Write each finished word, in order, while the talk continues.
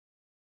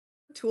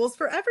Tools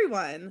for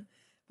Everyone.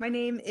 My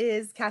name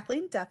is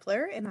Kathleen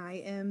Depler, and I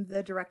am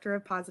the Director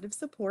of Positive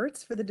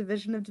Supports for the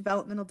Division of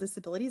Developmental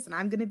Disabilities, and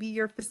I'm going to be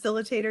your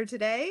facilitator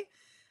today.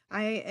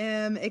 I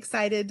am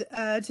excited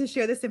to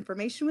share this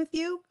information with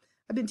you.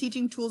 I've been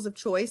teaching Tools of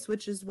Choice,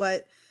 which is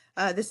what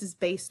this is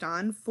based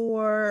on,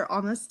 for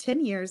almost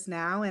 10 years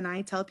now, and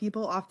I tell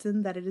people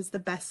often that it is the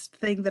best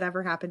thing that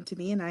ever happened to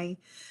me, and I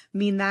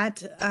mean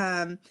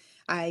that.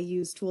 I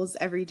use tools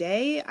every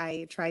day.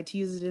 I try to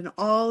use it in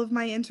all of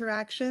my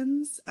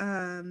interactions.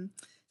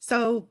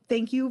 So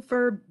thank you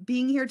for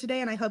being here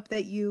today, and I hope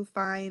that you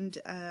find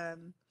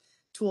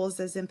tools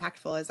as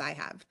impactful as I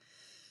have.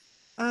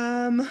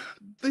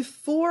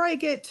 Before I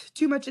get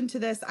too much into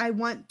this, I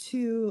want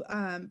to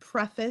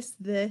preface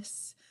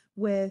this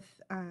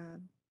with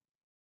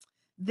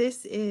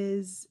this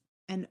is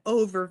an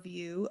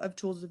overview of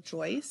Tools of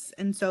Choice,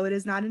 and so it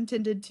is not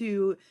intended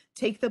to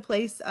take the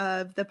place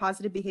of the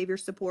positive behavior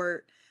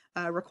support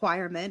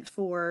requirement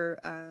for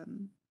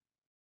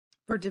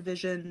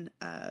division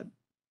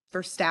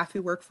for staff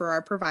who work for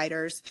our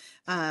providers.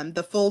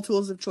 The full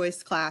Tools of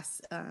Choice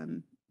class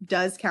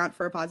does count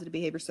for positive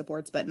behavior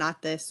supports, but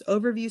not this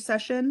overview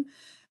session.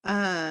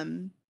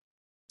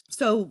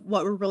 So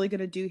what we're really going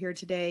to do here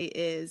today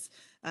is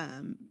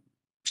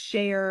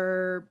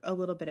share a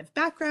little bit of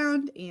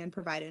background and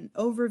provide an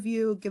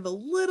overview, give a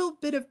little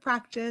bit of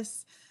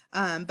practice,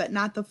 but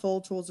not the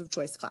full Tools of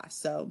Choice class.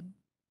 So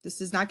this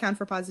does not count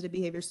for positive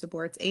behavior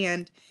supports,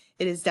 and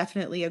it is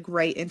definitely a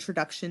great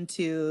introduction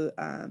to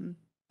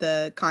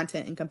the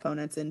content and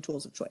components in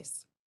Tools of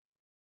Choice.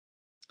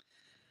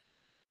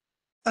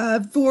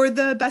 For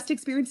the best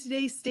experience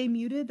today, stay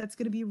muted. That's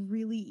going to be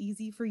really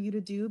easy for you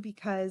to do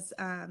because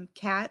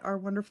Kat, our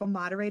wonderful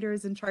moderator,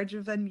 is in charge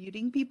of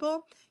unmuting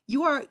people.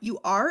 You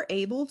are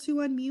able to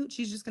unmute.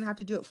 She's just going to have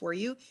to do it for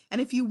you.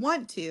 And if you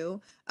want to,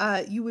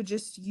 you would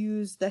just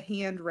use the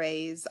hand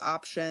raise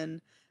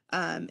option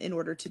in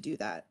order to do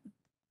that.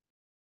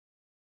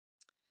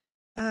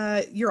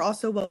 You're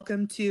also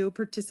welcome to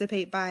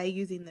participate by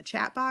using the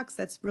chat box.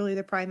 That's really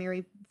the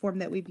primary form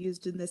that we've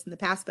used in this in the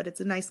past, but it's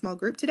a nice small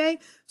group today.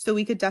 So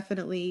we could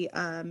definitely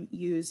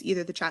use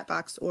either the chat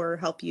box or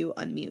help you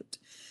unmute.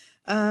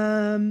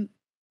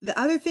 The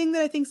other thing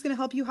that I think is going to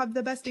help you have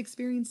the best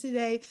experience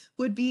today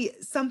would be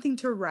something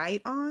to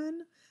write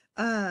on.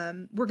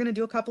 We're going to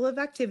do a couple of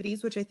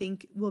activities, which I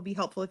think will be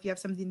helpful if you have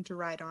something to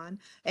write on,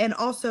 and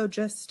also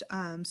just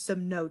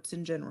some notes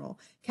in general.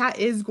 Kat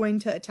is going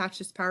to attach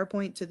this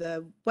PowerPoint to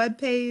the web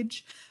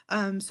page,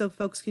 so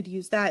folks could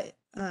use that,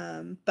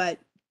 but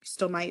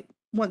still might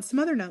want some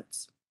other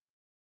notes.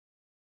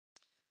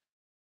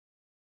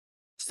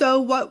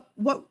 So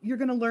what you're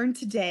going to learn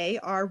today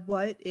are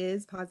what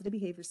is positive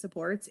behavior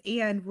supports,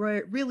 and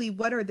really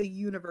what are the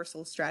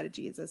universal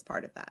strategies as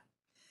part of that.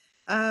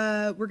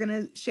 We're going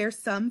to share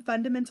some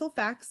fundamental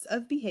facts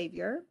of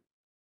behavior.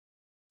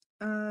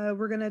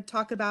 We're going to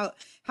talk about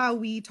how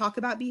we talk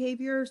about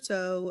behavior.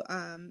 So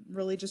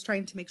really just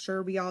trying to make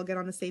sure we all get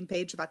on the same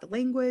page about the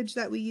language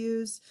that we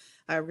use.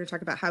 We're going to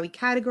talk about how we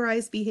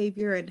categorize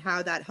behavior and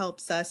how that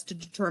helps us to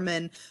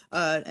determine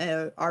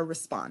our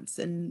response.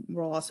 And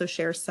we'll also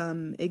share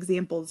some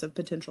examples of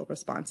potential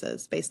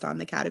responses based on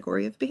the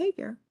category of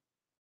behavior.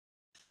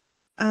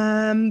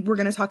 We're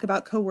going to talk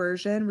about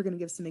coercion. We're going to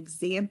give some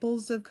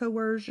examples of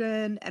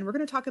coercion, and we're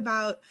going to talk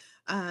about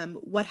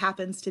what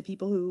happens to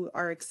people who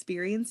are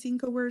experiencing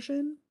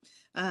coercion.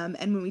 And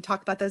when we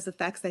talk about those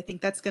effects, I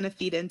think that's going to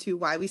feed into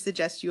why we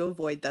suggest you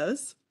avoid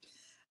those.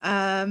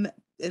 And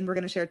we're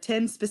going to share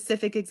 10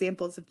 specific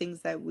examples of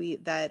things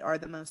that are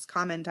the most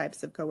common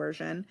types of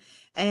coercion.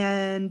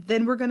 And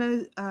then we're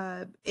going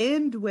to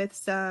end with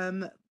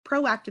some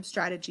proactive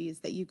strategies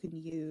that you can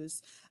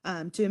use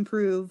to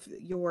improve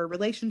your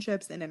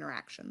relationships and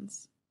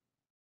interactions.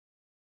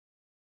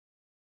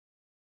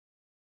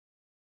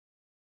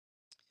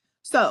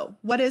 So,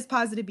 what is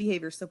positive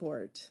behavior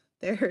support?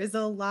 There is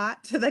a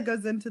lot that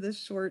goes into this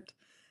short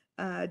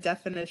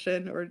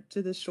definition, or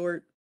to the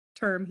short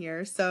term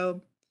here.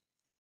 So,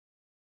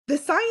 the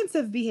science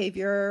of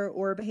behavior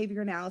or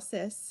behavior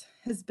analysis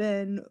has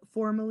been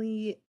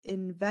formally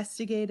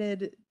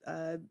investigated,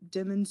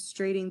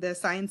 demonstrating the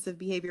science of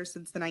behavior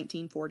since the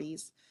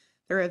 1940s.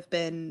 There have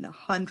been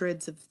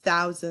hundreds of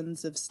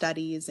thousands of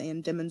studies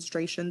and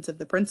demonstrations of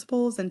the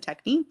principles and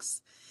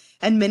techniques,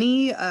 and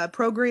many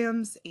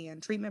programs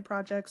and treatment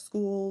projects,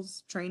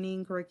 schools,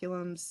 training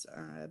curriculums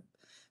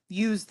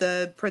use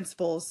the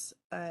principles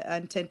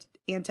and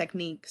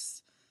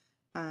techniques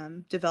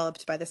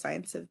developed by the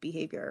science of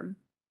behavior.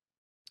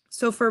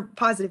 So for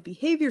positive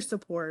behavior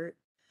support,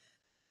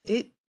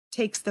 it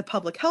takes the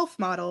public health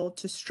model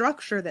to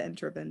structure the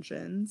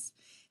interventions.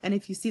 And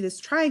if you see this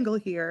triangle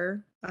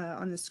here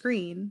on the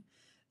screen,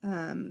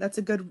 that's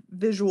a good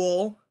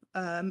visual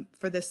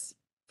for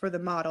the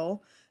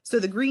model. So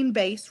the green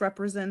base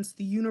represents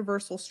the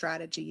universal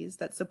strategies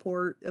that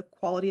support a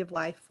quality of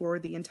life for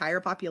the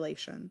entire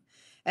population.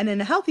 And in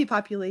a healthy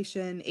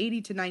population,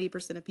 80 to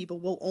 90% of people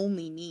will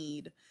only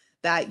need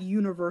that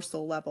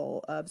universal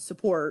level of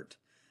support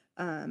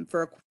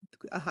for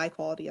a high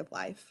quality of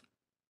life.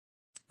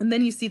 And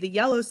then you see the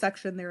yellow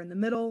section there in the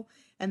middle,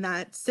 and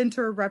that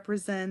center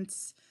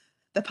represents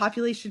the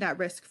population at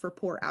risk for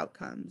poor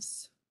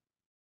outcomes.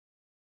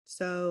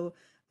 So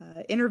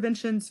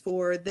interventions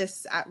for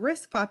this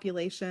at-risk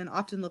population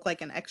often look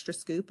like an extra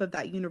scoop of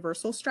that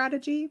universal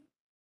strategy,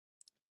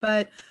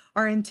 but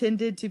are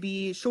intended to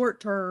be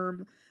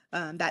short-term.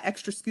 That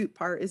extra scoop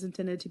part is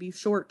intended to be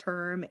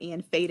short-term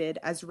and faded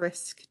as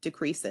risk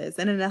decreases.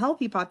 And in a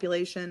healthy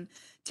population,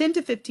 10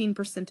 to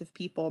 15% of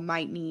people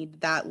might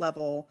need that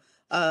level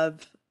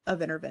of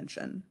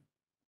intervention.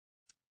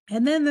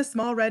 And then the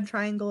small red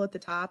triangle at the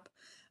top,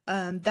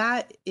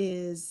 that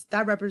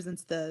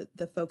represents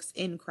the folks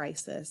in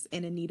crisis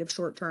and in need of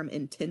short-term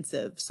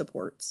intensive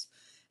supports.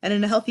 And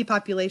in a healthy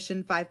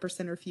population,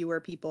 5% or fewer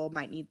people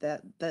might need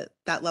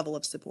that level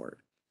of support.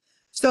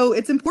 So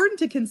it's important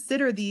to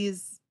consider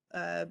these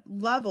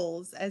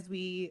levels as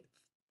we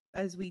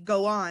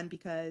go on,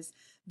 because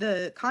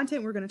the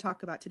content we're going to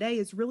talk about today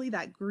is really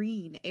that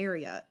green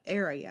area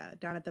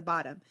down at the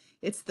bottom.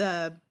 It's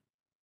the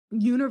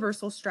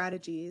universal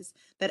strategies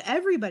that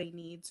everybody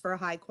needs for a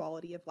high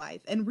quality of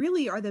life, and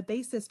really are the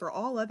basis for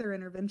all other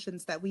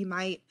interventions that we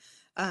might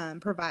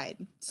provide.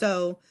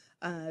 So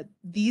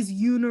these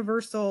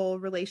universal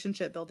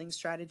relationship building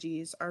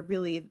strategies are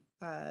really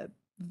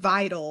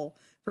vital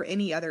for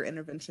any other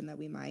intervention that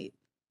we might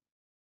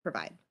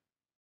provide.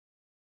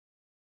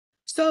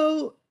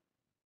 So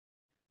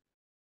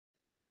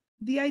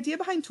the idea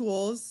behind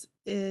tools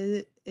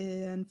in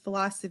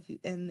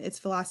its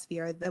philosophy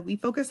are that we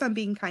focus on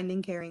being kind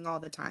and caring all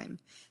the time.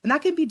 And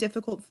that can be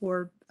difficult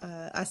for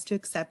us to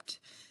accept,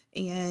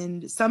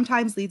 and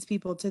sometimes leads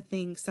people to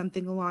think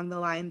something along the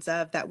lines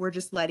of that we're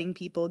just letting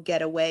people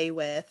get away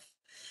with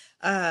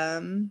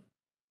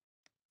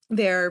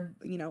their,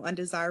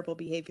 undesirable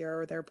behavior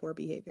or their poor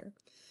behavior.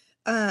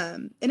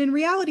 And in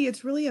reality,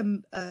 it's really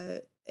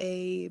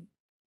a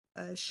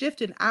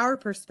shift in our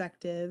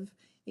perspective,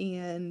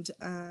 and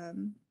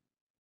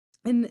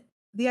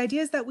the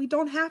idea is that we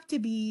don't have to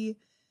be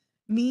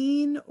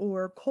mean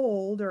or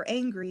cold or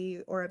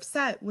angry or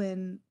upset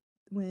when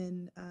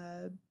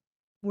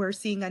we're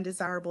seeing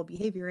undesirable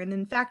behavior. And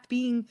in fact,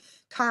 being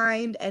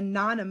kind and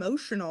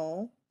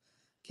non-emotional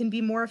can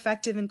be more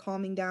effective in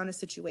calming down a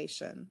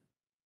situation.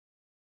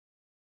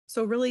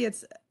 So really,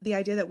 it's the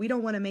idea that we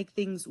don't want to make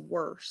things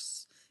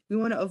worse. We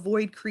want to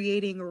avoid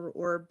creating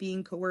or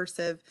being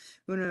coercive.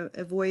 We want to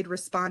avoid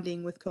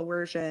responding with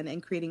coercion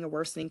and creating a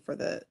worsening for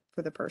the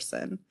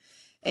person.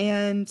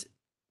 And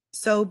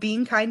so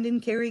being kind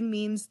and caring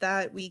means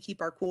that we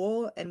keep our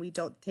cool and we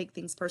don't take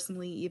things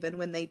personally, even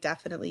when they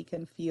definitely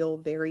can feel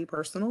very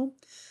personal.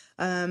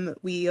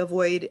 We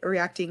avoid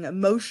reacting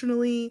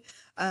emotionally,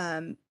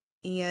 and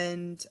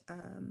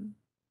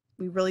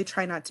we really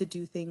try not to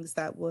do things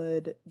that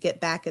would get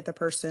back at the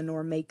person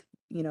or make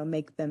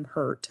them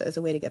hurt as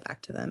a way to get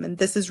back to them. And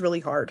this is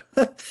really hard.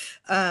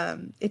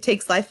 It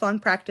takes lifelong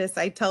practice.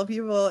 I tell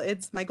people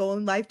it's my goal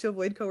in life to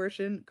avoid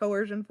coercion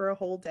for a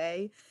whole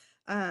day.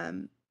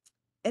 And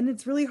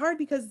it's really hard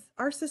because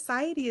our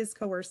society is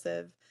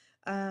coercive.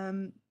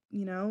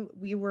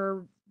 We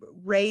were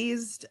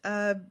raised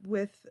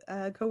with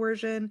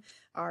coercion.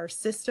 Our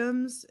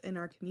systems in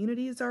our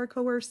communities are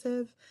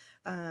coercive.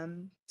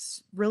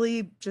 It's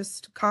really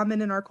just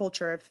common in our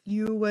culture. If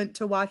you went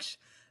to watch,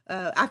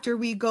 after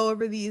we go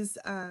over these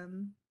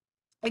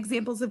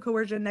examples of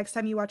coercion, next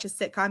time you watch a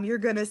sitcom, you're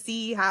going to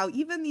see how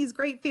even these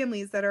great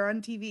families that are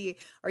on TV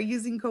are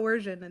using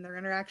coercion in their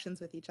interactions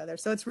with each other.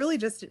 So it's really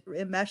just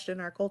enmeshed in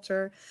our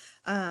culture.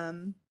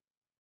 And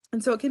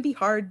so it can be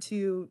hard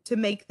to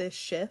make this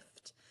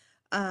shift.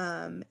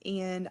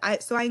 And I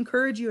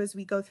encourage you, as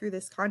we go through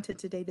this content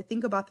today, to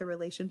think about the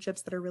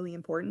relationships that are really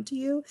important to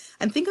you,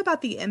 and think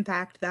about the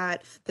impact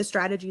that the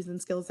strategies and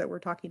skills that we're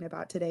talking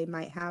about today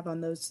might have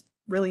on those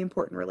really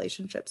important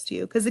relationships to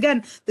you. Because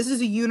again, this is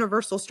a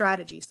universal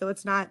strategy. So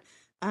it's not,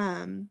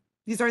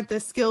 these aren't the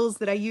skills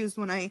that I use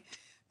when I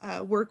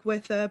work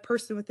with a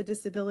person with a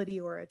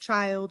disability or a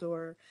child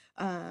or,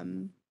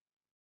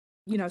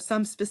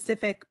 some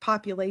specific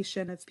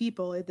population of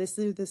people. This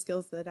is the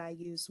skills that I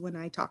use when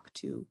I talk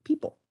to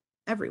people,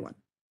 everyone.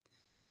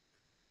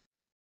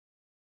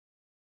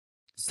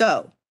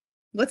 So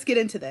let's get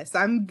into this.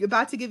 I'm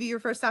about to give you your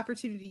first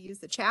opportunity to use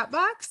the chat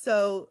box.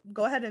 So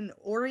go ahead and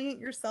orient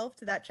yourself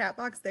to that chat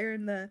box there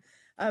in the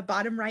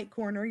bottom right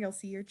corner. You'll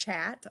see your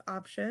chat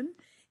option.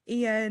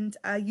 And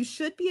you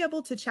should be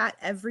able to chat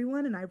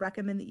everyone. And I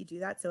recommend that you do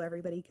that so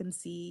everybody can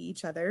see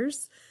each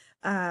other's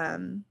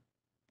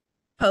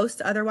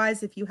post.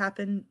 Otherwise, if you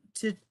happen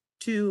to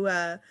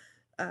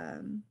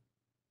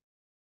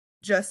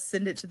just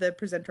send it to the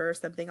presenter or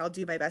something, I'll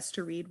do my best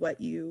to read what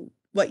you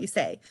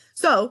say.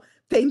 So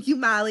thank you,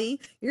 Molly.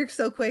 You're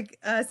so quick.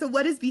 So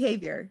what is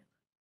behavior?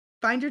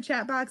 Find your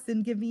chat box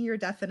and give me your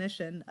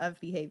definition of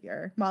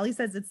behavior. Molly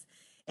says it's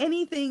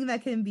anything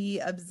that can be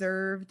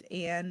observed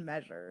and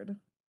measured.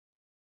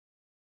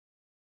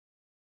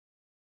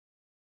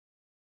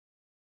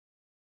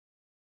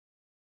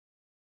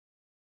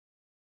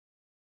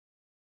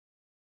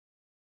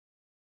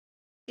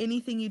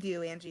 Anything you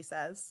do, Angie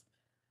says.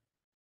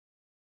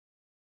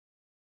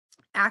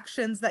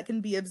 actions that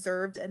can be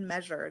observed and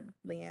measured,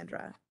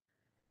 Leandra?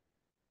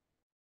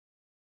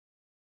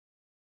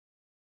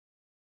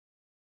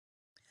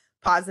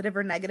 Positive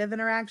or negative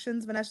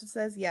interactions, Vanessa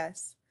says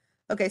yes.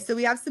 Okay, so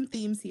we have some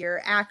themes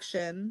here.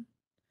 Action,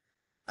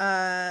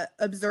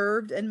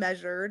 observed and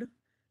measured.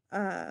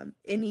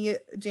 Any,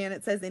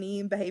 Janet says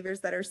any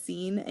behaviors that are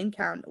seen and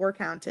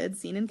counted,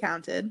 seen and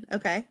counted.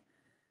 Okay.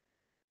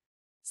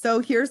 So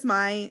here's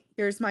my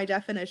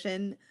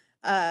definition.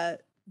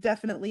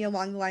 Definitely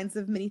along the lines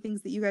of many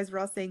things that you guys were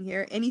all saying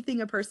here.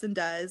 Anything a person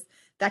does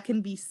that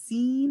can be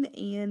seen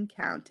and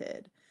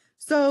counted.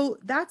 So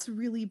that's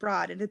really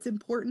broad, and it's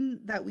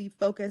important that we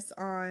focus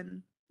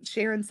on,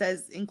 Sharon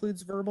says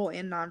includes verbal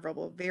and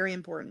nonverbal. Very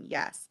important.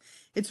 Yes.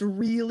 It's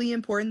really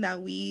important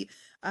that we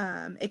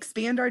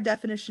expand our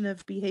definition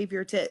of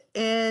behavior to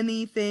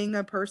anything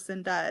a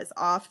person does.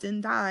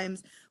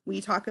 Oftentimes we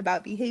talk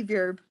about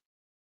behavior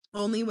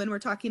only when we're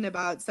talking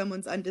about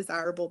someone's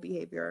undesirable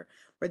behavior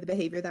or the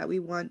behavior that we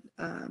want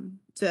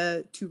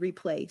to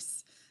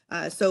replace.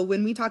 So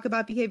when we talk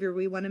about behavior,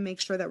 we want to make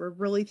sure that we're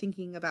really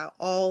thinking about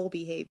all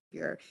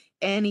behavior,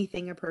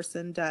 anything a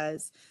person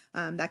does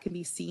that can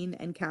be seen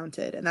and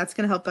counted. And that's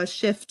going to help us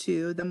shift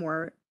to the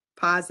more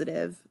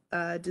positive,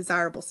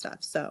 desirable stuff.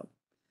 So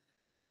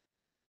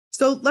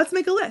let's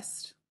make a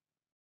list.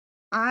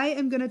 I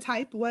am going to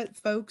type what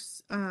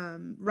folks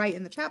write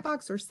in the chat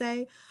box or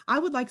say. I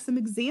would like some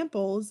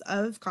examples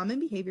of common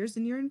behaviors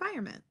in your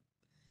environment.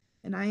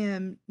 And I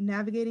am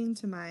navigating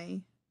to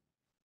my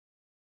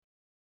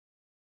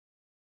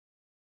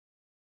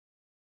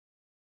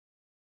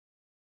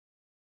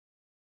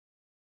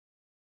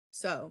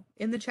so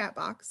in the chat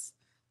box,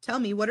 tell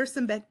me what are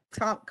some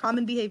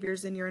common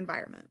behaviors in your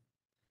environment?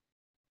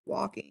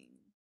 Walking,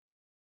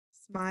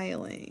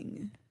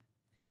 smiling,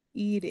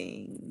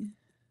 eating.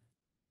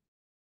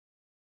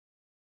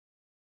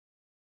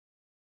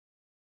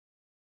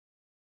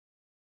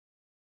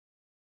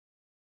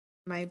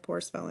 My poor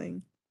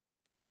spelling.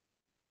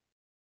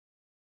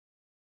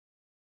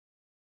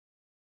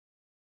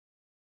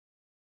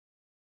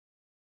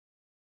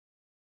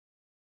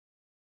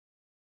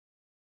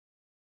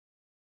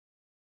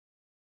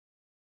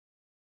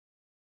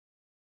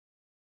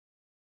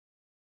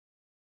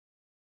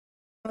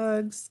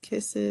 Hugs,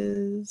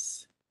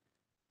 kisses,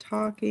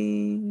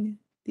 talking.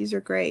 These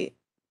are great.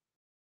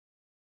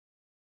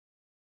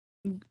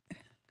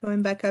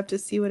 Going back up to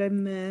see what I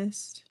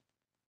missed.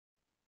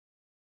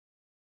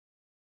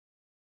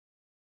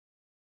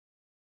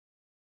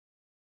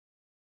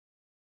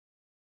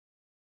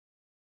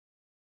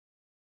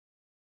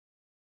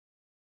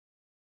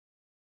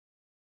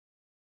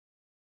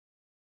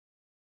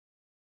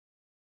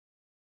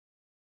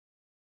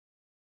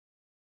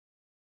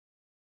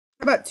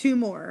 How about two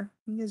more?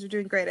 You guys are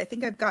doing great. I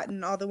think I've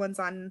gotten all the ones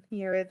on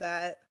here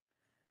that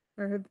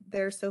are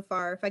there so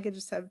far. If I could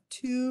just have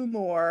two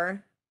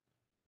more.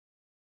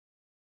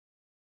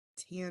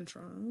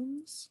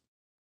 Tantrums.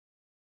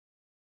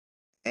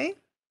 Okay.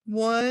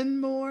 One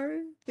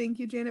more. Thank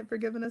you, Janet, for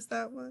giving us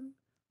that one.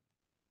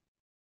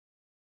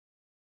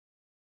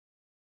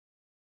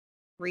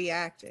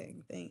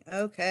 Reacting thing.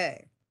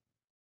 Okay.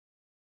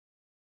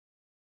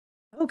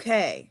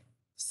 Okay.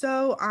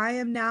 So I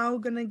am now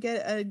going to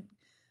get a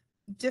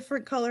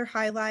different color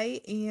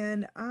highlight,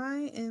 and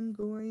I am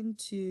going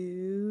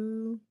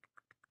to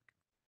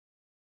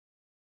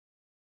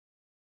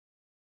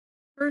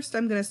first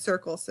I'm going to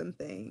circle some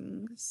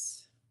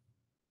things.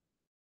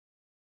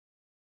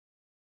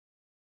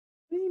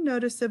 What do you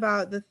notice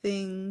about the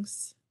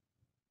things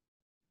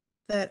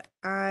that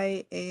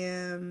I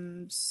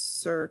am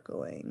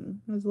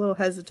circling? I was a little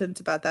hesitant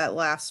about that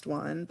last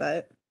one,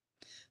 but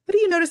what do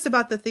you notice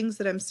about the things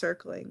that I'm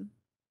circling,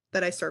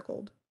 that I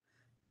circled?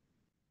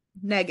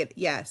 Negative,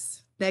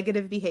 yes,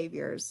 negative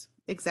behaviors.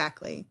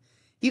 Exactly.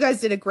 You guys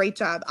did a great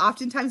job.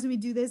 Oftentimes when we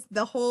do this,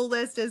 the whole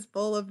list is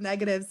full of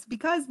negatives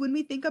because when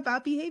we think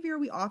about behavior,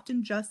 we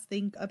often just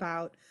think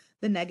about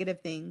the negative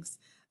things.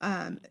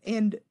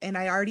 And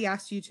I already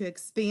asked you to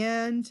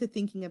expand to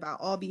thinking about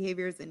all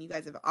behaviors, and you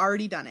guys have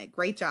already done it.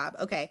 Great job.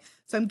 Okay,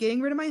 so I'm getting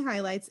rid of my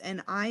highlights,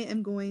 and I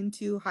am going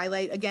to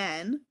highlight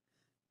again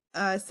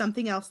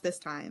something else this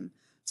time.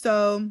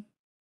 So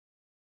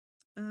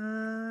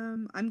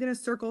I'm gonna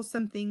circle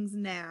some things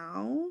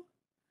now.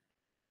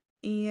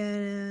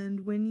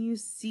 And when you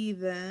see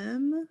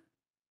them,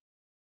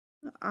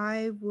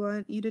 I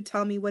want you to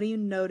tell me, what do you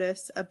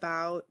notice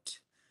about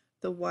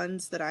the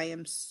ones that I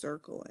am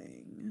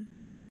circling?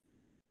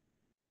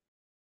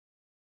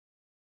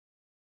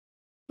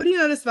 What do you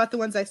notice about the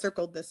ones I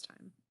circled this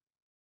time?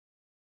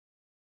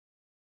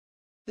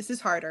 This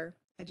is harder.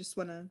 I just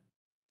want to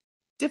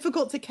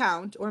difficult to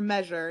count or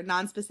measure,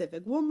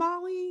 non-specific. Well,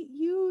 Molly,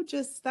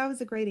 that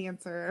was a great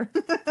answer.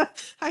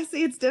 I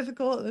say it's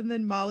difficult, and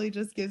then Molly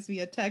just gives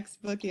me a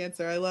textbook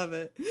answer. I love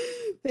it.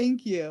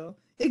 Thank you.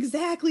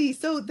 Exactly.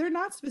 So they're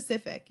not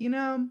specific, you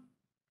know?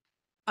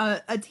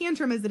 A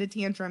tantrum isn't a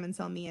tantrum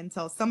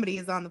until somebody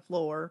is on the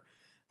floor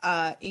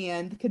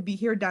and could be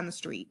here down the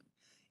street.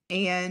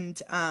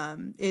 and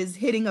is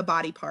hitting a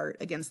body part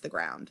against the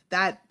ground.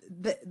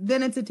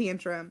 Then it's a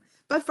tantrum.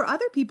 But for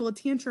other people, a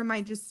tantrum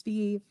might just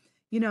be,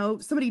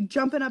 somebody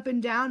jumping up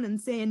and down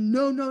and saying,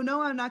 no, no,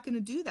 no, I'm not going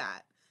to do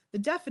that. The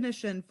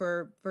definition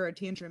for a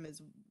tantrum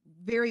is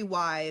very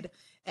wide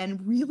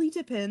and really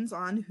depends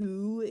on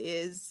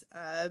who's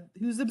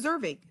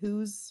observing,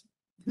 who's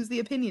the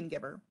opinion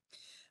giver.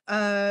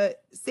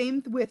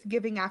 Same with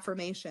giving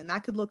affirmation.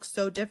 That could look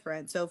so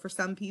different. So for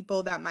some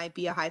people, that might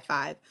be a high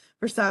five.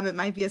 For some, it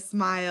might be a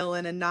smile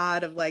and a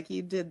nod of like,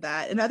 you did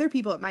that. And other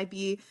people, it might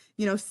be,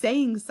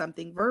 saying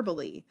something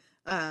verbally.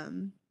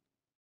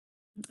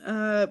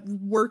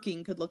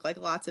 Working could look like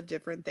lots of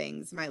different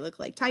things. It might look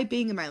like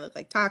typing. It might look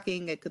like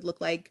talking. It could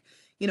look like,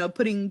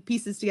 putting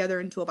pieces together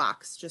into a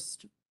box.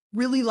 Just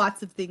really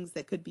lots of things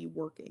that could be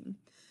working.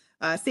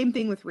 Same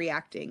thing with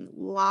reacting.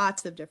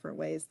 Lots of different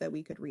ways that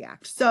we could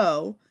react.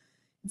 So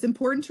it's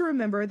important to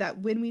remember that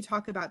when we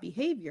talk about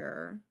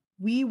behavior,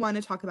 we want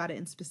to talk about it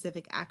in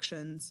specific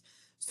actions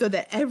so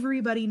that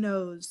everybody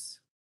knows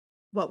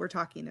what we're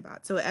talking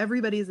about. So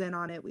everybody's in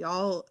on it. We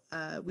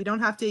don't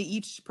have to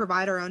each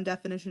provide our own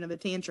definition of a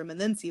tantrum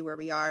and then see where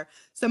we are.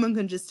 Someone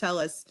can just tell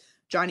us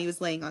Johnny was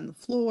laying on the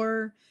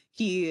floor.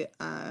 He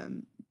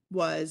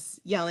was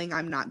yelling,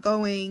 I'm not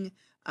going.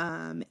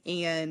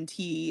 And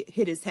he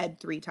hit his head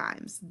 3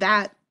 times.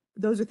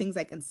 Those are things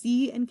I can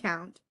see and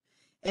count.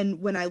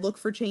 And when I look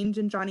for change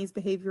in Johnny's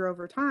behavior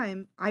over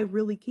time, I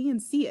really can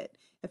see it.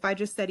 If I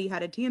just said he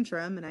had a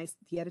tantrum and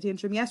he had a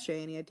tantrum yesterday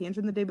and he had a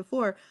tantrum the day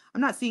before,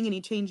 I'm not seeing any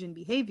change in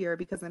behavior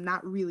because I'm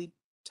not really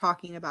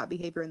talking about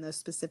behavior in those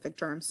specific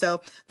terms.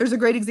 So there's a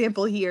great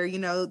example here.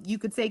 You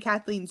could say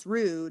Kathleen's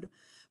rude,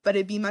 but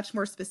it'd be much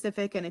more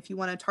specific. And if you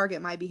want to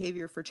target my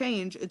behavior for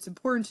change, it's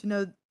important to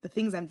know the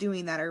things I'm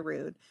doing that are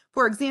rude.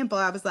 For example,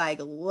 I was like,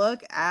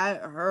 look at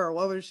her.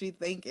 What was she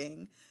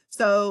thinking?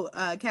 So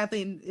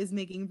Kathleen is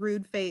making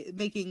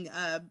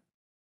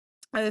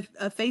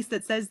a face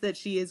that says that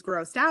she is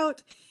grossed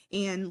out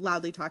and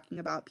loudly talking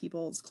about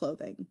people's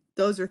clothing.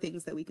 Those are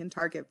things that we can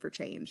target for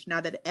change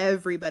now that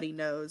everybody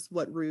knows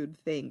what rude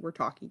thing we're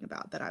talking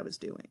about that I was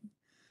doing.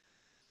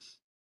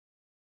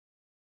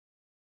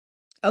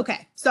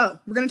 Okay, so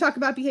we're going to talk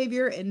about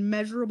behavior in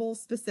measurable,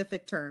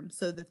 specific terms.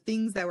 So the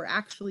things that we're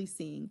actually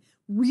seeing,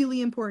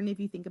 really important if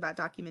you think about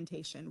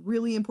documentation,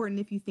 really important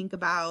if you think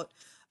about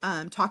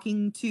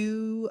talking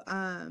to,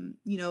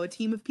 a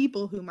team of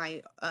people who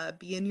might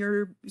be in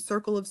your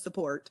circle of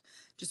support.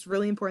 Just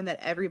really important that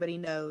everybody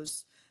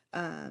knows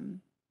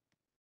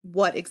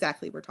what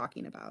exactly we're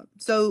talking about.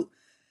 So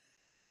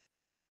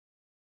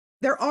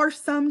there are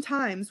some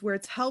times where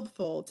it's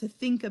helpful to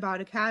think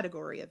about a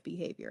category of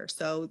behavior.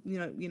 So,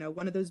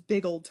 one of those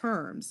big old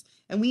terms.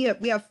 And we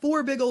have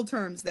 4 big old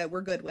terms that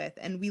we're good with,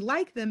 and we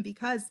like them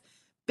because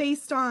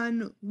based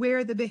on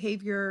where the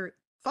behavior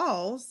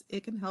falls,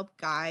 it can help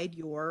guide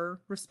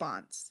your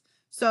response.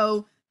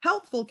 So,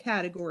 helpful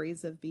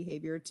categories of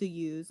behavior to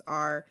use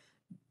are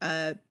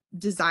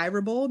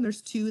desirable, and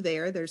there's 2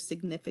 there. There's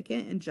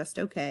significant and just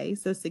okay.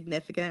 So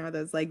significant are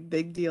those like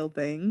big deal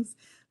things.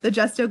 The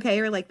just okay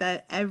are like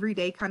that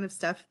everyday kind of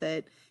stuff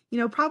that,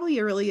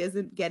 probably really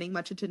isn't getting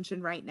much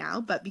attention right now,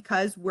 but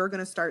because we're going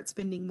to start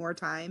spending more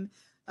time,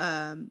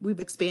 we've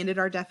expanded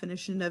our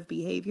definition of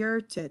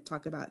behavior to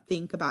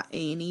think about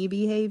any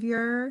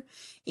behavior.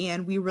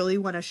 And we really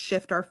want to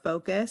shift our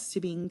focus to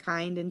being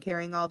kind and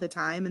caring all the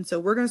time. And so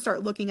we're going to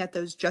start looking at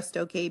those just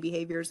okay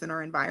behaviors in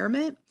our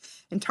environment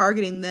and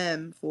targeting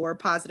them for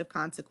positive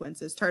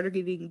consequences,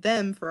 targeting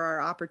them for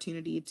our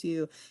opportunity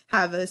to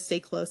have a stay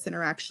close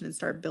interaction and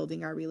start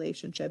building our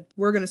relationship.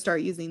 We're going to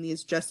start using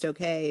these just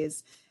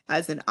okays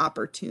as an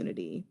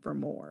opportunity for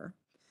more.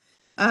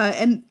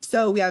 And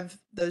so we have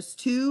those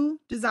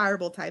 2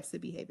 desirable types of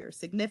behavior,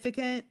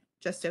 significant,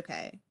 just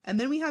okay. And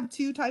then we have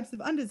 2 types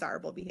of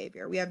undesirable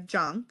behavior. We have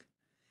junk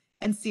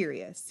and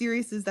serious.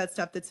 Serious is that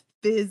stuff that's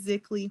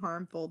physically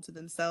harmful to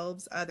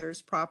themselves,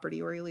 others,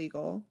 property, or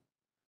illegal.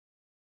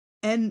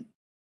 And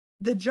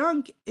the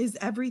junk is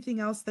everything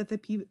else that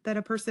that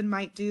a person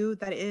might do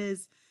that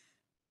is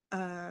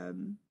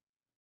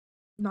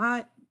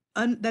not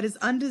that is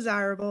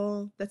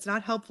undesirable, that's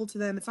not helpful to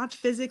them. It's not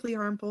physically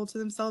harmful to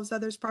themselves,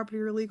 others, property,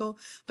 or legal,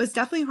 but it's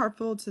definitely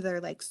harmful to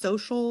their like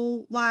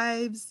social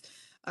lives.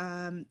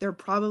 They're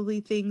probably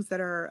things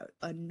that are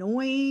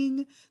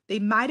annoying. They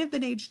might have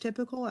been age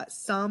typical at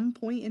some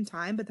point in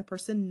time, but the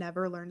person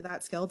never learned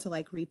that skill to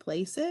like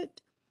replace it.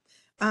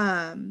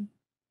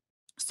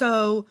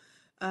 So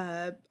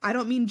I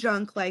don't mean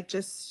junk like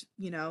just,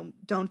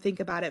 don't think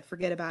about it,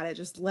 forget about it,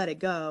 just let it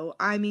go.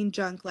 I mean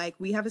junk like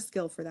we have a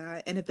skill for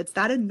that. And if it's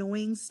that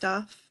annoying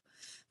stuff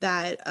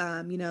that,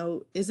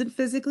 isn't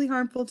physically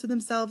harmful to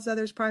themselves,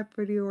 others,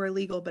 property, or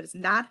illegal, but it's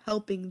not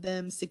helping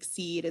them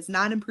succeed, it's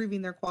not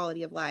improving their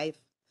quality of life,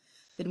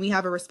 then we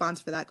have a response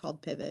for that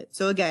called pivot.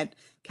 So again,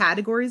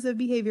 categories of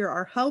behavior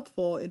are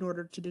helpful in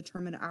order to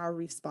determine our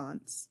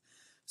response.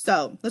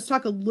 So let's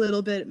talk a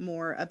little bit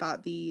more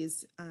about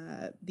these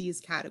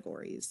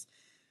categories.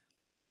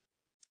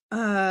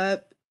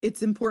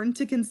 It's important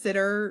to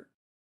consider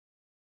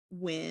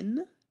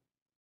when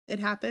it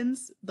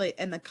happens, like,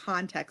 in the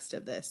context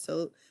of this.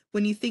 So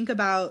when you think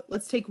about,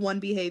 let's take one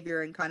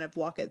behavior and kind of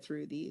walk it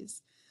through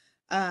these.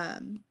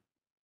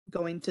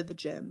 Going to the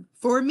gym.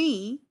 For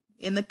me,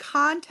 in the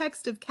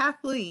context of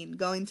Kathleen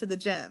going to the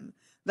gym,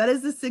 that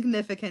is a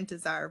significant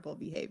desirable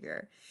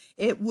behavior.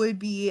 It would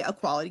be a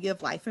quality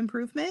of life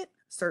improvement,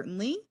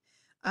 certainly.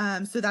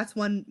 So that's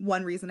one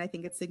reason I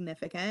think it's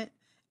significant.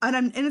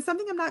 And it's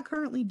something I'm not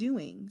currently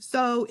doing.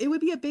 So it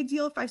would be a big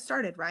deal if I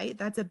started, right?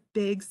 That's a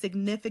big,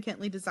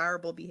 significantly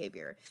desirable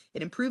behavior.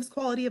 It improves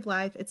quality of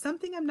life. It's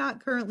something I'm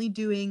not currently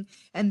doing.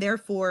 And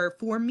therefore,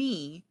 for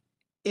me,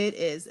 it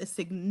is a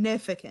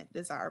significant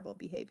desirable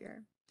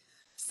behavior.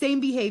 Same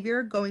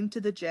behavior, going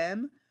to the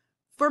gym,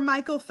 for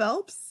Michael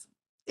Phelps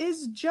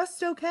is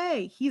just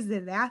okay. He's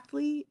an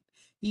athlete.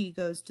 He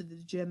goes to the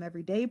gym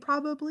every day,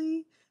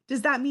 probably.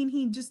 Does that mean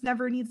he just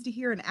never needs to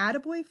hear an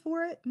attaboy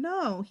for it?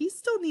 No, he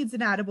still needs an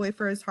attaboy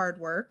for his hard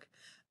work,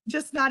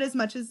 just not as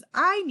much as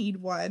I need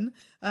one,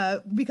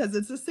 because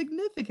it's a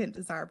significant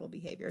desirable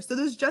behavior. So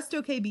those just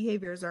okay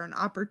behaviors are an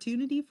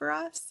opportunity for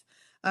us.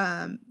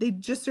 They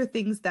just are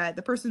things that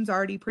the person's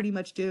already pretty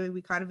much doing.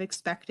 We kind of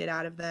expect it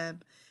out of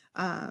them.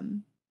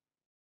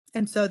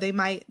 And so they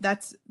might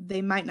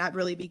not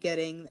really be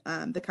getting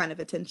the kind of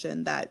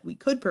attention that we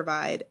could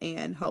provide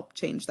and help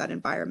change that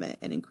environment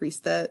and increase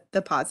the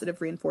positive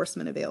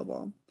reinforcement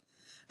available.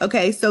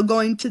 Okay, so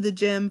going to the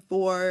gym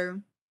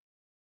for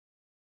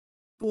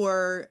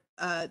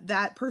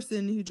that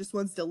person who just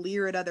wants to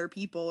leer at other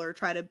people or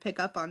try to pick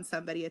up on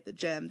somebody at the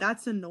gym,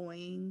 that's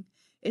annoying.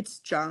 It's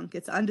junk.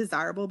 It's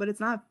undesirable, but it's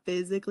not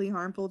physically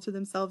harmful to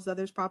themselves,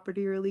 others,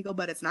 property, or illegal,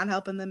 but it's not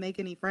helping them make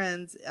any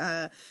friends.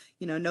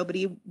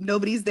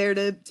 Nobody's there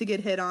to get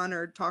hit on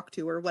or talk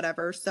to or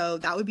whatever. So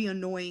that would be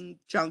annoying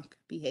junk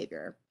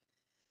behavior.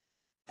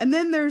 And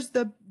then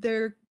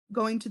they're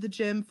going to the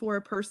gym for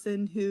a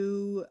person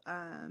who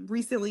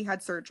recently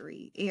had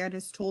surgery and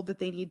is told that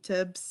they need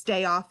to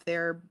stay off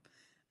their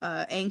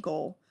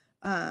ankle,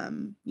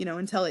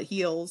 until it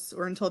heals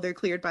or until they're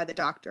cleared by the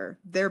doctor.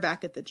 They're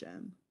back at the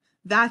gym.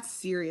 That's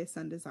serious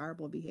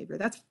undesirable behavior.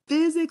 That's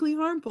physically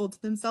harmful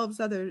to themselves.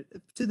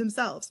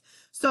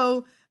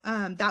 So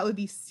that would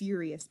be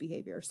serious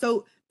behavior.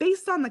 So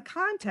based on the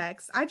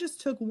context, I just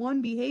took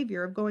one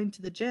behavior of going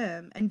to the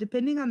gym, and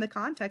depending on the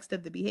context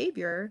of the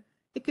behavior,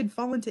 it could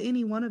fall into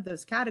any one of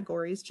those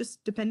categories,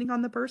 just depending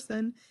on the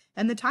person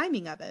and the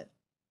timing of it.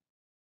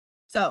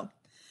 So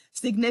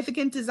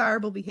significant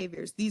desirable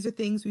behaviors. These are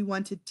things we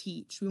want to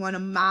teach. We want to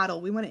model.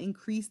 We want to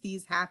increase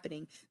these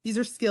happening. These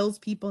are skills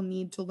people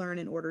need to learn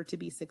in order to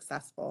be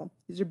successful.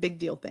 These are big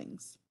deal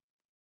things.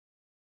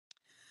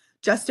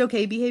 Just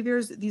okay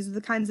behaviors. These are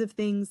the kinds of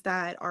things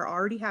that are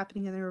already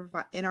happening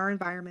in our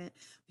environment.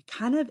 We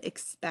kind of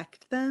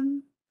expect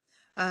them.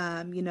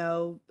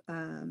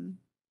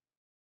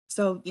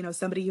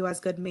 Somebody who has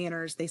good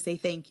manners, they say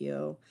thank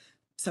you.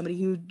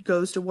 Somebody who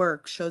goes to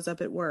work, shows up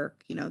at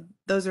work,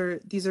 these are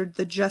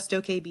the just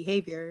okay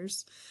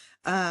behaviors.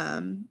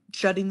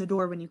 Shutting the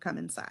door when you come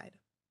inside.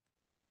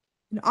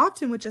 And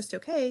often with just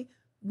okay,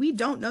 we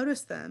don't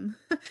notice them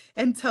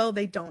until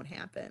they don't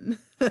happen.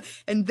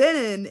 And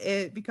then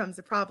it becomes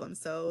a problem.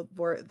 So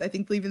I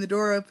think leaving the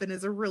door open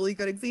is a really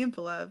good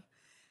example of,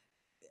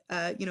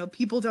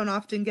 people don't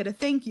often get a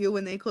thank you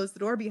when they close the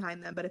door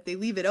behind them, but if they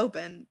leave it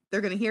open, they're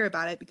going to hear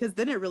about it, because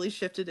then it really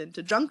shifted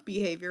into junk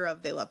behavior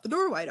of they left the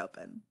door wide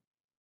open.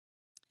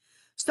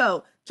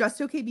 So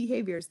just okay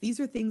behaviors, these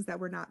are things that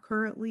we're not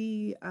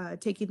currently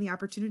taking the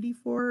opportunity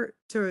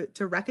to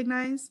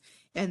recognize.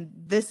 And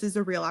this is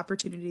a real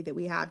opportunity that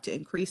we have to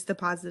increase the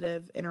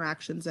positive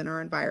interactions in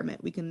our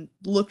environment. We can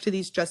look to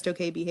these just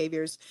okay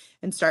behaviors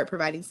and start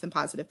providing some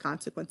positive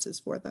consequences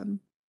for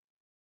them.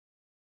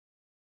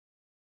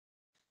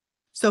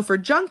 So for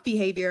junk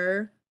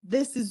behavior,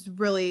 these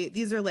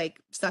are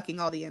like sucking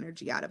all the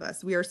energy out of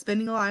us. We are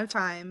spending a lot of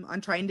time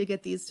on trying to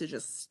get these to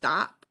just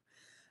stop,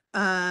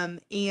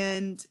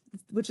 and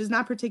which is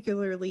not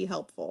particularly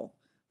helpful.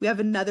 We have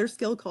another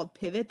skill called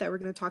pivot that we're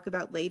going to talk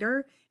about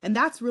later, and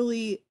that's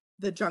really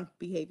the junk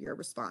behavior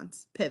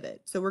response,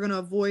 pivot. So we're going to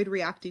avoid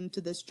reacting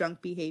to this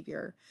junk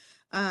behavior.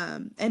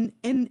 And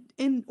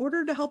in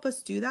order to help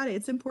us do that,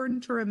 it's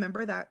important to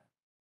remember that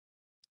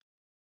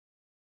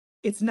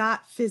it's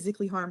not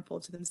physically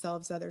harmful to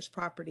themselves, others,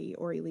 property,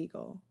 or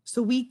illegal.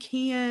 So we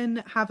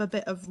can have a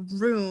bit of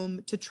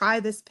room to try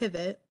this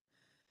pivot.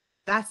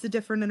 That's a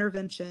different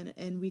intervention,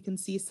 and we can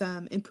see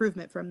some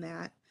improvement from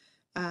that.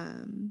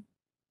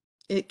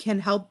 It can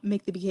help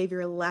make the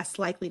behavior less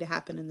likely to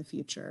happen in the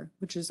future,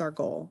 which is our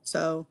goal.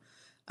 So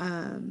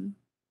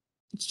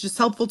it's just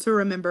helpful to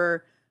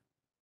remember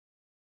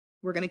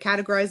we're going to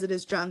categorize it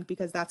as junk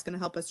because that's going to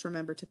help us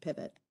remember to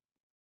pivot.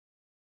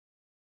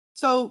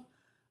 So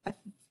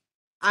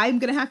I'm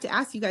going to have to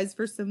ask you guys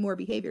for some more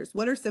behaviors.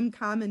 What are some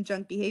common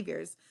junk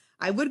behaviors?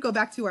 I would go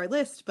back to our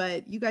list,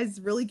 but you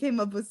guys really came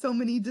up with so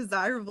many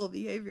desirable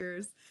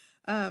behaviors.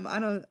 I'm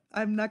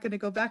not going to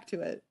go back to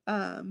it.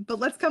 But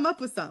let's come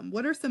up with some.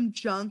 What are some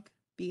junk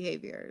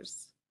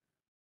behaviors?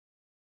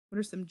 What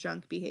are some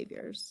junk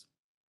behaviors?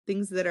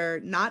 things that are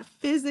not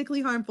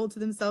physically harmful to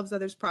themselves,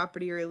 others,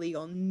 property, or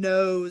illegal.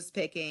 Nose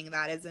picking,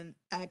 that is an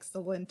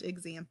excellent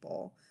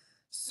example.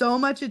 So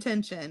much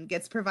attention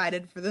gets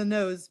provided for the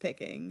nose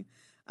picking,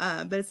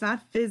 but it's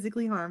not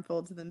physically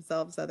harmful to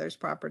themselves, others,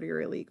 property,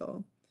 or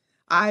illegal.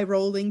 Eye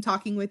rolling,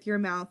 talking with your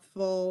mouth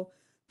full.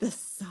 The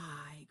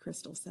sigh,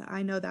 Crystal said.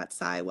 I know that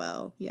sigh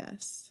well,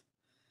 yes.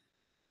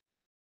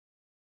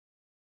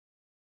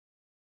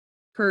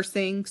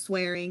 Cursing,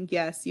 swearing,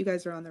 yes, you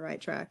guys are on the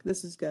right track.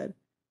 This is good.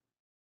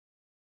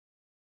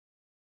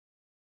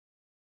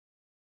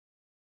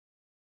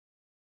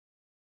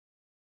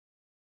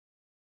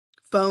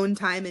 Phone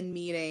time in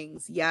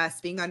meetings.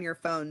 Yes. Being on your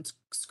phone,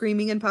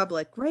 screaming in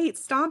public. Great.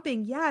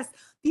 Stomping. Yes.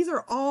 These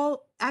are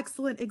all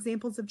excellent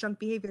examples of junk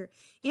behavior.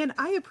 And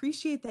I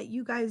appreciate that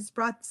you guys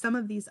brought some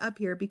of these up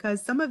here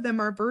because some of them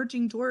are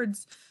verging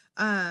towards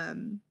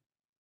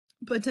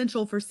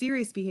potential for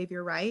serious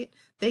behavior, right?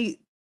 They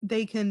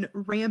can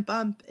ramp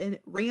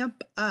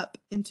up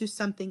into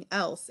something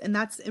else. And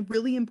that's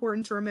really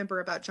important to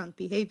remember about junk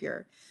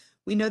behavior.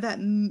 We know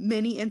that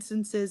many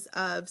instances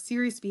of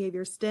serious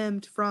behavior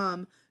stemmed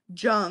from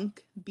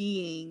junk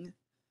being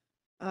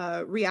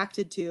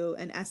reacted to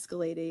and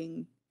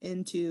escalating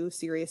into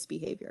serious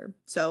behavior.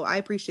 So I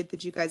appreciate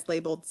that you guys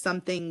labeled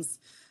some things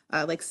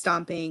like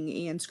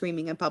stomping and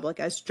screaming in public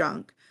as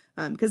junk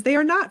because they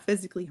are not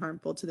physically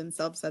harmful to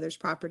themselves, others,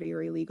 property,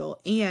 or illegal.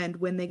 And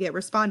when they get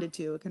responded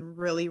to, it can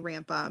really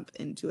ramp up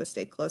into a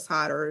stay close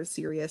hot or a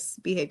serious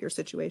behavior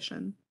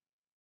situation.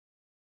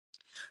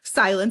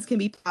 Silence can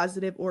be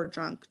positive or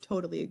junk.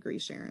 Totally agree,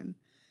 Sharon.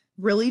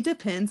 Really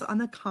depends on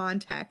the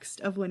context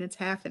of when it's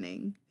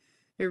happening.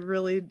 It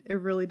really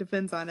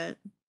depends on it.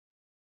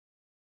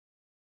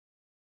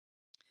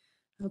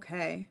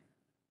 Okay.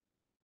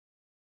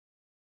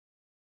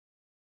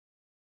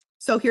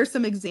 So here's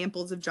some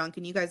examples of junk,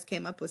 and you guys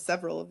came up with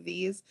several of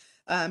these.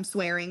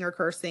 Swearing or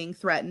cursing,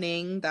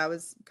 threatening, that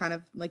was kind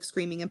of like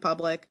screaming in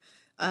public.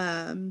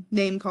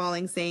 Name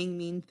calling, saying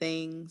mean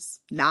things,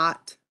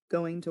 not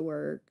going to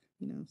work,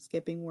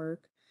 skipping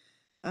work.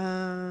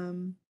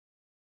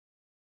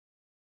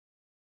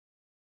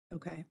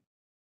 Okay.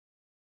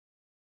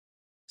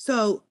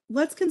 So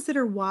let's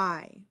consider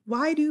why.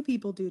 Why do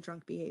people do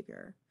drunk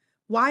behavior?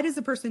 Why does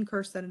a person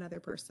curse at another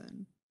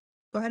person?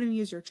 Go ahead and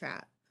use your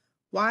chat.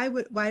 Why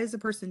does a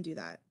person do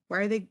that?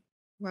 Why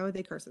would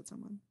they curse at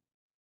someone?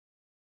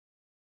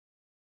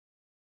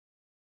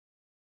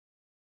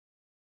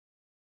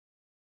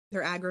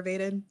 They're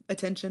aggravated,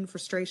 attention,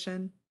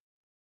 frustration,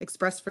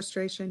 express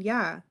frustration.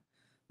 Yeah.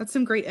 That's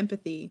some great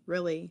empathy,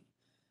 really.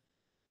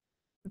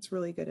 That's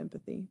really good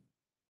empathy.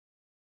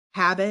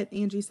 Habit,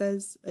 Angie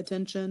says,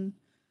 attention,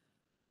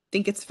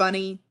 think it's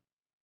funny.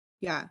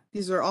 Yeah,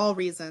 these are all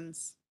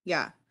reasons.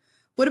 Yeah.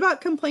 What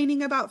about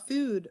complaining about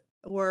food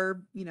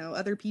or,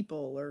 other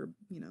people or,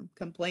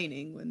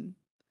 complaining when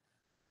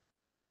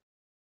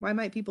why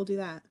might people do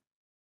that?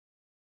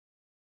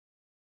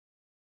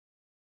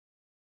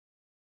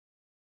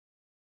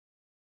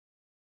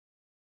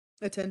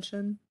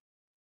 Attention,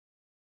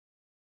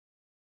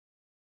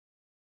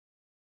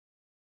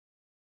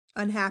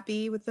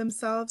 unhappy with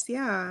themselves.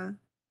 Yeah.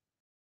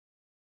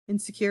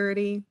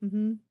 Insecurity.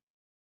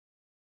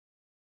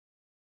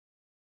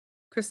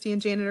 Christy and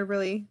Janet are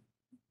really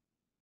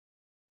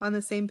on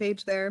the same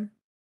page there.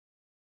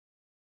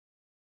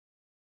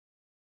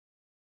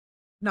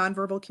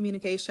 Nonverbal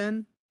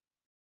communication.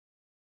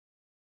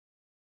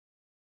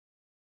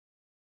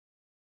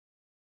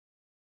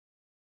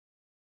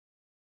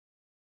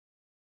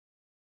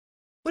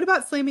 What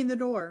about slamming the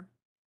door?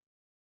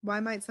 Why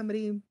might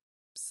somebody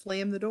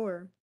slam the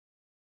door?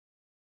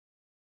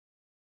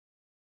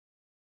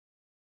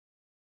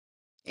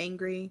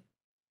 Angry,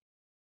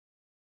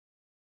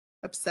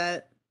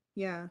 upset.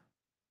 Yeah.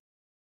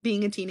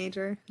 Being a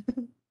teenager.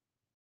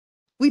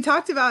 We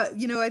talked about,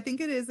 I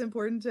think it is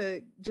important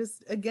to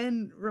just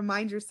again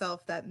remind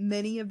yourself that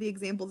many of the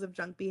examples of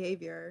junk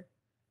behavior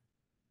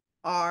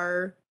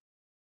are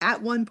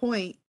at one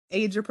point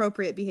age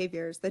appropriate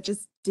behaviors that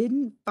just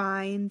didn't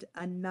find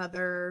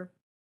another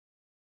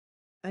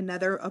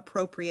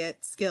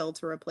appropriate skill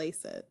to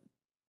replace it.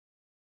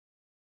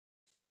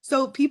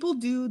 So people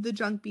do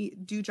junk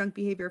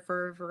behavior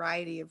for a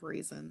variety of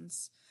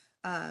reasons.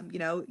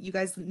 You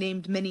guys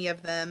named many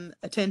of them.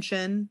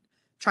 Attention,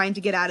 trying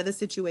to get out of the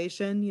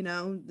situation,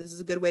 this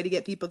is a good way to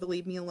get people to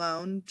leave me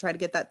alone, try to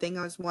get that thing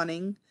I was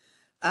wanting.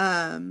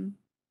 To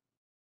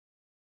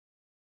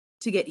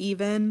get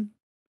even.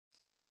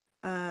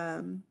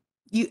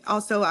 You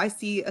also, I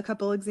see a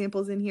couple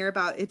examples in here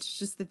about it's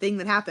just the thing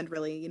that happened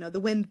really, the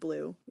wind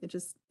blew. It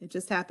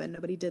just happened.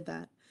 Nobody did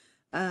that.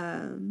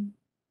 Um,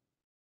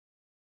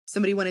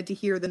 Somebody wanted to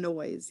hear the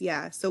noise.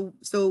 Yeah. So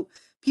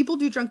people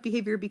do drunk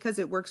behavior because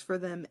it works for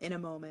them in a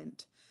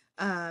moment.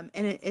 And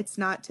it's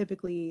not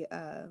typically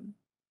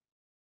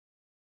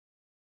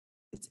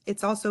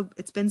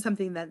it's been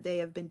something that they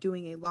have been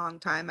doing a long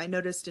time. I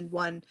noticed in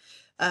one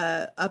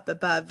up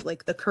above,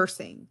 like the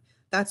cursing.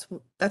 That's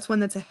one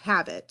that's a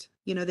habit.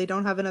 They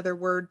don't have another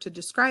word to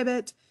describe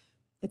it.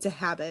 It's a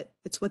habit.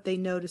 It's what they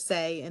know to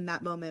say in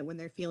that moment when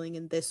they're feeling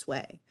in this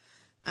way.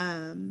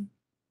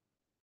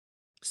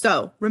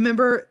 So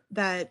remember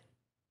that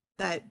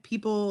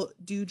people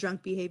do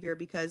junk behavior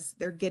because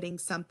they're getting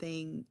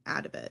something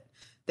out of it.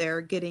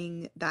 They're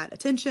getting that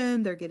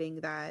attention. They're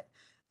getting that,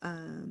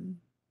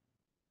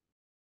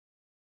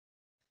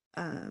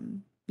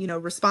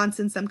 response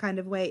in some kind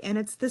of way. And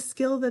it's the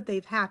skill that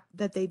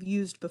they've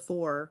used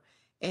before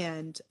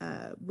and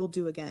will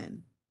do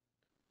again.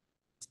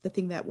 It's the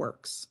thing that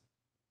works.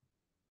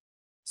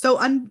 So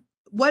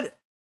what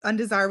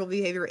undesirable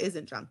behavior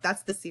isn't junk?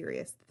 That's the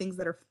serious things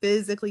that are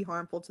physically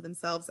harmful to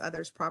themselves,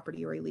 others,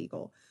 property, or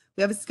illegal.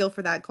 We have a skill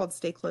for that called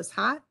stay close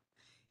hot.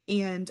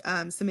 And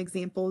some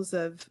examples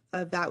of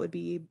that would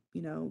be,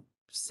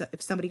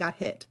 if somebody got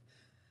hit,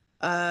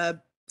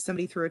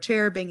 somebody threw a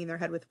chair, banging their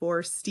head with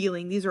force,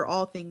 stealing. These are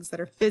all things that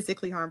are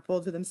physically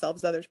harmful to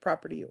themselves, others,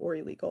 property, or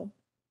illegal.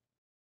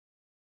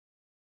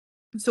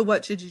 So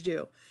what should you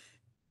do?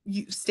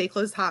 You stay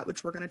close hot,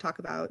 which we're going to talk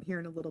about here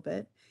in a little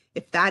bit.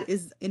 If that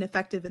is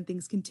ineffective and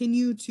things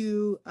continue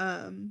to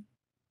down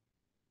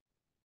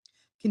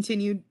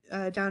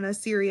a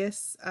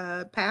serious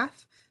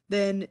path,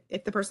 then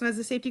if the person has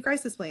a safety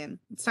crisis plan,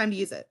 it's time to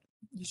use it.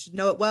 You should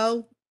know it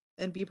well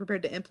and be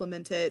prepared to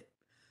implement it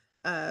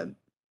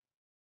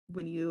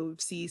when you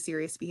see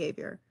serious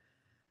behavior.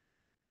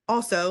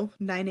 Also,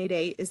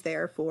 988 is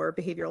there for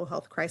behavioral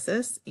health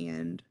crisis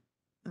and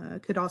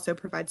could also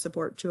provide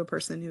support to a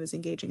person who is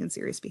engaging in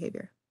serious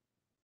behavior.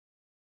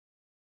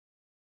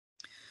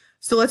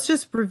 So let's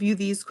just review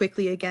these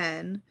quickly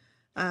again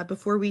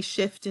before we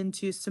shift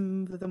into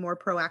some of the more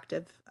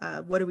proactive.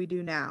 What do we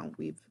do now?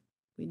 We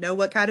know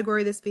what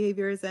category this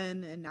behavior is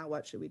in, and now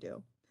what should we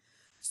do?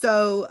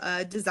 So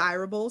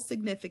desirable,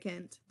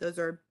 significant, those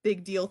are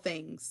big deal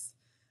things.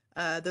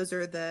 Those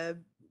are the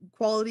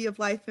quality of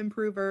life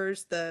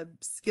improvers, the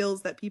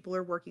skills that people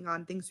are working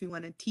on, things we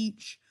want to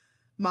teach,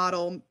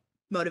 model,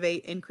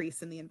 motivate,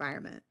 increase in the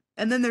environment.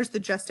 And then there's the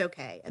just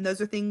okay. And those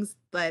are things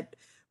that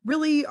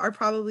really are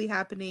probably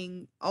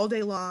happening all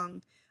day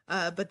long,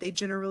 but they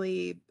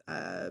generally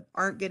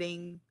aren't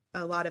getting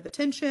a lot of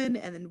attention.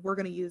 And then we're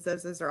going to use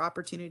those as our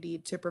opportunity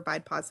to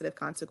provide positive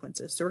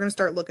consequences. So we're going to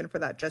start looking for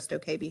that just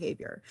okay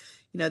behavior.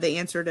 They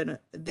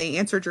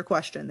answered your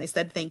question. They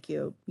said, thank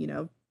you,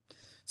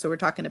 so we're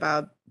talking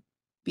about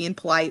being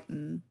polite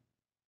and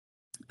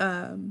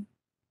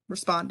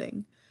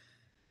responding.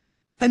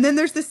 And then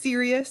there's the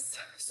serious,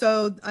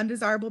 so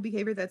undesirable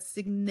behavior that's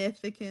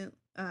significant,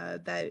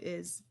 that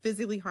is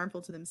physically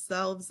harmful to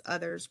themselves,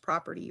 others,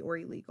 property, or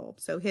illegal.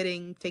 So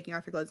hitting, taking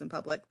off your clothes in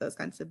public, those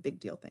kinds of big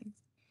deal things.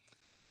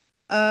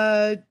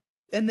 And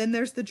then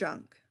there's the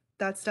junk.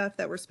 That's stuff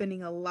that we're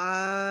spending a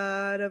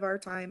lot of our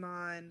time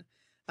on,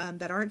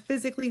 that aren't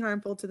physically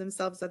harmful to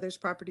themselves, others,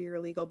 property, or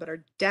illegal, but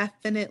are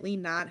definitely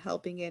not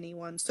helping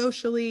anyone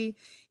socially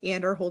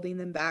and are holding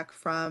them back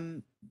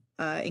from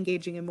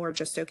engaging in more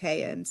just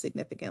okay and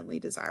significantly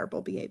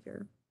desirable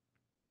behavior.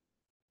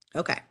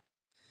 Okay.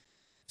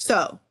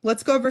 So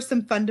let's go over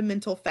some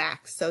fundamental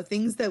facts. So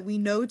things that we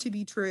know to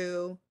be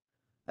true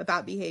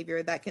about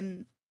behavior that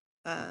can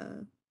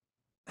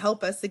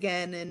help us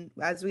again, and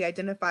as we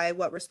identify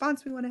what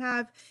response we want to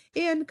have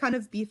and kind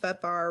of beef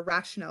up our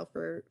rationale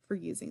for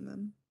using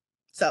them.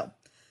 So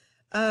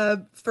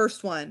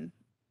first one,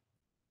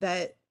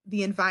 that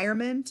the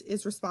environment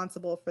is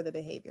responsible for the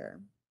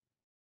behavior.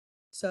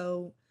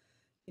 So,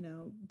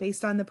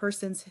 based on the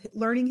person's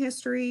learning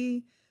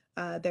history,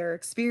 their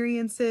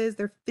experiences,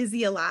 their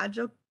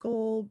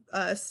physiological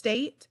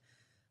state,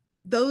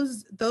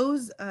 those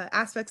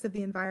aspects of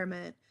the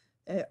environment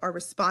are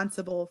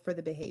responsible for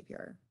the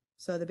behavior.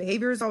 So the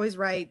behavior is always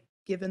right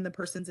given the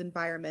person's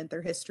environment,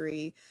 their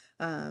history,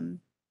 and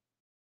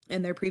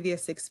their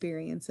previous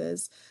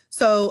experiences.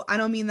 So I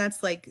don't mean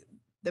that's like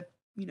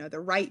the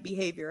right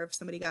behavior. If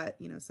somebody got,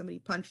 somebody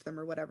punched them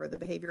or whatever, the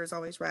behavior is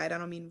always right. I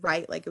don't mean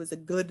right like it was a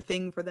good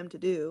thing for them to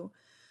do.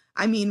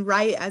 I mean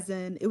right as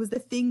in it was the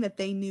thing that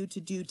they knew to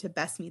do to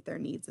best meet their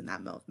needs in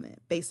that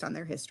moment, based on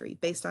their history,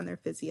 based on their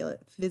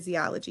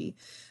physiology,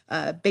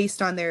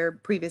 based on their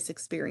previous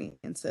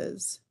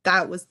experiences.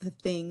 That was the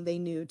thing they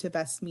knew to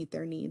best meet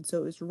their needs. So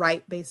it was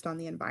right based on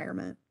the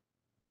environment.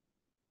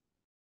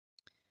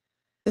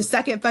 The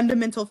second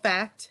fundamental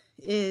fact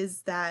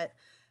is that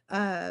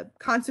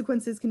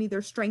consequences can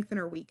either strengthen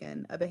or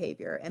weaken a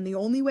behavior. And the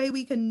only way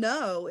we can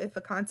know if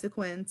a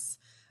consequence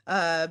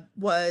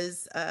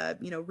was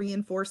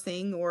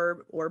reinforcing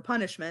or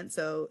punishment,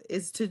 so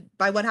is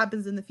by what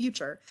happens in the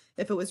future.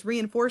 If it was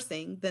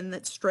reinforcing, then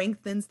that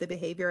strengthens the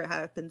behavior. It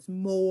happens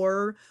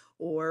more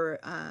or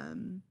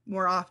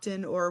more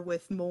often or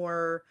with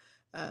more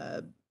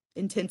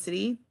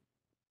intensity.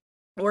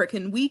 Or it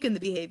can weaken the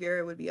behavior.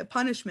 It would be a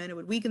punishment. It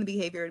would weaken the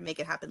behavior and make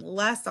it happen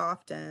less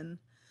often,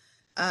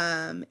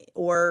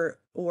 or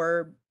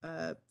for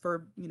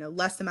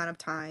less amount of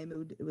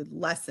time. It would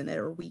lessen it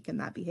or weaken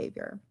that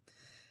behavior.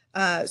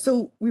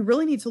 So we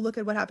really need to look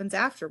at what happens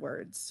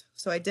afterwards.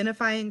 So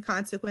identifying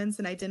consequence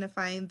and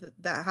identifying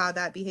that how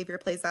that behavior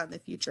plays out in the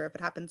future. If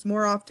it happens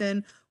more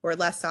often or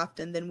less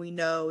often, then we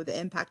know the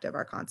impact of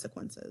our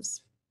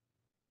consequences.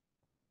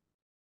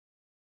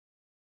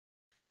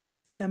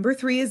 Number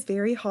 3 is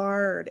very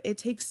hard. It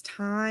takes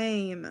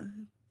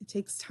time. It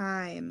takes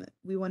time.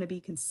 We want to be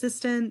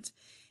consistent,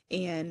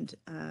 and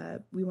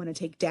we want to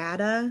take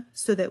data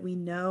so that we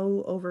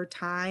know over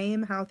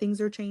time how things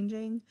are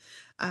changing.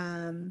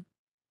 And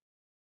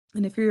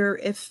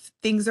if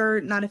things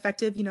are not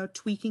effective,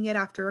 tweaking it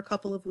after a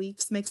couple of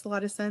weeks makes a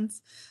lot of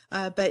sense.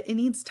 But it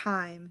needs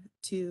time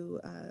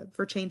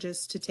for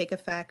changes to take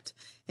effect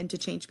and to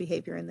change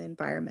behavior in the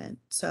environment.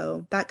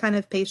 So that kind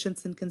of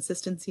patience and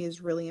consistency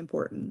is really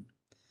important.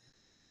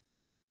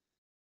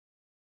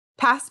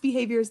 Past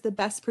behavior is the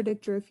best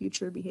predictor of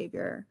future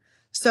behavior.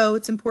 So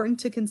it's important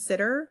to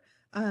consider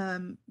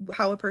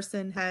how a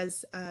person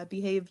has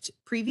behaved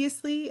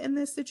previously in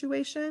this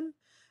situation.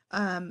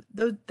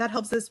 That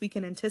helps us, we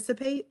can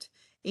anticipate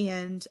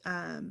and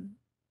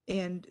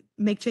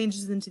make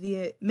changes to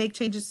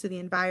the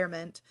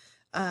environment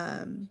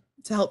to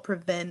help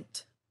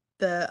prevent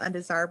the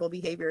undesirable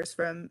behaviors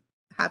from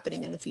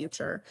happening in the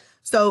future.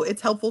 So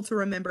it's helpful to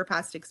remember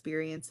past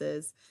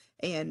experiences,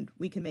 and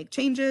we can make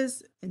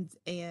changes and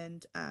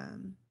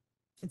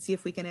see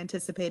if we can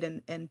anticipate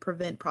and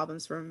prevent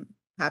problems from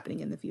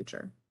happening in the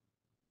future.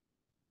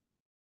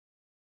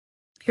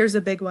 Here's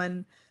a big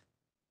one,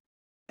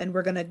 and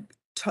we're going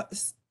to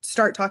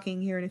start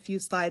talking here in a few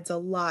slides a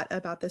lot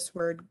about this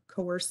word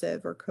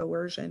coercive or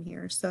coercion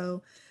here.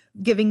 So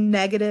giving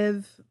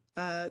negative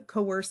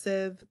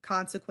coercive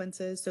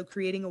consequences, so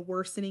creating a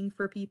worsening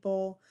for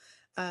people,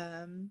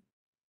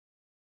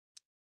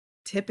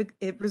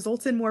 it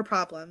results in more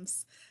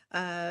problems.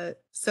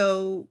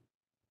 So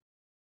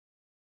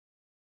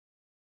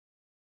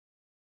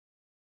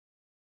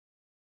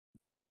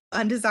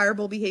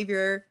undesirable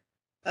behavior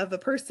of a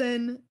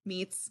person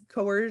meets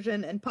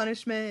coercion and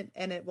punishment,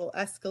 and it will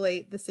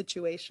escalate the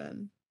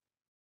situation.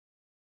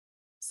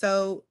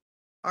 So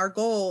our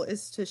goal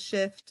is to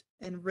shift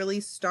and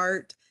really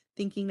start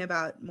thinking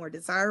about more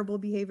desirable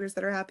behaviors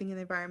that are happening in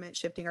the environment,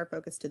 shifting our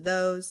focus to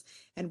those,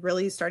 and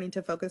really starting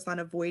to focus on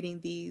avoiding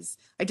these,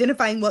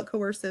 identifying what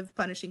coercive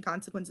punishing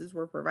consequences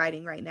we're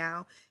providing right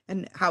now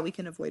and how we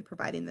can avoid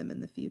providing them in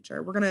the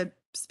future. We're going to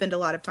spend a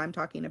lot of time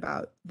talking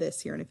about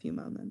this here in a few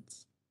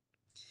moments.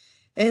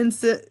 And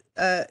so,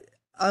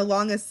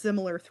 along a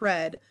similar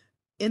thread,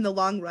 in the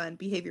long run,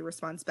 behavior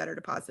responds better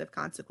to positive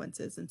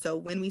consequences. And so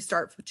when we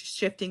start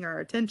shifting our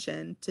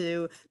attention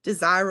to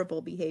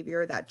desirable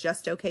behavior, that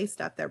just okay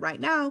stuff that right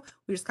now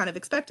we just kind of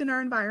expect in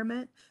our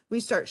environment, we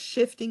start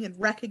shifting and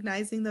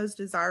recognizing those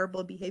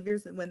desirable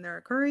behaviors, and when they're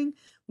occurring,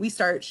 we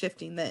start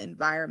shifting the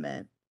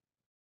environment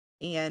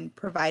and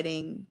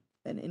providing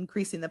and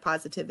increasing the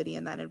positivity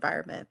in that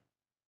environment.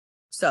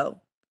 So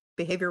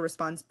behavior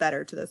responds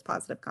better to those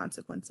positive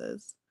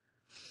consequences.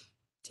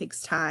 It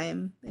takes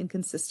time and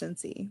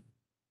consistency.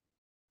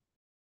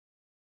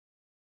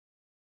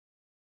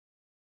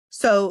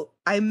 So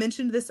I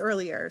mentioned this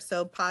earlier.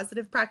 So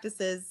positive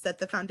practices set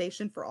the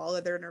foundation for all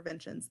other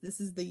interventions.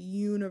 This is the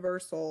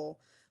universal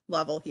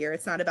level here.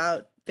 It's not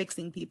about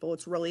fixing people.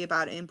 It's really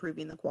about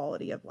improving the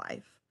quality of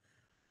life.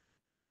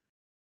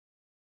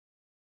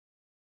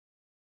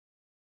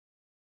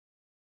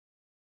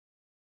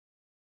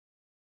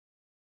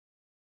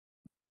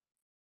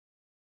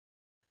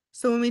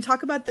 So when we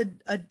talk about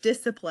a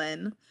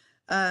discipline,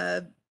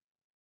 a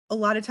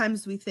lot of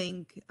times we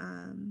think,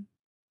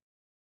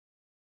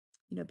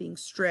 being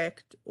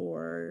strict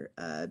or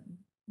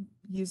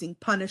using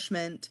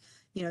punishment,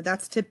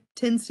 that's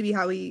tends to be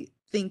how we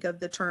think of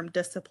the term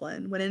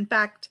discipline, when in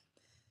fact,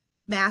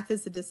 math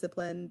is a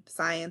discipline,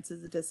 science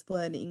is a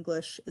discipline,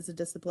 English is a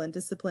discipline.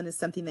 Discipline is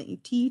something that you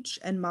teach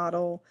and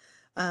model.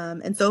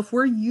 And so if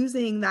we're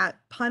using that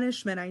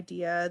punishment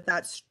idea,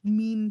 that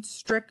mean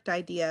strict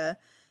idea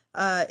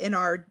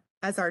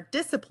as our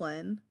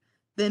discipline,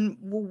 then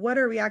what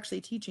are we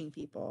actually teaching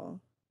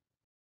people?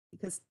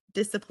 Because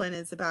discipline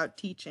is about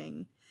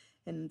teaching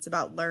and it's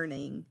about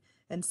learning.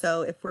 And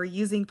so if we're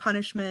using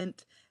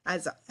punishment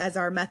as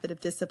our method of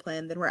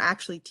discipline, then we're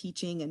actually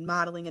teaching and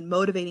modeling and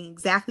motivating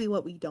exactly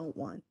what we don't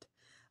want.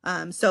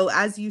 So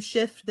as you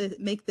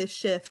make this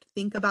shift,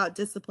 think about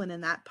discipline in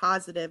that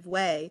positive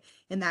way,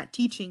 in that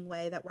teaching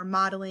way, that we're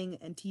modeling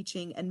and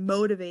teaching and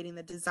motivating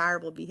the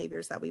desirable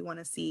behaviors that we want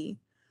to see.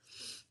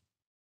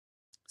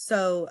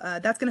 So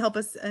that's going to help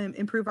us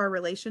improve our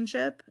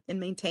relationship and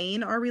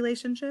maintain our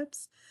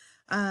relationships.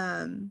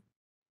 And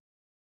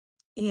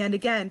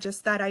again,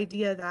 just that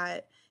idea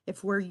that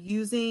if we're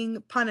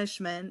using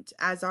punishment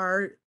as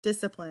our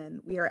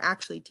discipline, we are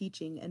actually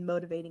teaching and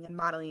motivating and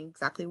modeling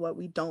exactly what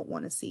we don't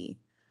want to see.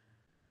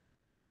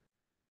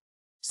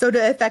 So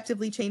to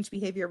effectively change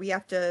behavior, we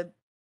have to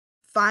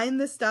find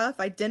the stuff,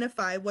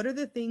 identify what are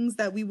the things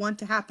that we want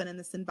to happen in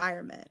this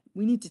environment.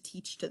 We need to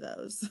teach to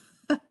those.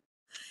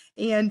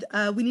 And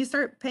we need to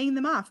start paying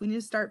them off. We need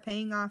to start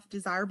paying off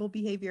desirable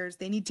behaviors.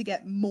 They need to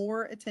get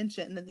more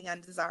attention than the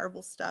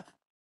undesirable stuff.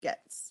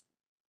 gets.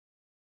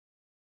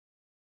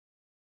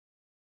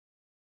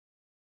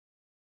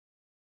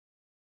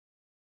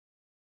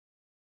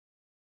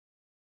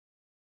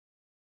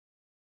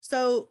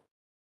 So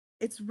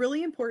it's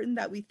really important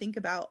that we think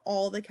about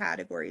all the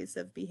categories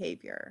of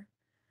behavior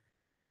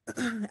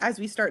as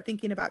we start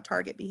thinking about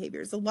target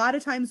behaviors. A lot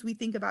of times we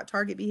think about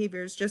target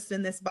behaviors just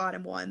in this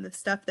bottom one, the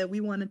stuff that we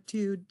wanted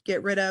to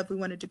get rid of, we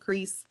want to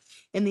decrease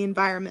in the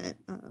environment.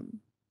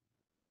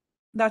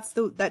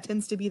 That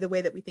tends to be the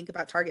way that we think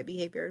about target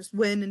behaviors,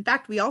 when in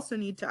fact we also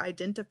need to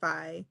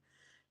identify,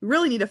 we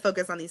really need to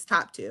focus on these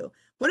top two.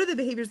 What are the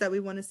behaviors that we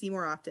want to see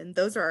more often?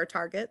 Those are our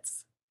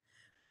targets.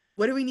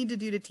 What do we need to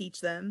do to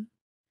teach them?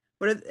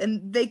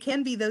 And they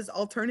can be those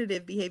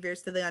alternative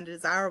behaviors to the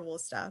undesirable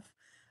stuff.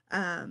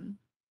 And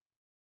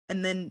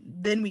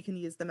then we can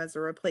use them as a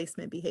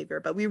replacement behavior.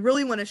 But we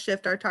really want to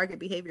shift our target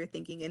behavior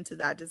thinking into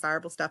that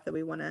desirable stuff that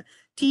we want to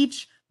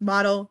teach,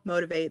 model,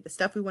 motivate, the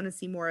stuff we want to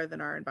see more of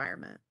in our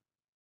environment.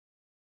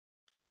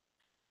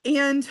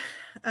 And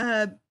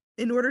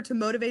in order to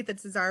motivate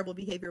that desirable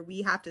behavior,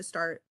 we have to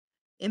start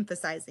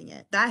emphasizing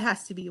it. That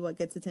has to be what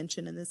gets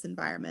attention in this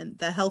environment.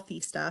 The healthy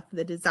stuff,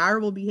 the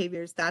desirable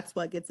behaviors, that's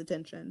what gets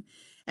attention.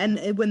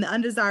 And when the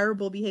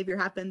undesirable behavior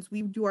happens,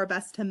 we do our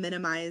best to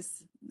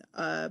minimize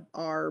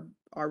our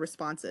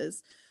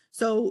responses.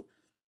 So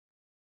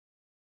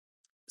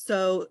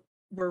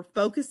we're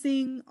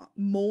focusing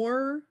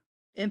more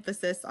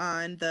emphasis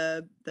on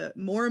the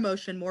more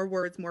emotion, more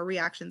words, more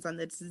reactions on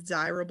the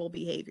desirable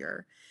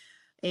behavior.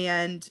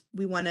 And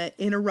we want to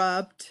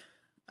interrupt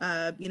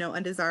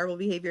undesirable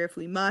behavior if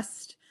we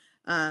must.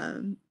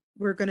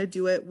 We're going to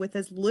do it with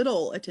as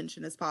little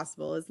attention as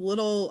possible, as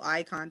little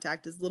eye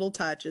contact, as little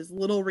touch, as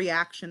little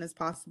reaction as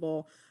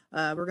possible.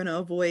 We're going to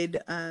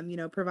avoid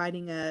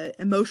providing an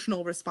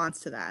emotional response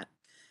to that.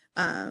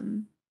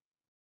 And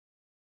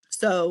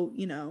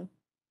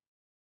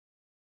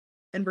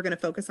we're going to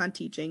focus on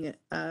teaching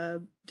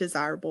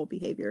desirable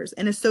behaviors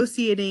and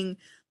associating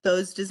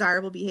those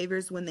desirable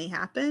behaviors when they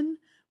happen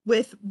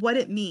with what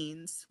it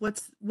means.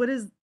 What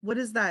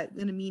is that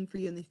going to mean for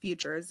you in the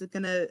future? Is it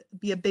going to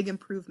be a big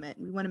improvement?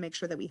 We want to make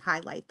sure that we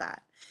highlight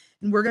that.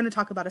 And we're going to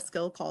talk about a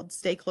skill called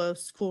Stay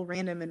Close, Cool,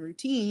 Random, and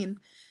Routine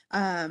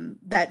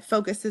that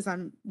focuses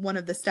on one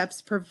of the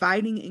steps,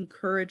 providing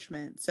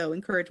encouragement. So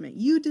encouragement,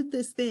 you did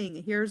this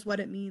thing. Here's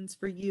what it means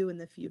for you in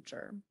the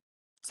future.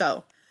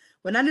 So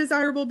when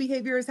undesirable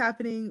behavior is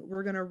happening,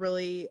 we're going to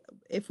really,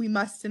 if we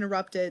must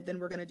interrupt it, then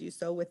we're going to do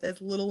so with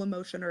as little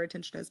emotion or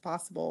attention as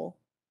possible.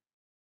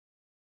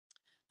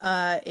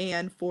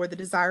 And for the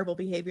desirable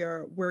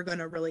behavior, we're going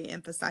to really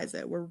emphasize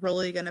it. We're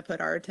really going to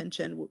put our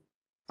attention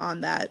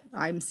on that.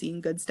 I'm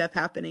seeing good stuff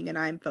happening and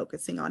I'm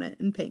focusing on it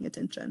and paying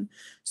attention.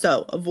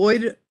 So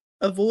avoid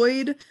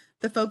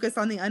the focus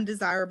on the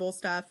undesirable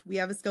stuff. We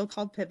have a skill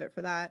called Pivot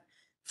for that.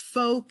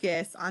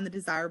 Focus on the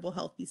desirable,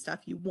 healthy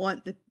stuff you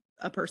want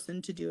a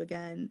person to do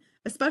again,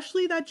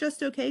 especially that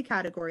just okay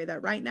category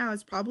that right now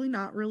is probably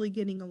not really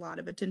getting a lot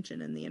of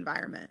attention in the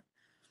environment.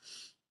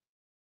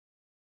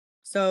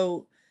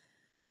 So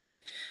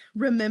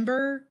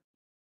remember,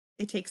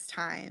 it takes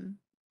time.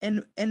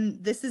 And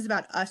this is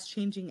about us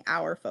changing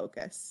our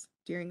focus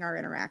during our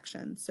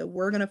interaction. So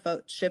we're going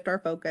to shift our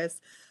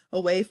focus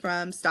away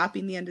from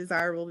stopping the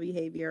undesirable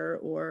behavior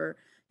or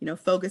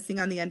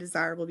focusing on the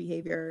undesirable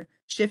behavior,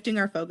 shifting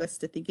our focus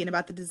to thinking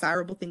about the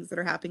desirable things that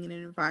are happening in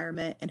an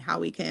environment and how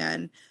we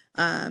can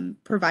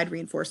provide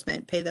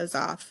reinforcement, pay those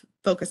off,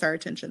 focus our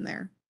attention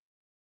there.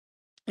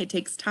 It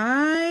takes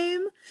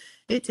time.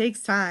 It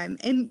takes time.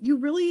 And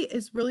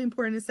it's really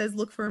important. It says,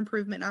 look for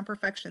improvement, not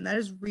perfection. That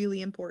is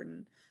really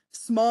important.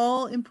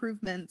 Small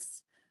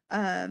improvements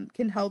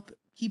can help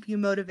keep you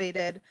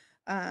motivated.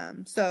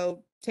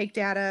 So take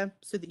data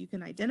so that you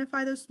can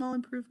identify those small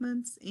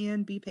improvements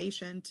and be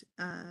patient.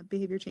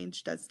 Behavior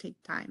change does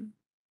take time.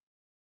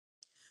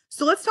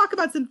 So let's talk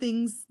about some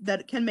things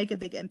that can make a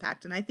big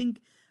impact. And I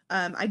think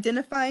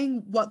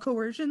identifying what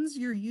coercions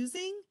you're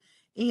using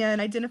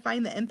and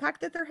identifying the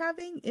impact that they're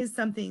having is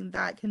something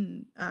that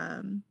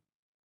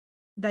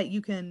that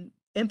you can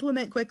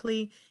implement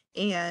quickly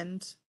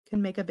and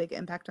can make a big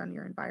impact on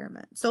your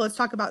environment. So let's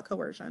talk about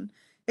coercion.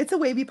 It's a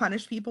way we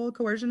punish people.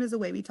 Coercion is a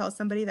way we tell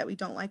somebody that we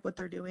don't like what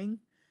they're doing.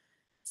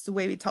 It's a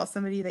way we tell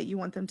somebody that you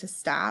want them to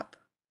stop.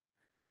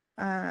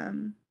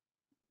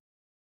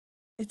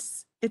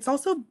 It's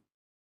also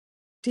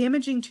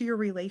damaging to your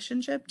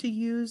relationship to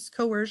use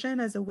coercion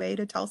as a way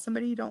to tell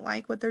somebody you don't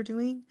like what they're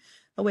doing,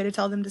 a way to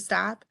tell them to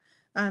stop.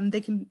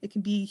 It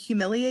can be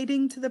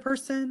humiliating to the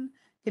person,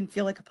 can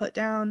feel like a put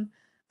down.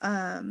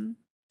 So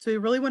we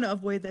really want to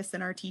avoid this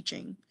in our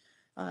teaching,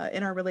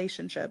 in our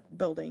relationship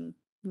building.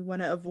 We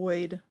want to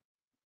avoid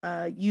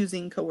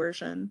using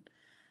coercion.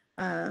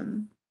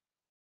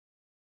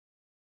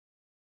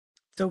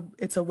 So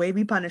it's a way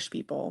we punish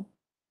people.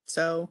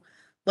 So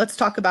let's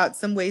talk about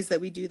some ways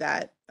that we do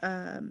that.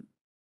 I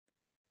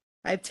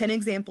have 10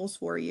 examples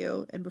for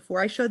you. And before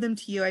I show them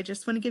to you, I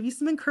just want to give you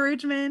some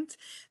encouragement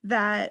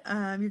that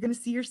you're going to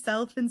see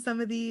yourself in some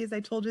of these. I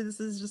told you this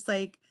is just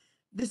like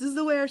this is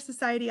the way our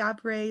society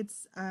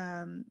operates.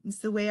 It's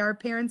the way our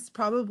parents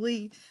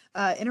probably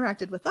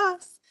interacted with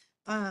us.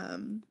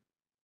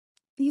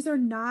 These are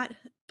not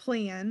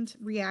planned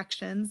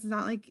reactions. It's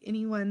not like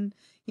anyone,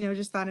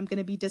 just thought I'm going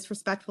to be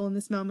disrespectful in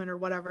this moment or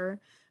whatever.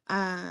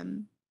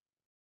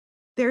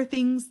 They're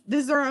things,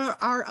 these are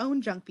our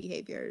own junk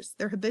behaviors.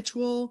 They're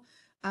habitual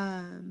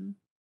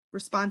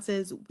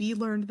responses. We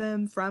learned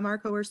them from our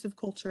coercive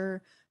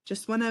culture.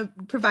 Just want to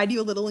provide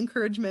you a little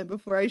encouragement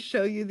before I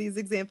show you these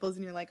examples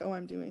and you're like, oh,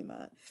 I'm doing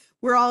that.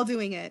 We're all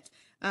doing it.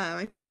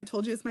 I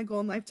told you it's my goal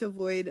in life to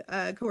avoid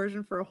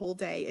coercion for a whole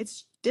day.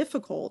 It's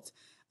difficult.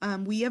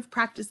 We have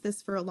practiced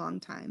this for a long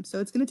time. So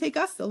it's going to take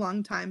us a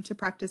long time to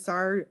practice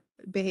our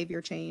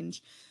behavior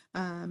change.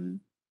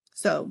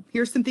 So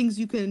here's some things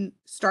you can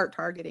start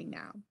targeting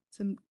now.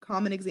 Some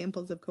common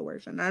examples of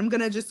coercion. I'm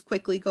going to just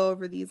quickly go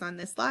over these on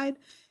this slide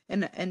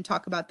and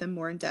talk about them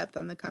more in depth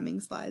on the coming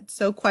slides.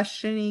 So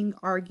questioning,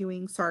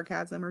 arguing,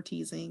 sarcasm, or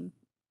teasing.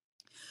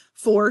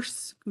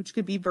 Force, which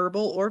could be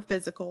verbal or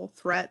physical.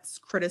 Threats,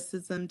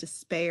 criticism,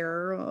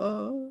 despair.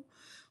 Oh,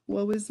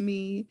 woe is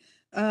me.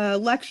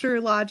 Lecture,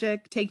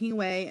 logic, taking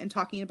away, and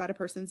talking about a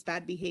person's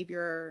bad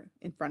behavior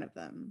in front of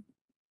them.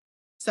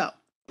 So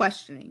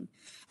questioning,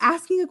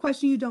 asking a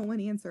question you don't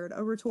want answered,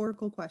 a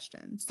rhetorical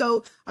question.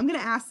 So I'm going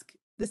to ask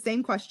the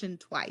same question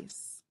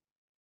twice.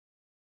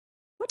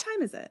 What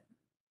time is it?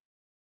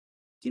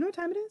 Do you know what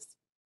time it is?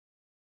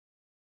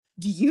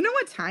 Do you know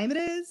what time it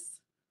is?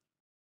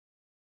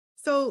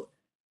 So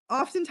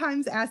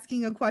oftentimes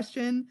asking a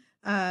question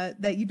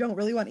that you don't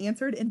really want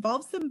answered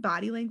involves some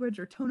body language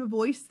or tone of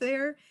voice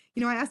there.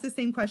 I asked the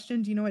same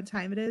question, do you know what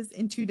time it is,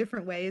 in two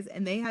different ways,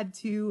 and they had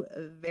two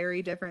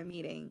very different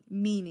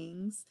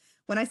meanings.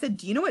 When I said,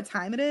 do you know what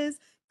time it is?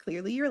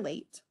 Clearly you're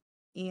late.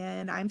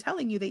 And I'm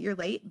telling you that you're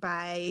late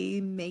by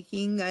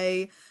making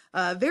a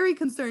very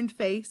concerned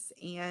face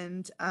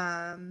and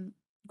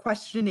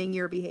questioning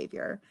your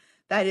behavior.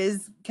 That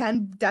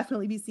can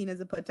definitely be seen as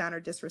a put down or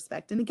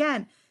disrespect. And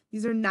again,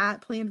 these are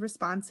not planned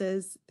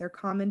responses. They're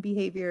common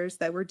behaviors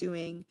that we're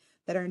doing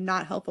that are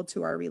not helpful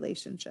to our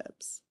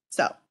relationships.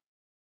 So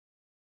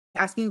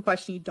asking a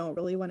question you don't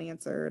really want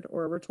answered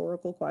or a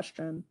rhetorical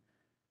question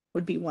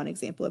would be one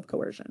example of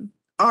coercion.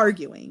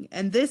 Arguing,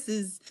 and this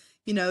is,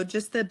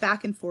 just the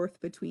back and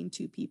forth between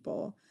two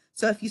people.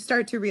 So if you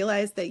start to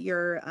realize that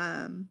you're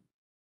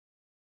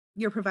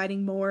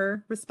providing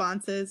more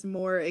responses,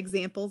 more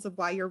examples of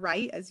why you're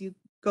right as you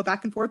go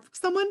back and forth with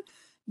someone,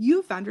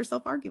 you found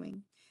yourself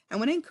arguing. I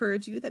want to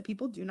encourage you that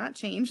people do not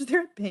change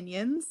their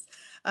opinions.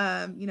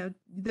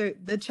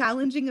 The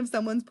challenging of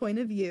someone's point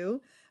of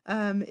view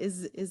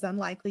is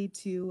unlikely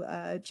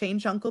to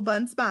change Uncle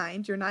Bun's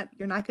mind. You're not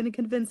going to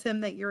convince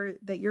him that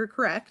you're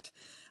correct.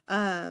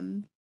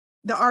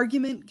 The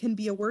argument can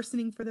be a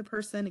worsening for the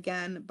person.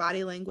 Again,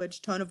 body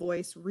language, tone of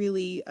voice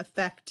really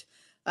affect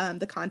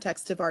the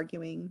context of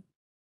arguing.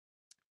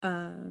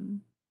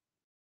 And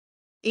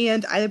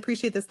I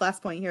appreciate this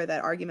last point here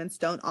that arguments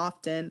don't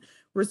often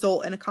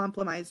result in a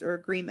compromise or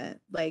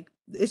agreement. Like,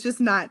 it's just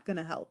not going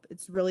to help.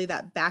 It's really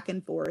that back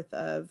and forth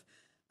of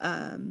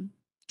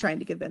trying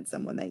to convince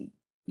someone that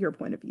your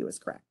point of view is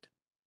correct.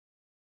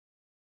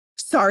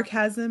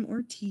 Sarcasm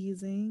or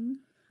teasing.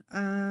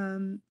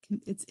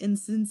 It's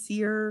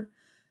insincere.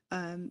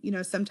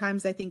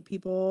 Sometimes I think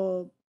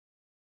people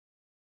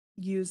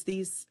use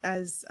these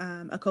as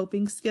a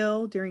coping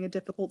skill during a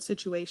difficult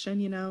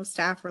situation.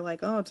 Staff are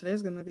like, oh,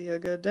 today's going to be a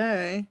good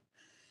day.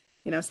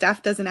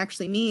 Staff doesn't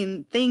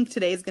actually think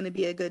today's going to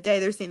be a good day.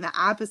 They're saying the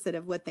opposite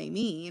of what they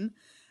mean.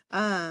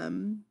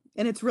 And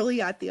it's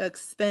really at the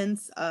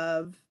expense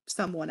of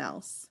someone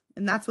else.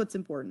 And that's what's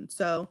important.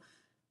 So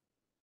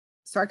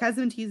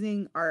sarcasm and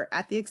teasing are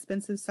at the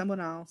expense of someone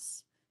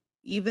else.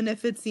 Even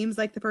if it seems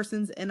like the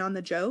person's in on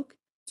the joke,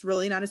 it's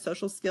really not a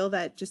social skill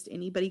that just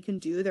anybody can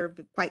do. They're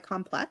quite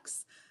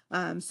complex.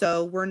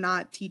 So we're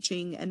not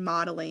teaching and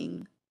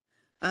modeling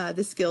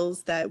the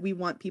skills that we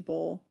want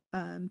people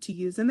to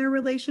use in their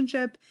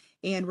relationship.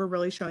 And we're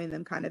really showing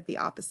them kind of the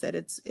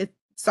opposite.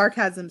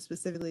 Sarcasm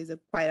specifically is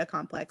quite a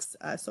complex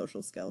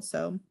social skill.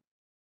 So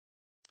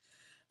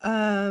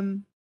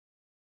I'm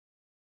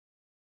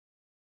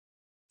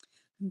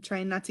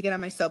trying not to get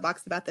on my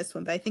soapbox about this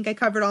one, but I think I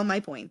covered all my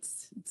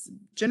points. It's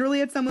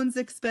generally at someone's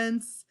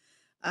expense.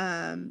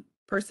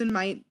 Person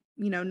might,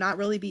 not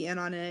really be in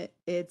on it.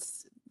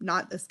 It's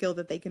not a skill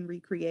that they can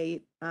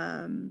recreate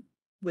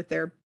with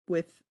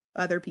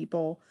other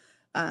people.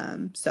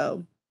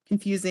 So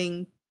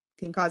confusing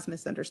can cause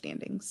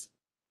misunderstandings.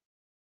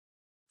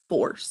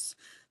 Force.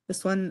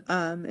 This one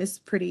is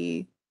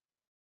pretty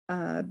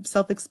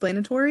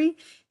self-explanatory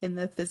in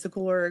the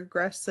physical or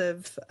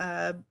aggressive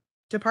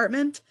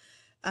department.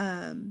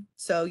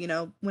 So,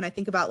 when I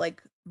think about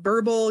like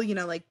verbal,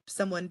 like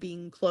someone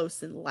being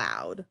close and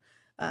loud,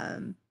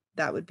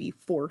 that would be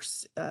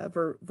force,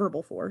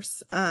 verbal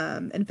force.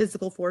 And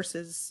physical force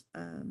is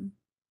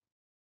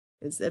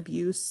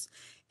abuse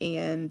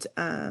and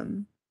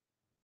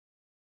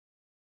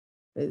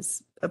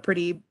is a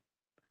pretty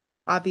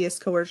obvious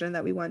coercion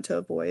that we want to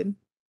avoid.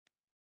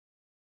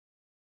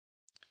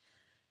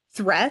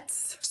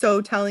 threats.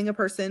 So telling a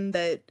person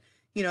that,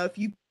 if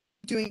you keep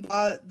doing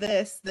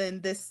this,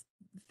 then this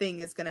thing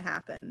is going to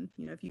happen.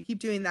 If you keep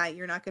doing that,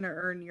 you're not going to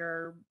earn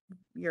your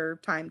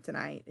time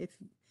tonight.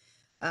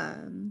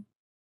 Um,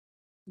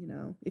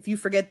 if you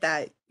forget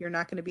that, you're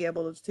not going to be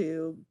able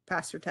to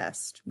pass your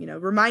test.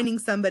 Reminding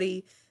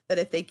somebody that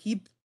if they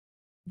keep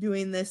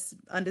doing this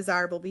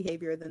undesirable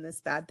behavior, then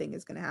this bad thing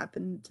is going to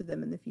happen to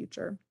them in the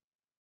future.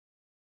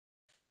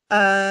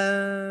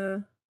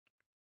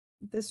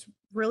 This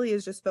really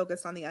is just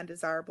focused on the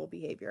undesirable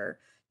behavior.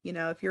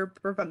 If you're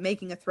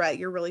making a threat,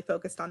 you're really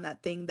focused on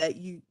that thing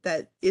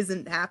that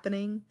isn't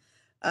happening.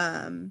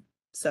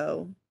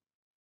 So,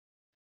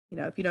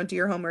 if you don't do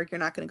your homework, you're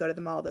not going to go to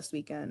the mall this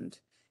weekend.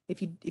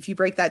 If you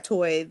break that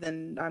toy,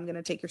 then I'm going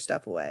to take your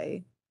stuff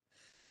away.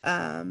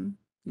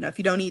 If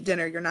you don't eat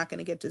dinner, you're not going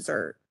to get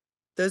dessert.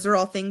 Those are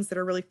all things that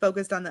are really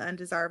focused on the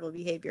undesirable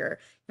behavior.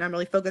 I'm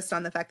really focused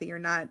on the fact that you're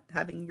not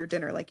having your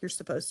dinner like you're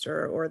supposed to,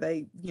 or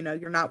that,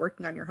 you're not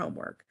working on your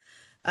homework.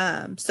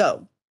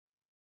 So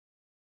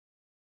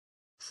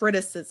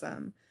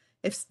criticism.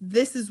 If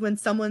this is when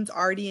someone's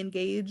already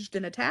engaged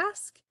in a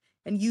task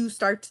and you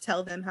start to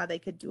tell them how they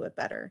could do it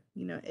better,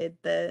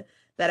 that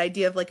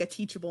idea of like a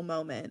teachable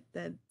moment,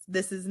 that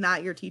this is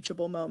not your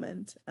teachable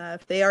moment.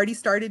 If they already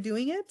started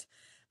doing it,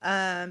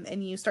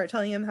 and you start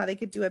telling them how they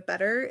could do it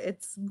better,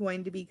 it's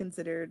going to be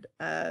considered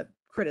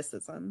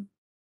criticism.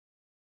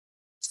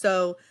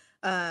 So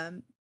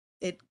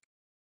it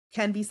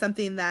can be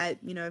something that,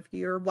 if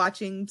you're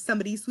watching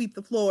somebody sweep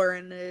the floor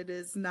and it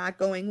is not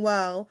going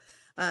well,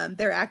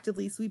 they're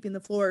actively sweeping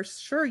the floor.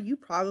 Sure, you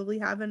probably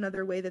have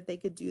another way that they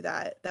could do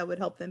that would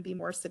help them be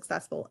more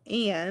successful.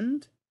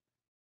 And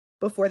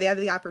before they have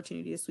the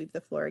opportunity to sweep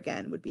the floor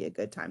again, would be a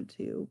good time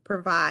to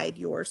provide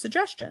your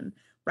suggestion.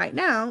 Right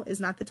now is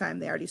not the time.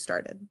 They already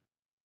started.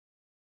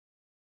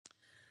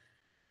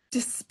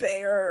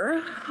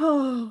 Despair.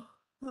 Oh,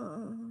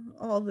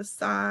 all the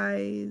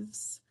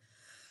sighs,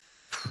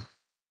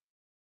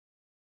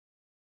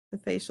 the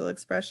facial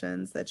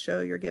expressions that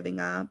show you're giving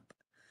up,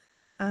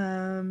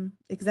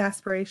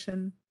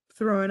 exasperation,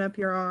 throwing up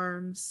your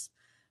arms,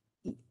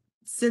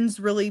 sends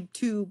really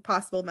two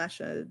possible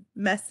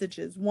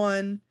messages.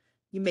 One,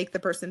 you make the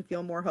person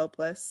feel more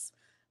hopeless.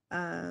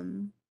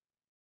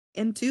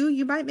 And two,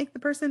 you might make the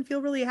person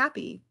feel really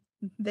happy.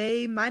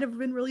 They might have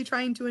been really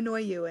trying to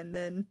annoy you, and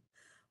then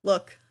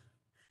look,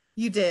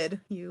 you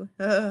did. You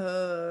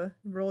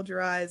rolled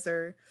your eyes,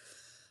 or,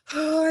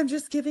 oh, I'm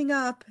just giving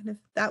up. And if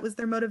that was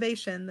their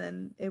motivation,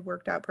 then it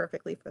worked out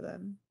perfectly for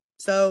them.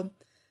 So,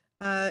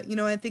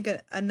 I think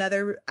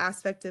another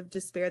aspect of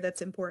despair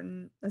that's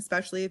important,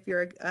 especially if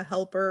you're a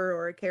helper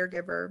or a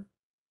caregiver,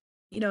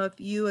 if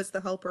you as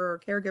the helper or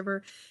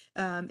caregiver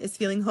is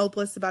feeling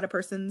hopeless about a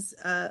person's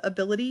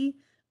ability,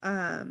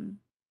 it's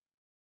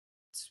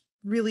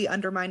really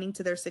undermining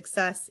to their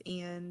success,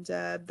 and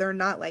they're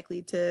not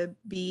likely to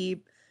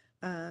be,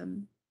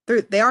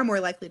 they are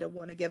more likely to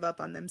want to give up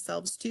on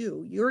themselves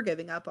too. You're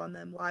giving up on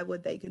them. Why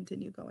would they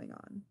continue going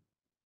on?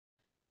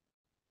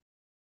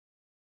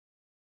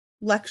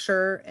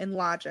 Lecture and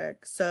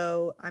logic.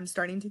 So I'm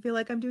starting to feel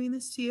like I'm doing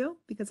this to you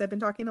because I've been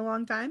talking a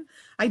long time.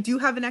 I do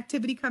have an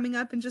activity coming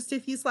up in just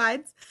a few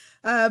slides,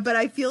 but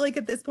I feel like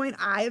at this point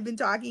I have been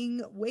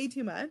talking way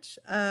too much.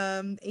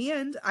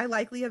 And I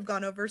likely have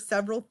gone over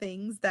several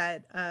things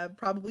that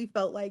probably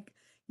felt like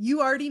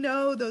you already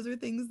know. Those are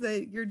things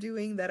that you're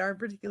doing that aren't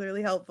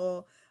particularly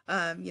helpful.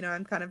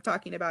 I'm kind of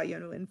talking about,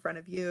 in front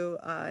of you,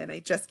 and I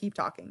just keep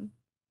talking.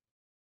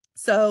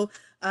 So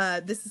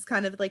this is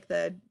kind of like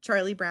the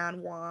Charlie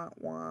Brown wah,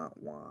 wah,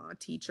 wah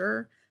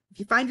teacher. If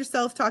you find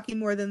yourself talking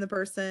more than the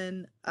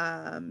person,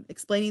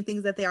 explaining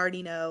things that they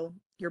already know,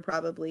 you're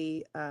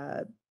probably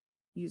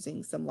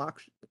using some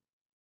lecture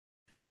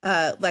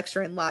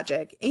and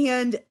logic.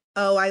 And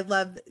oh, I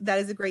love that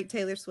is a great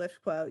Taylor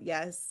Swift quote.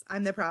 Yes,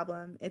 I'm the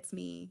problem. It's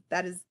me.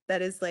 That is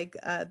like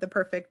the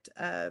perfect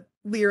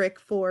lyric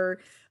for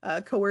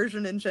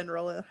coercion in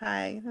general.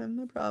 Hi, I'm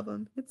the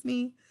problem. It's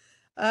me.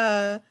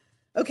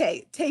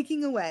 Okay,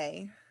 taking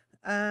away.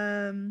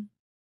 It's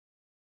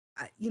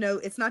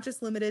not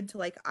just limited to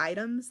like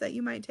items that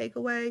you might take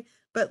away,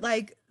 but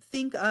like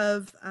think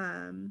of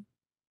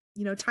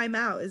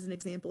timeout is an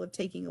example of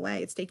taking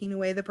away. It's taking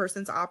away the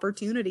person's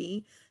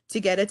opportunity to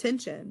get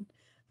attention.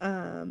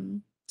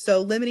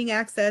 So limiting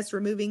access,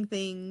 removing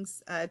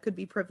things, could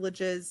be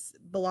privileges,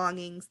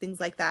 belongings,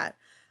 things like that,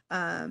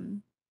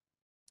 in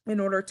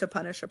order to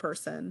punish a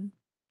person,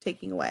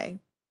 taking away.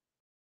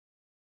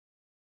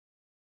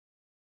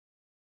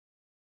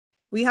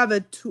 We have a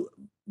tool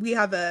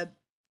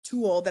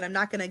that I'm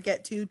not going to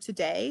get to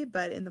today,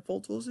 but in the full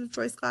tools of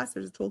choice class,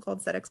 there's a tool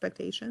called Set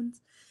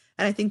Expectations.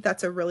 And I think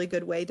that's a really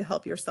good way to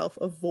help yourself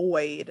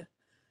avoid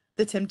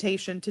the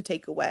temptation to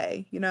take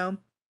away.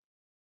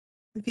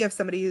 If you have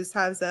somebody who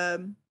has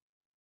a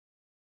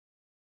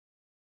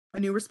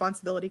new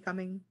responsibility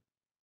coming,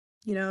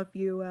 if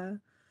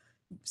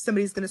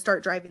somebody's going to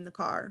start driving the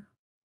car,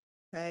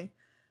 okay?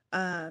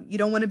 You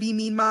don't want to be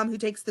mean mom who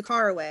takes the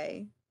car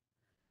away.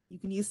 You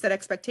can use set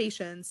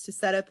expectations to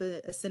set up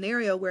a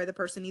scenario where the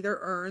person either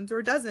earns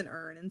or doesn't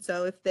earn. And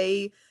so if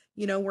they,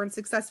 weren't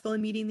successful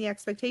in meeting the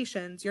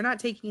expectations, you're not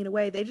taking it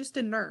away. They just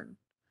didn't earn.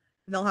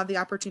 And they'll have the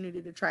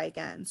opportunity to try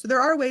again. So there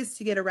are ways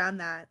to get around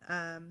that.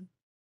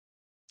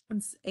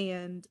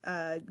 And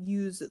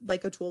use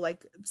like a tool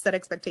like set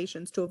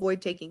expectations to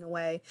avoid taking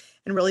away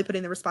and really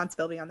putting the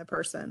responsibility on the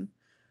person.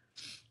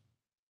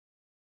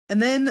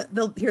 And then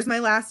here's my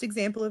last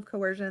example of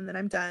coercion, then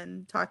I'm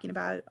done talking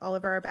about all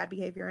of our bad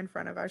behavior in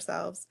front of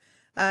ourselves,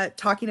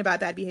 talking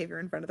about bad behavior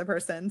in front of the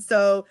person.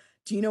 So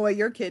do you know what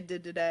your kid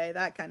did today?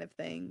 That kind of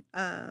thing.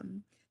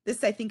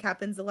 This I think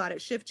happens a lot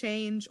at shift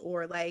change,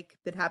 or like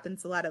that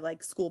happens a lot at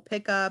like school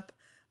pickup.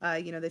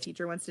 The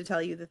teacher wants to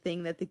tell you the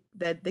thing that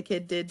the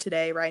kid did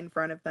today right in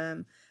front of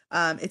them.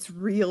 It's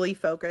really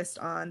focused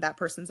on that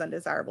person's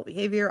undesirable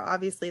behavior.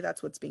 Obviously,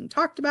 that's what's being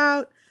talked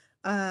about.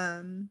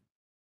 And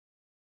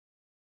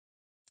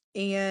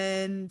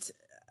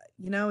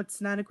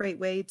it's not a great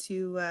way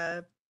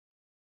to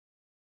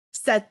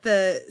set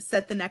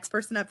the next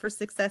person up for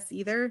success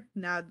either.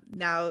 Now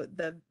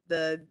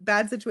the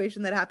bad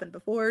situation that happened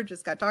before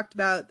just got talked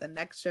about. The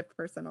next shift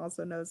person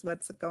also knows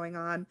what's going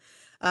on.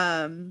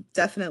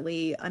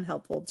 Definitely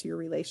unhelpful to your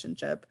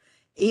relationship.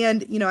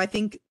 And I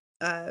think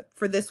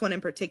for this one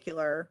in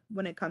particular,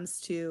 when it comes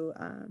to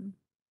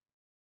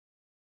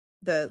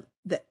that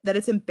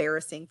it's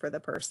embarrassing for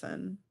the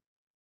person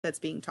that's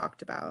being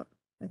talked about,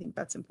 I think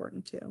that's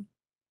important too.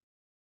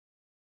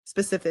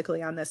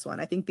 Specifically on this one.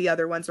 I think the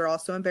other ones are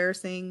also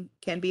embarrassing,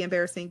 can be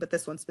embarrassing, but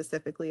this one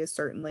specifically is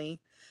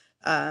certainly,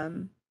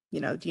 do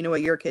you know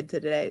what your kid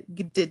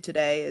did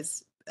today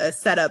is a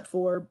setup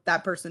for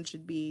that person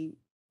should be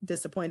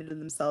disappointed in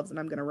themselves, and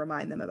I'm going to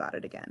remind them about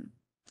it again.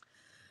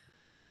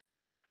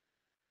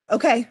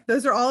 Okay,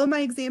 those are all of my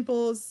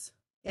examples.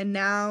 And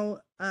now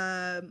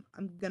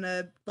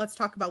let's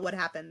talk about what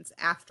happens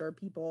after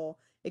people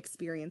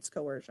experience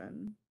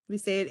coercion. We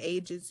say it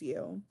ages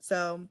you.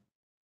 So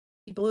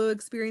people who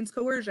experience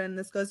coercion,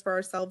 this goes for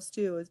ourselves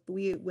too, is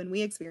when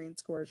we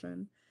experience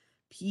coercion,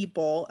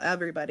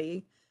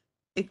 everybody,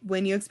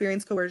 when you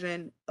experience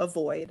coercion,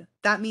 avoid.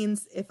 That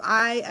means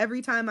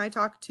every time I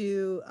talk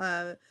to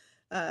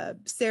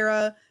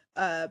Sarah,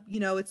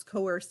 it's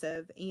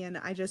coercive, and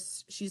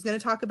she's going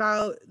to talk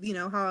about,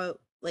 how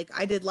like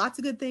I did lots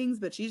of good things,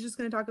 but she's just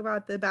going to talk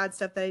about the bad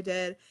stuff that I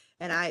did.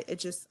 And I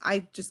just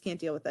can't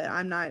deal with it.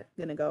 I'm not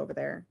going to go over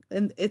there.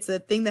 And it's a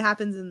thing that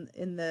happens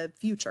in the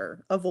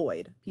future.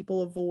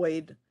 People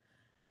avoid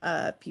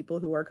people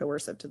who are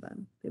coercive to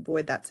them. They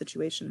avoid that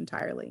situation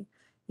entirely,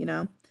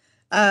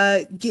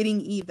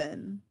 getting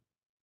even.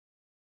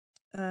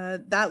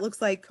 That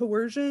looks like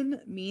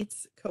coercion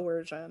meets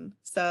coercion.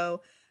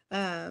 So,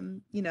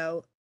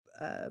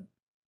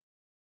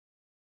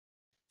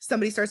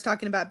 somebody starts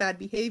talking about bad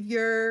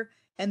behavior,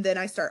 and then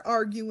I start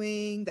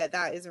arguing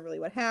that isn't really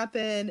what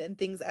happened, and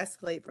things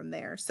escalate from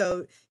there.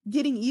 So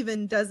getting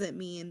even doesn't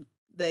mean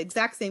the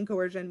exact same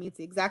coercion meets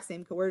the exact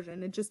same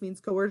coercion. It just means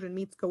coercion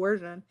meets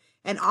coercion.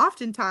 And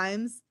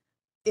oftentimes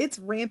it's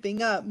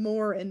ramping up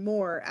more and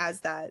more as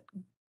that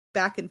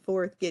back and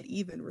forth get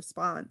even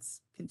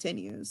response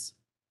continues.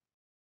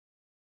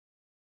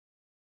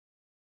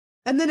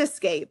 And then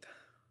escape.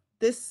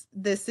 This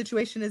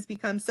situation has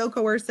become so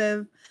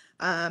coercive.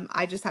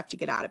 I just have to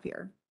get out of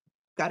here.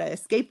 Got to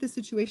escape the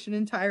situation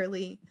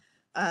entirely.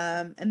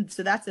 And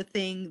so that's a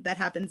thing that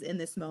happens in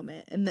this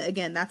moment. And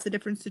again, that's the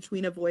difference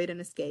between avoid and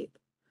escape.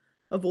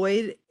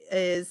 Avoid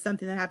is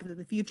something that happens in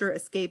the future.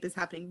 Escape is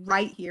happening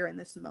right here in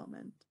this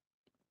moment.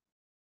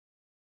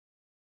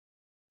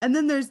 And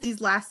then there's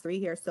these last three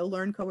here. So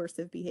learn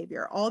coercive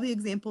behavior. All the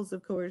examples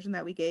of coercion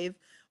that we gave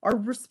are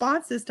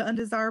responses to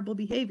undesirable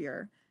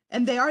behavior.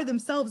 And they are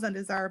themselves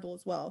undesirable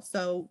as well.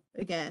 So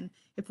again,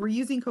 if we're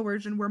using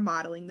coercion, we're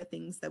modeling the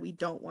things that we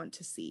don't want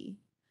to see.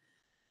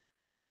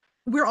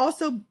 We're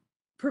also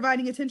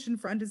providing attention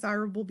for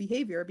undesirable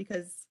behavior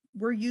because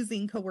we're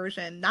using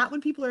coercion, not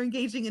when people are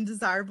engaging in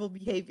desirable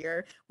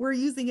behavior. We're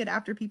using it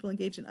after people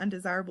engage in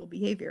undesirable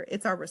behavior.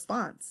 It's our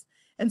response.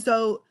 And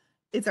so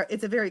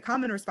it's a very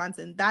common response,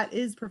 and that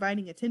is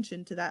providing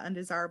attention to that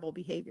undesirable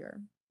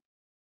behavior.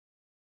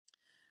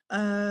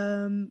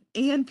 And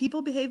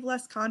people behave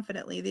less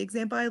confidently. The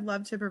example I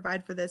love to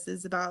provide for this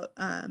is about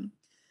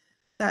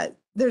that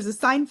there's a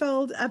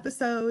Seinfeld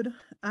episode,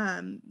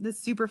 the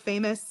super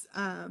famous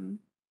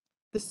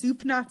the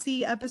Soup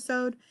Nazi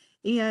episode.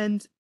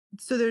 And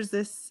so there's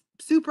this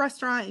soup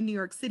restaurant in New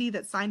York City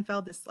that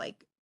Seinfeld, this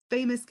like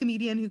famous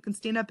comedian who can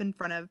stand up in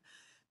front of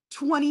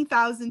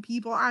 20,000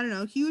 people, I don't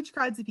know, huge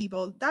crowds of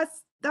people.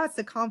 That's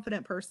a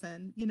confident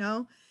person,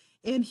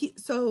 and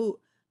so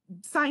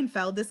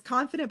Seinfeld, this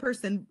confident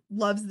person,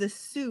 loves this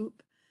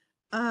soup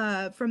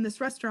from this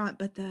restaurant,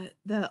 but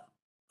the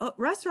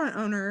restaurant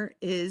owner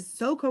is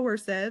so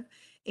coercive,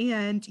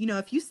 and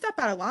if you step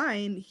out of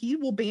line, he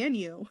will ban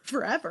you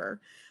forever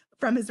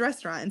from his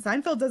restaurant, and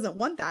Seinfeld doesn't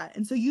want that.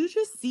 And so you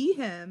just see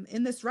him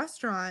in this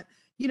restaurant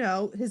you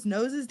know, his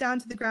nose is down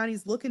to the ground.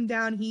 He's looking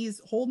down.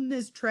 He's holding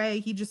his tray.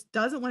 He just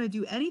doesn't want to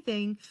do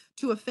anything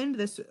to offend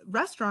this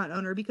restaurant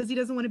owner because he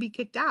doesn't want to be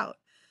kicked out,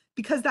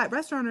 because that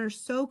restaurant owner is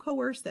so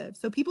coercive.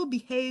 So people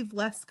behave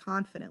less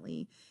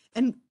confidently,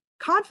 and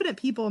confident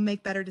people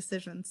make better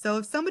decisions. So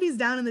if somebody's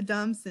down in the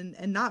dumps and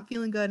not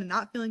feeling good and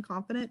not feeling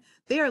confident,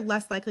 they are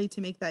less likely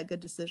to make that good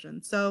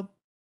decision. So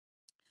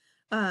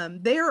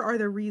there are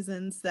the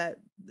reasons that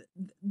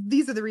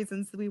these are the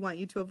reasons that we want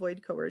you to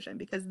avoid coercion,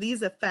 because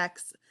these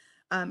effects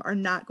are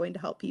not going to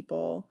help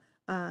people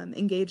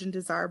engage in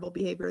desirable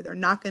behavior. They're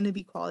not going to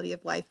be quality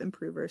of life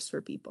improvers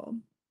for people.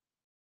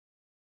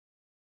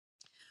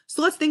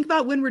 So let's think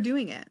about when we're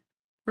doing it.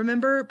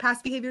 Remember,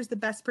 past behavior is the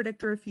best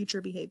predictor of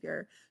future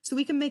behavior. So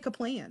we can make a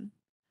plan.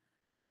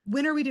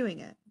 When are we doing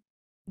it?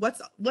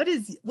 What's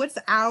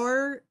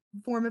our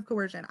form of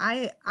coercion?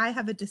 I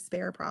have a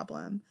despair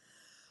problem.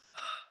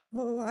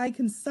 Well, I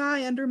can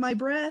sigh under my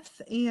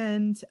breath,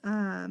 and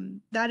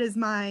that is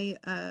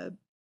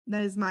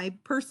my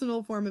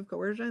personal form of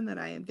coercion that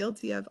I am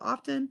guilty of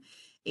often.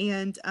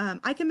 And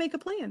I can make a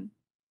plan.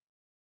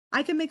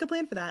 I can make a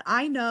plan for that.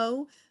 I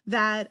know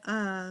that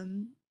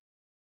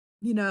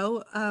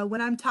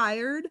when I'm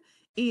tired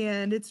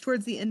and it's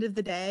towards the end of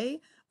the day,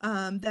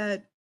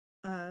 that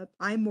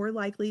I'm more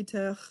likely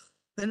to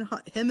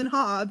him and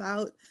haw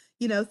about,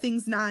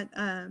 things not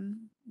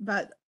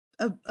about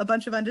a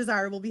bunch of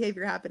undesirable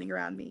behavior happening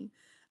around me.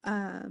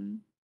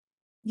 When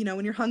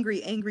you're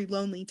hungry, angry,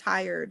 lonely,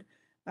 tired,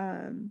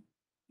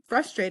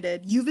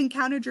 frustrated, you've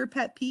encountered your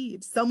pet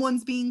peeves.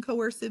 Someone's being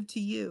coercive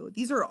to you.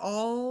 These are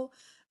all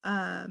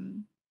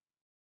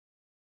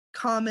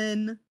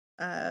common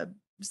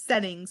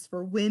settings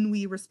for when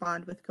we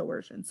respond with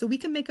coercion. So we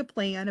can make a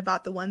plan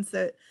about the ones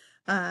that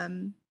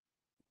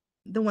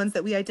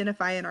we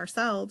identify in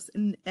ourselves,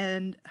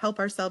 and help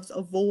ourselves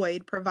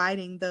avoid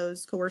providing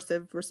those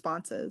coercive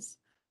responses.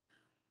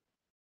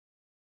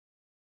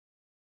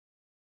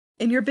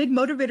 And your big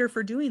motivator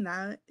for doing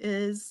that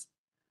is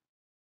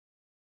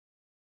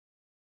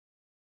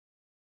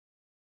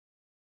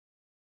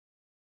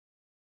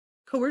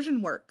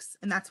coercion works,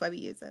 and that's why we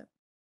use it.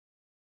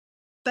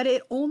 But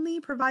it only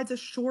provides a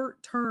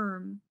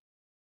short-term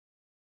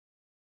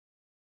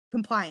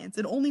compliance.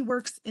 It only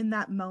works in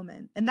that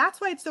moment. And that's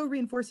why it's so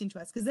reinforcing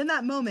to us, because in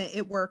that moment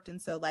it worked. And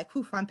so like,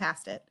 whew, I'm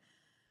past it.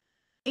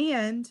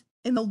 And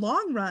in the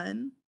long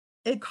run,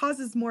 it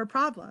causes more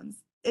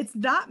problems. It's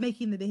not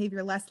making the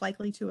behavior less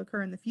likely to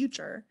occur in the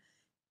future.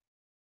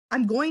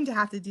 I'm going to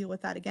have to deal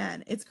with that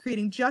again. It's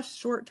creating just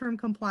short-term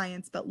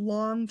compliance, but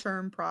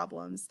long-term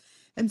problems.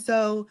 And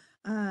so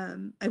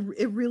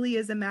it really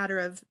is a matter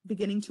of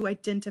beginning to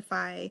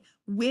identify,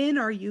 when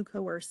are you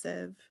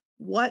coercive?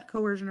 What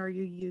coercion are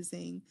you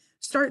using?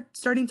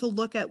 Starting to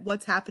look at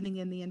what's happening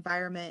in the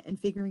environment and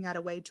figuring out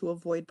a way to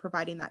avoid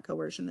providing that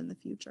coercion in the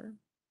future.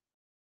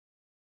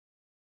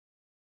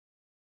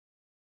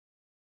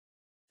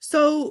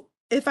 So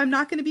if I'm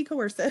not going to be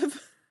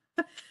coercive,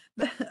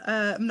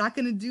 I'm not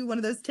going to do one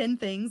of those 10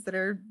 things that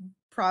are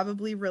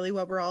probably really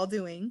what we're all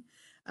doing.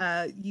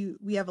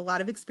 We have a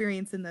lot of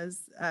experience in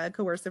those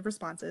coercive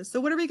responses. So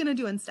what are we going to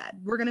do instead?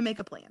 We're going to make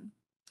a plan.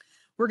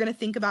 We're going to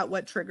think about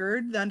what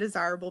triggered the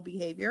undesirable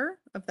behavior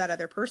of that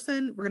other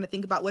person. We're going to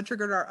think about what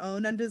triggered our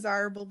own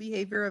undesirable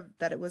behavior, of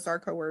that it was our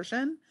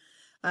coercion.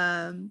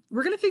 We're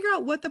going to figure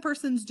out what the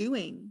person's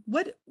doing.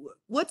 What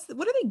are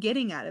they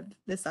getting out of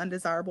this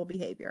undesirable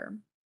behavior?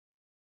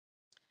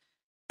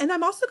 And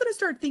I'm also going to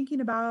start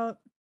thinking about,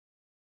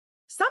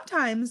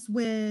 sometimes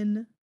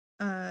when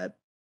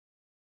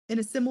in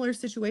a similar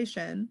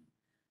situation,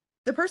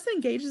 the person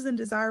engages in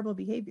desirable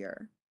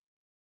behavior.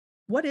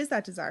 What is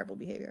that desirable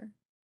behavior?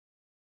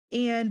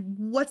 And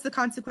what's the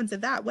consequence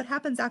of that? What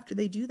happens after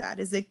they do that?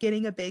 Is it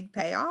getting a big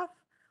payoff?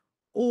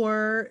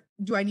 Or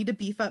do I need to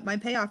beef up my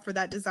payoff for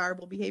that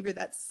desirable behavior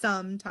that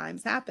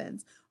sometimes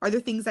happens? Are there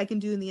things I can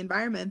do in the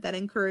environment that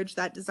encourage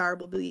that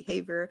desirable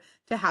behavior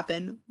to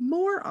happen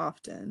more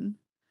often?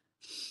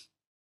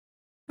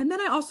 And then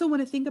I also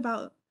want to think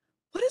about,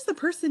 what does the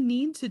person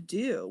need to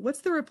do?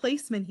 What's the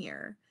replacement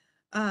here?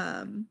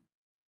 Again,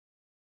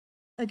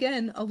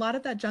 a lot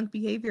of that junk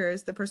behavior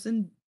is the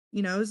person,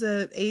 is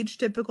a age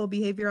typical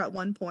behavior at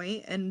one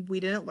point, and we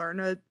didn't learn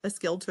a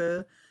skill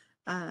to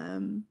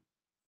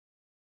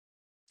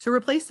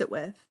replace it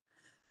with.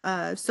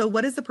 So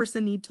what does the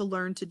person need to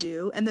learn to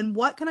do? And then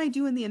what can I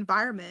do in the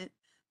environment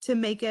to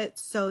make it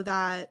so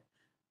that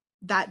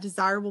that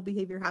desirable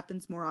behavior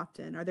happens more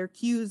often? Are there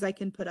cues I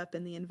can put up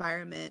in the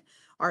environment?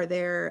 Are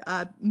there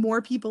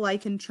more people I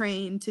can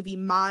train to be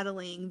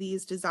modeling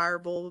these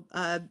desirable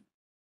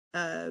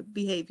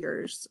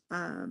behaviors?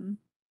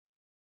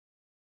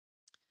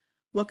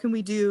 What can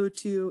we do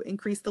to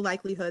increase the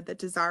likelihood that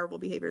desirable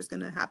behavior is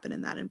going to happen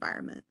in that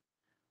environment?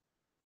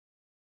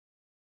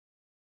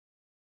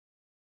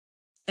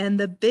 And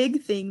the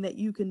big thing that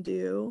you can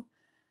do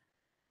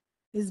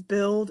is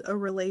build a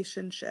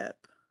relationship.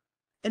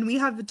 And we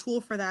have a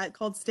tool for that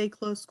called Stay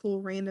Close,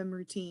 Cool, Random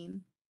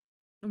Routine.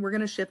 And we're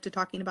going to shift to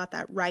talking about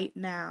that right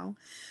now.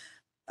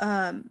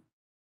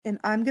 And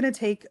I'm going to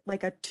take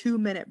like a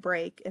 2-minute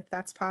break if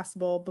that's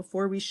possible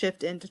before we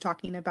shift into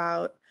talking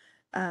about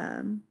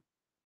um,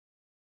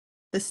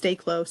 the Stay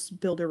Close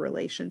Builder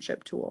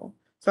Relationship tool.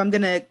 So I'm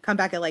going to come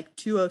back at like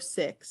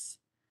 2:06.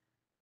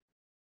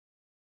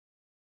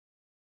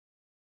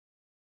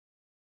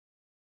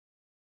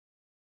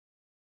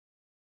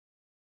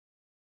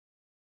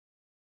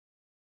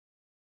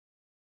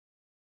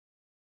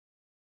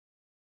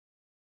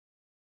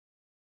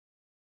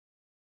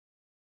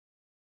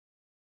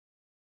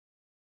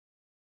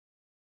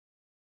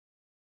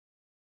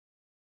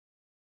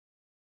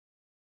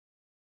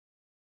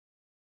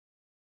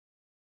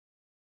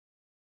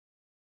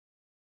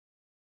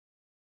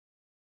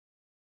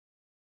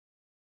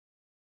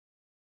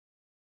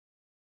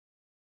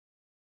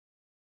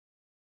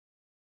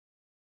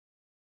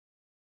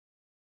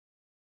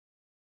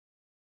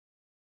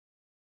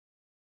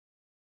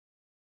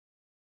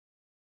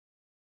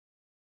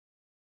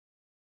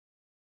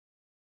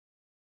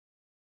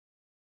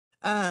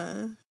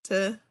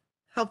 To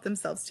help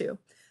themselves too.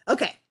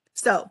 Okay,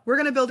 so we're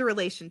gonna build a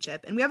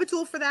relationship, and we have a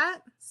tool for that.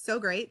 So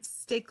great.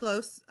 Stay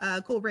Close,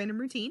 cool random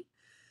routine.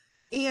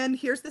 And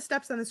here's the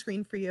steps on the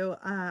screen for you.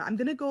 I'm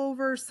gonna go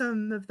over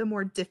some of the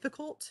more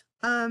difficult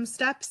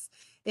steps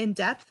in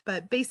depth,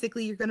 but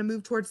basically you're gonna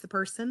move towards the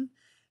person.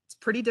 It's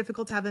pretty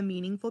difficult to have a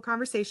meaningful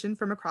conversation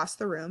from across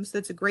the room, so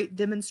it's a great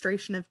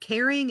demonstration of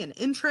caring and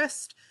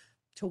interest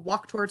to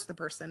walk towards the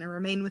person and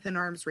remain within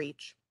arm's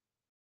reach.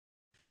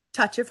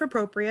 Touch if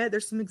appropriate.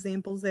 There's some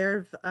examples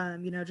there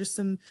of, just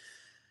some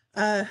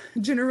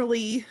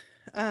generally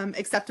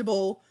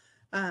acceptable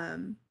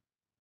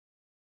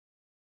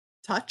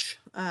touch,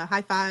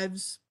 high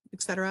fives,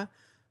 etc.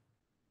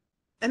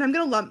 And I'm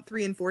going to lump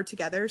 3 and 4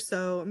 together.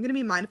 So I'm going to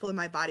be mindful of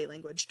my body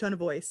language, tone of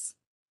voice,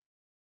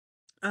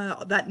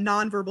 that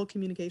nonverbal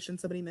communication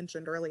somebody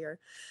mentioned earlier.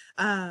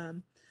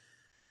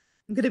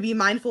 I'm going to be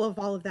mindful of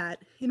all of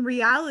that. In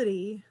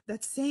reality,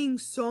 that's saying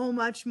so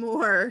much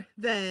more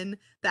than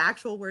the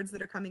actual words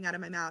that are coming out of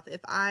my mouth.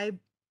 If I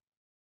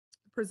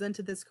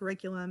presented this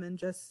curriculum and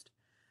just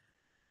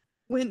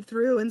went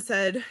through and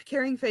said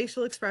carrying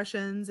facial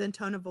expressions and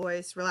tone of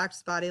voice,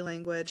 relaxed body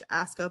language,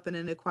 ask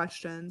open-ended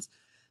questions.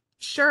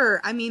 Sure,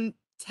 I mean,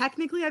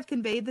 technically I've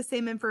conveyed the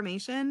same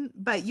information,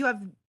 but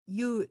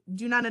you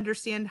do not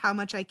understand how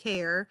much I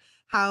care,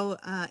 how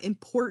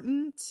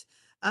important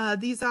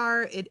these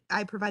are.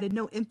 I provided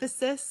no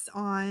emphasis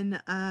on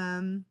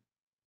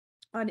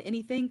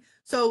anything.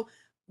 So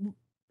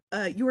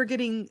you are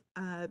getting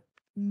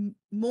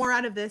more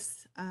out of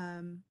this,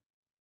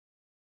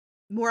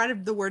 more out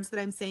of the words that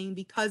I'm saying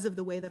because of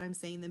the way that I'm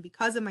saying them,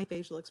 because of my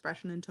facial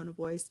expression and tone of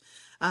voice.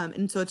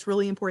 And so it's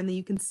really important that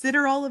you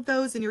consider all of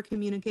those in your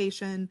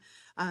communication,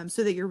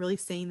 so that you're really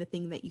saying the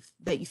thing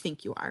that you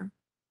think you are.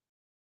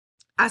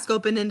 Ask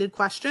open-ended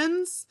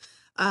questions.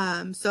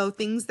 So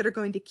things that are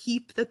going to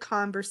keep the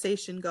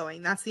conversation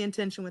going. That's the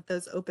intention with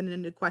those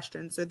open-ended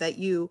questions, so that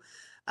you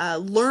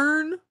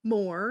learn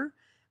more,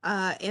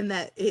 and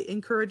that it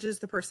encourages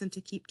the person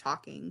to keep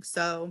talking.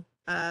 So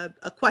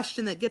a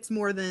question that gets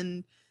more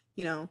than,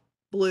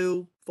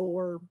 blue,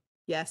 for,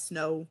 yes,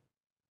 no,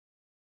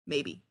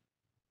 maybe.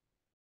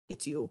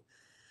 It's you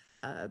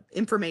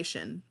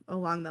information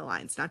along the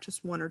lines, not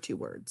just 1 or 2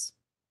 words.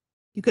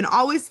 You can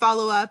always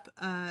follow up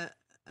a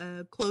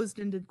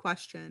closed-ended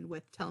question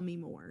with "tell me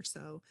more."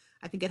 So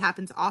I think it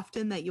happens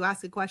often that you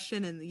ask a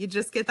question and you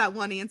just get that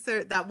one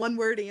answer, that one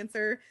word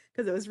answer,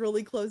 because it was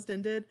really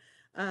closed-ended.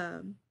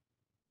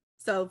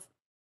 So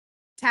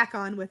tack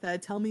on with a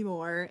 "tell me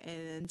more,"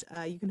 and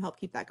you can help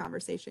keep that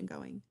conversation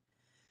going.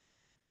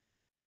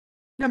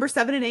 Number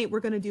 7 and 8, we're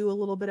going to do a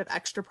little bit of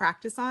extra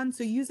practice on.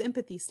 So use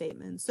empathy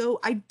statements.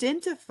 So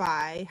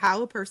identify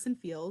how a person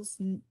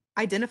feels,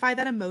 identify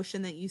that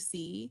emotion that you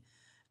see,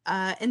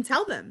 and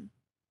tell them,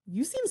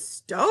 you seem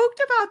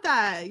stoked about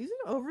that. You seem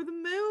over the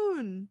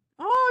moon.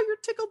 Oh, you're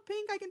tickled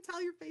pink. I can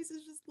tell your face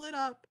is just lit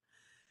up.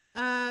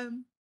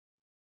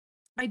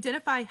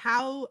 Identify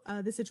how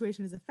the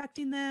situation is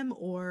affecting them,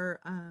 or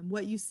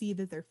what you see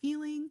that they're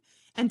feeling,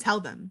 and tell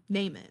them,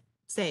 name it.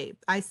 Say,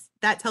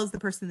 that tells the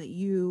person that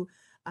you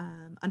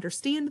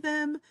understand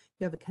them,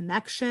 you have a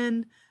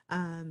connection.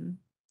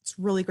 It's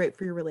really great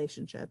for your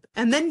relationship.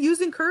 And then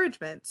use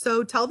encouragement.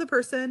 So tell the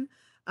person,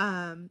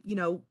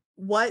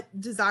 what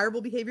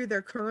desirable behavior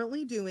they're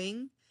currently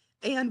doing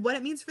and what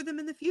it means for them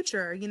in the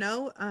future.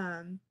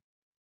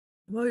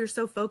 Well, you're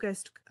so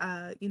focused,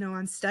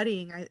 on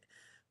studying.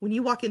 When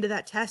you walk into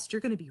that test,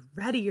 you're going to be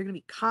ready. You're going to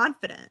be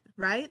confident,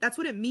 right? That's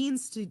what it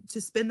means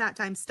to spend that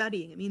time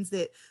studying. It means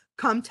that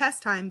come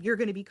test time, you're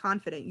going to be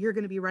confident. You're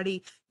going to be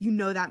ready. You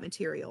know that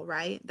material,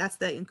 right? That's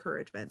the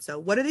encouragement. So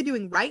what are they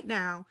doing right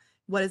now?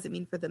 What does it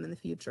mean for them in the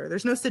future?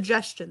 There's no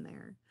suggestion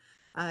there.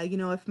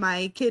 If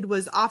my kid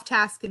was off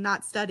task and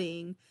not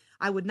studying,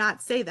 I would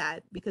not say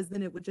that, because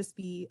then it would just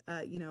be,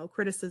 a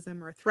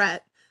criticism or a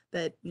threat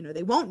that,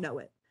 they won't know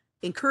it.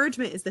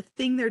 Encouragement is the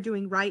thing they're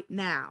doing right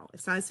now.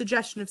 It's not a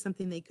suggestion of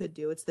something they could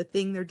do. It's the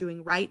thing they're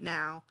doing right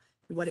now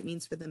and what it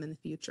means for them in the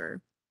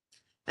future.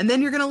 And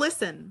then you're going to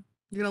listen.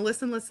 You're going to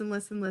listen to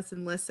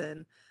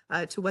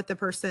what the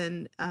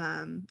person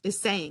is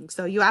saying.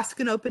 So you ask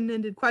an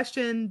open-ended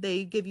question,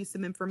 they give you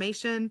some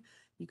information,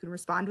 you can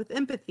respond with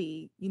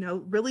empathy. You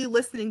know, really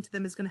listening to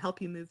them is going to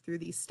help you move through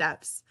these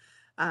steps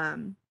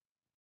and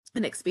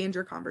expand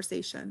your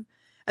conversation.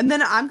 And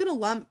then I'm going to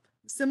lump,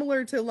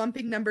 similar to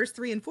lumping numbers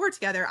 3 and 4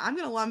 together, I'm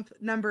going to lump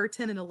number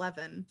 10 and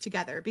 11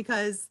 together,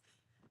 because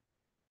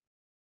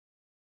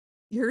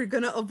you're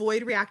going to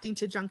avoid reacting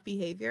to junk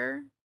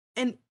behavior.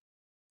 And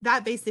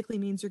that basically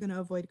means you're going to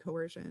avoid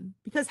coercion,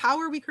 because how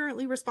are we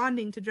currently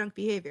responding to junk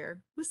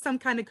behavior? With some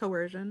kind of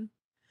coercion.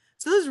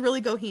 So those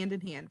really go hand in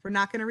hand. We're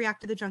not going to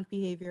react to the junk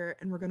behavior,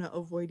 and we're going to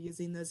avoid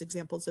using those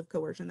examples of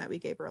coercion that we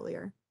gave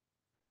earlier.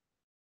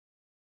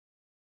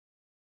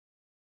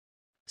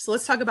 So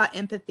let's talk about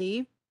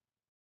empathy.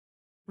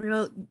 We're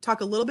going to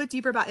talk a little bit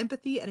deeper about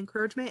empathy and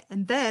encouragement,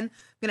 and then I'm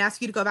going to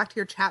ask you to go back to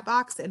your chat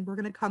box, and we're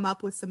going to come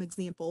up with some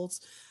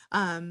examples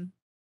and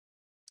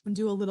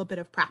do a little bit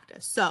of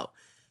practice. So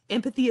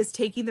empathy is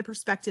taking the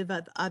perspective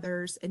of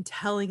others and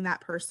telling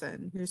that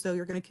person. So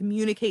you're going to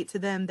communicate to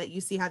them that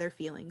you see how they're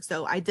feeling.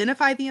 So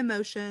identify the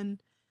emotion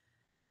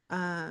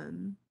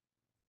and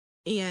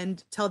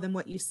tell them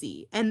what you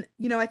see. And,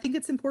 you know, I think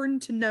it's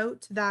important to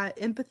note that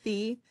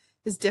empathy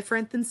is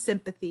different than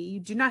sympathy.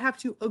 You do not have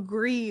to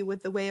agree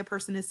with the way a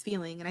person is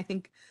feeling. And I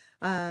think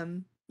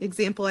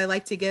example I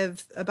like to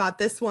give about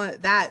this one,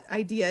 that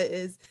idea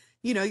is,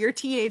 you know, your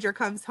teenager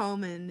comes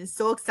home and is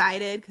so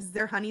excited because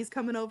their honey's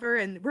coming over,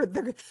 and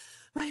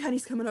my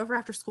honey's coming over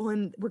after school,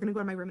 and we're going to go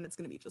to my room, and it's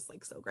going to be just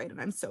like so great. And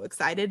I'm so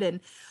excited.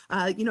 And,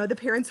 you know, the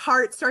parent's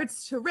heart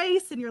starts to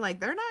race, and you're like,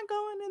 they're not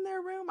going in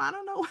their room. I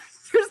don't know why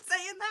you're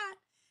saying that.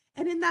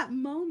 And in that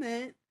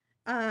moment,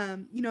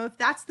 you know, if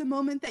that's the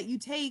moment that you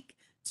take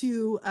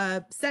to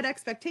set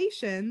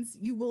expectations,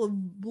 you will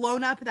have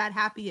blown up that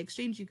happy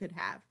exchange you could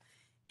have.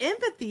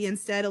 Empathy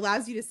instead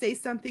allows you to say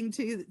something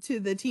to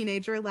the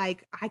teenager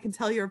like, I can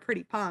tell you're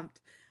pretty pumped.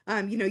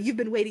 You know, you've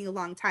been waiting a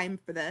long time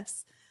for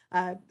this.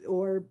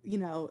 Or, you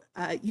know,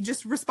 you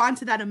just respond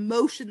to that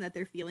emotion that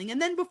they're feeling. And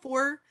then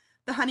before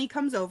the honey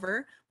comes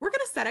over, we're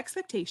going to set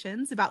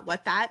expectations about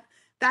what that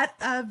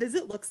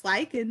visit looks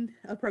like and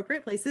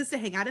appropriate places to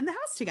hang out in the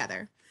house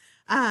together.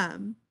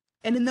 And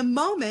in the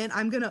moment,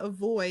 I'm going to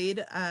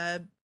avoid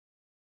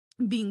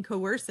being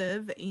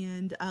coercive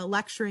and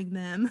lecturing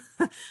them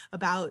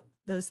about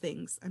those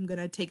things. I'm going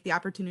to take the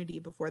opportunity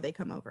before they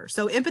come over.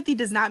 So empathy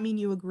does not mean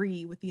you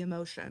agree with the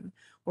emotion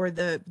or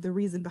the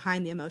reason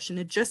behind the emotion.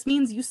 It just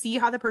means you see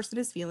how the person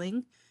is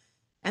feeling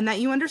and that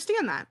you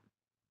understand that.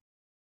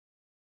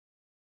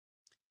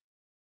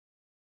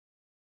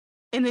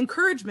 And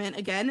encouragement,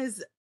 again,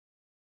 is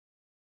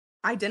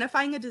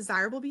identifying a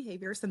desirable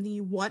behavior, something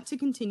you want to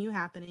continue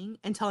happening,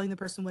 and telling the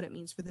person what it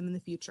means for them in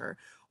the future,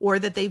 or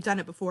that they've done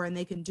it before and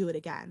they can do it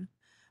again.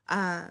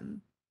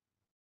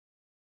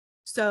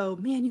 So,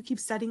 man, you keep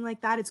studying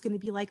like that, it's going to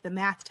be like the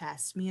math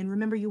test. Man,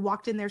 remember you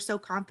walked in there so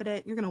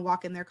confident, you're going to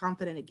walk in there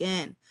confident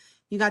again.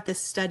 You got this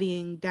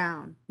studying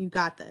down. You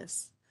got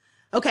this.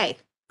 Okay,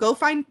 go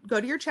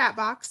to your chat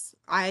box.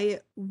 I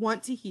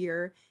want to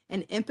hear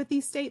an empathy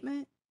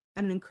statement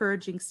and an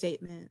encouraging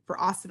statement for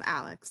awesome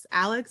Alex.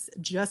 Alex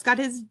just got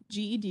his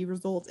GED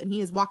results and he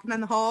is walking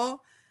down the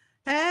hall.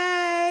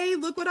 Hey,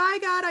 look what I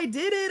got. I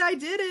did it. I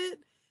did it.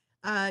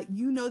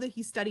 You know that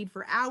he studied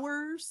for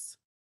hours.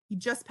 He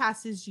just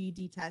passed his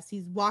GED test.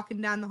 He's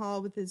walking down the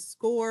hall with his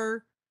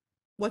score.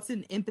 What's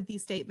an empathy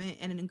statement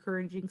and an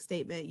encouraging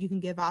statement you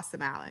can give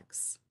awesome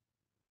Alex?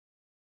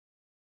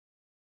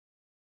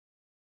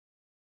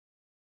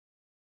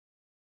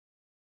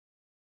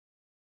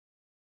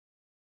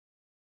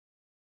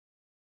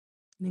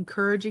 An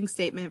encouraging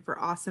statement for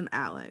awesome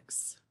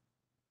Alex.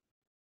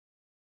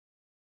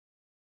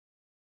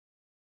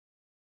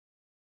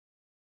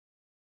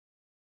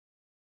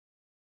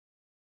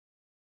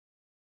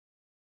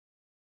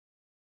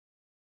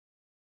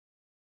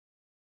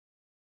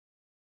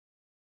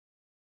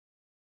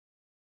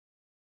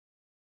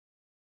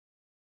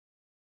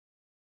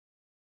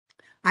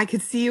 I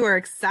could see you are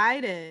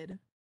excited.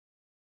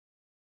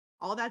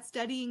 All that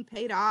studying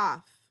paid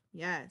off.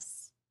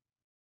 Yes.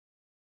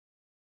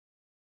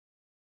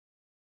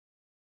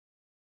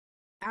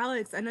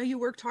 Alex, I know you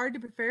worked hard to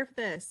prepare for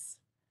this.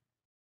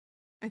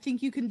 I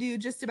think you can do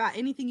just about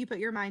anything you put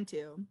your mind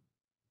to.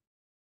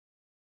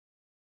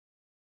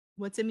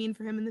 What's it mean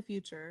for him in the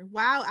future?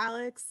 Wow,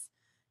 Alex,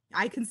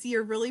 I can see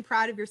you're really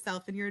proud of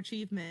yourself and your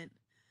achievement.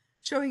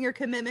 Showing your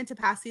commitment to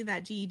passing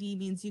that GED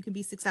means you can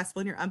be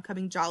successful in your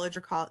upcoming job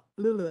or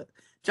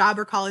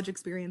college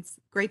experience.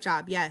 Great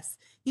job. Yes.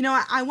 You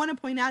know, I want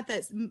to point out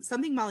that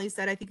something Molly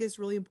said I think is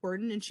really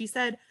important. And she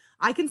said,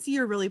 I can see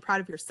you're really proud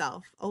of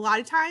yourself. A lot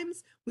of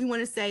times we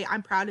want to say,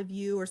 I'm proud of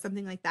you or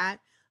something like that.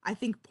 I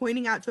think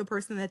pointing out to a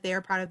person that they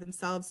are proud of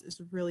themselves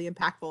is really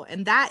impactful.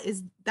 And that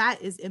is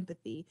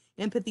empathy.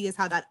 Empathy is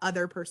how that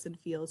other person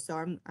feels.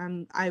 So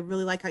I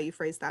really like how you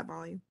phrased that,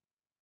 Molly.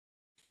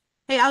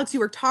 Hey, Alex, you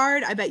worked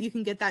hard. I bet you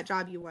can get that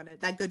job you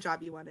wanted, that good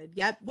job you wanted.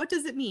 Yep. What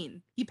does it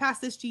mean? He passed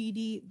this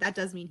GED. That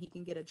does mean he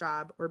can get a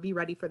job or be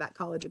ready for that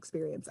college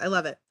experience. I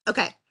love it.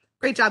 Okay.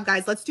 Great job,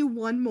 guys. Let's do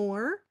one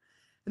more.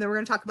 And then we're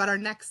going to talk about our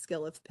next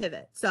skill of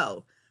pivot.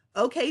 So,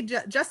 okay,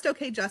 just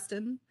okay,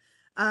 Justin.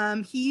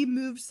 He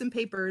moved some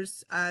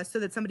papers so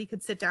that somebody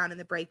could sit down in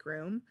the break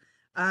room.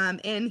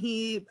 And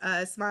he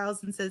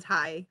smiles and says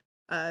hi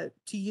to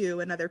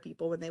you and other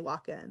people when they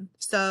walk in.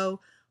 So,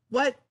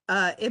 what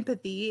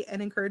empathy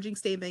and encouraging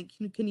statement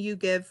can you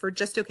give for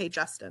just okay,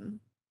 Justin?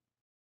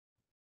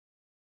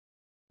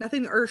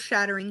 Nothing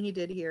earth-shattering he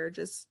did here,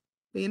 just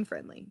being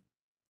friendly.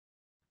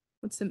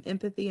 What's some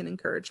empathy and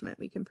encouragement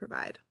we can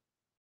provide?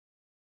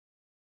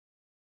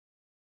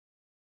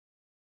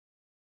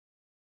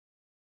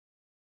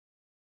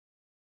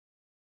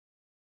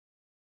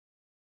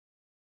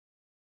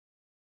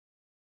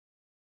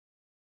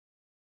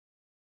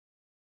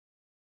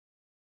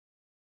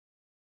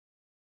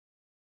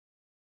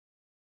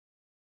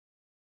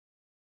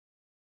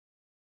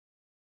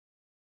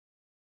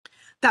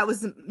 That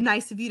was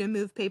nice of you to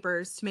move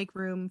papers to make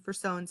room for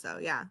so-and-so.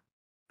 Yeah.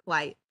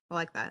 Polite. I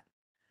like that.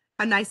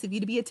 How nice of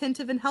you to be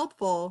attentive and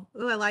helpful.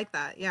 Oh, I like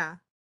that. Yeah.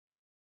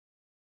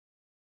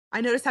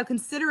 I noticed how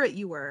considerate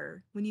you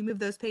were when you moved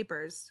those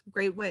papers.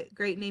 Great way,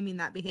 great naming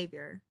that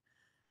behavior.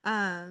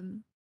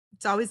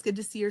 It's always good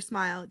to see your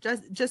smile.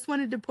 Just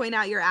wanted to point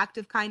out your act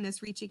of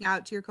kindness, reaching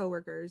out to your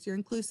coworkers. Your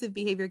inclusive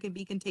behavior can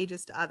be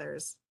contagious to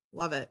others.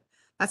 Love it.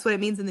 That's what it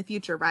means in the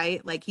future,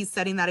 right? Like he's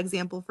setting that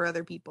example for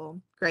other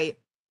people. Great.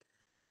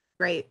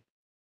 Great.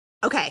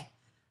 Okay.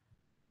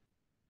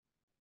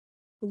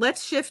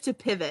 Let's shift to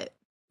pivot.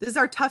 This is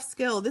our tough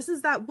skill. This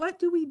is that what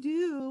do we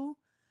do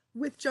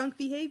with junk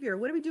behavior?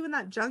 What do we do when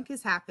that junk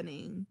is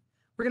happening?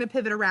 We're going to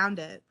pivot around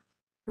it.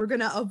 We're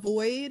going to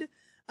avoid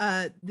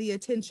the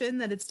attention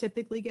that it's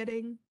typically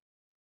getting.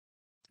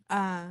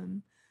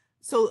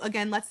 So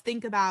again, let's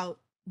think about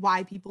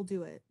why people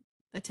do it.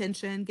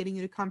 Attention, getting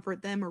you to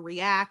comfort them or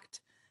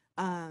react.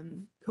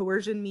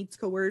 Coercion meets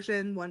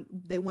coercion when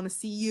they want to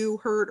see you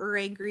hurt or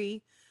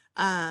angry,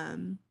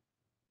 to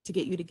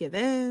get you to give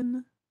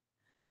in,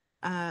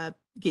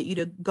 get you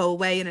to go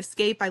away and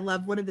escape. I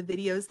love one of the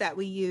videos that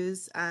we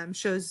use,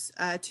 shows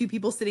two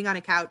people sitting on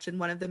a couch and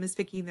one of them is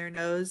picking their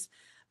nose.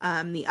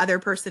 The other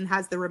person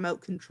has the remote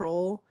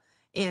control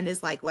and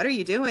is like, what are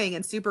you doing?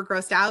 And super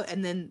grossed out.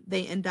 And then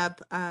they end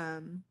up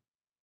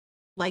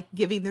like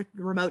giving the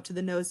remote to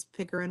the nose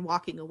picker and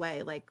walking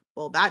away. Like,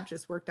 well, that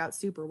just worked out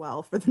super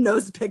well for the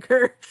nose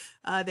picker.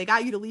 They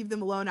got you to leave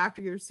them alone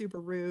after you're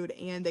super rude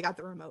and they got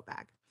the remote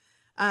back.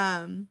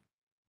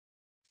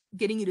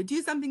 Getting you to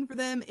do something for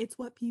them. It's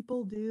what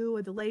people do,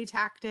 a delay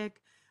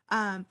tactic.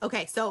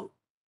 Okay, so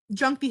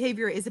junk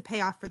behavior is a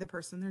payoff for the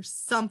person. There's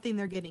something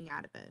they're getting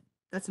out of it.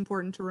 That's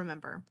important to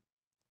remember.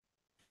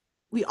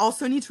 We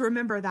also need to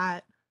remember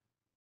that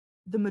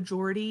the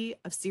majority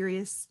of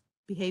serious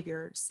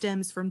behavior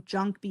stems from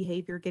junk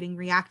behavior getting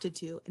reacted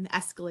to and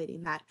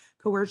escalating. That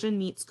coercion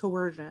meets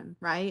coercion,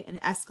 right?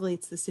 And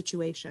escalates the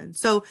situation.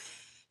 So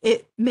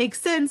it makes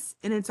sense,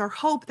 and it's our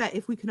hope that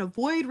if we can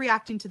avoid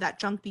reacting to that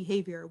junk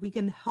behavior, we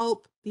can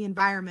help the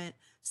environment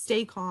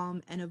stay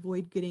calm and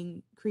avoid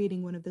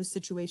creating one of those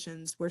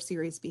situations where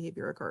serious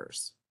behavior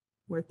occurs,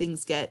 where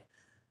things get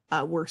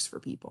worse for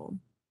people.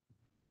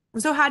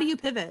 So how do you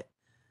pivot?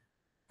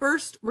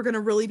 First, we're going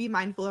to really be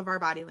mindful of our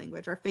body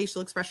language, our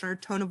facial expression, our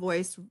tone of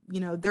voice. You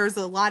know, there's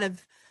a lot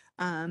of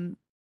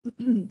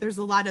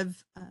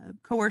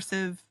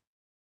coercive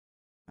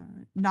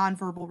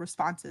nonverbal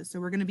responses. So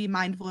we're going to be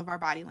mindful of our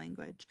body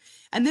language.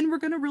 And then we're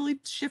going to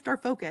really shift our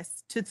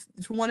focus to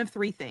one of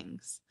three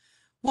things.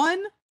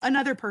 One,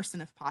 another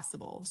person if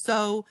possible.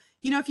 So,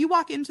 you know, if you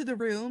walk into the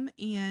room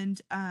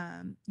and,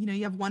 you know,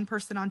 you have one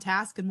person on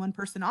task and one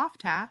person off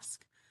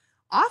task,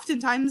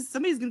 oftentimes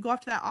somebody's going to go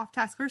up to that off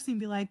task person and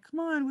be like, come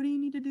on, what do you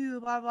need to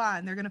do? Blah, blah.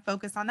 And they're going to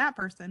focus on that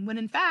person. When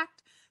in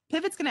fact,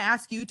 Pivot's going to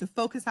ask you to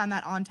focus on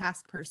that on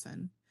task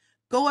person.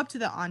 Go up to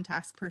the on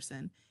task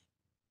person.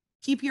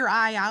 Keep your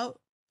eye out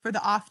for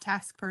the off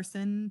task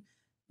person,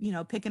 you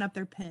know, picking up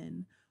their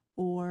pen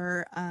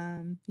or,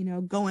 you know,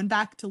 going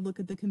back to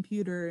look at the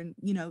computer and,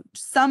 you know,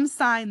 some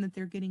sign that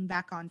they're getting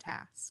back on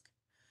task.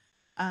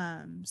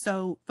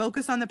 So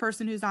focus on the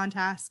person who's on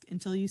task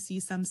until you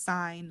see some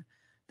sign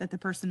that the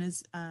person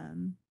is,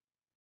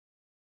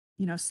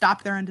 you know,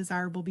 stopped their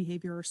undesirable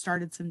behavior or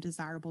started some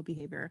desirable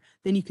behavior.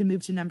 Then you can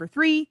move to number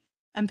 3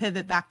 and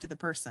pivot back to the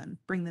person,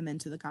 bring them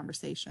into the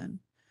conversation.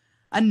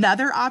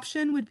 Another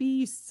option would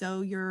be,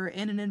 so you're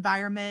in an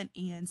environment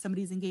and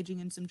somebody's engaging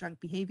in some junk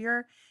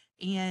behavior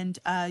and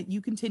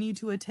you continue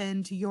to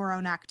attend to your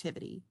own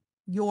activity,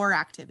 your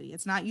activity.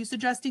 It's not you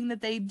suggesting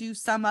that they do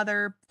some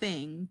other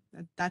thing.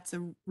 That's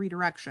a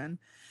redirection.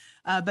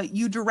 But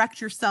you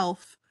direct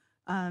yourself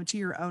to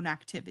your own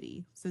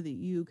activity so that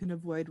you can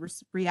avoid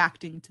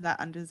reacting to that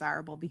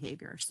undesirable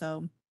behavior.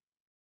 So,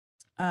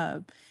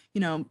 you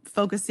know,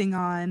 focusing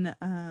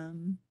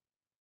on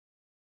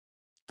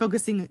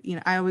focusing,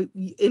 I always,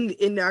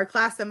 in our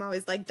class, I'm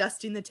always like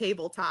dusting the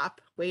tabletop,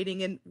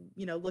 waiting and,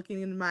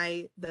 looking in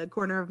the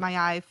corner of my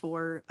eye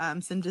for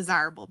some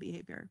desirable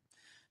behavior.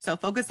 So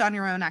focus on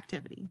your own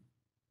activity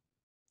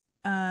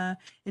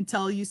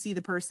until you see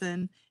the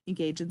person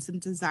engage in some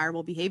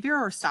desirable behavior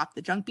or stop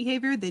the junk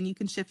behavior. Then you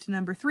can shift to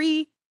number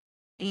 3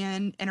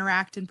 and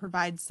interact and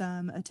provide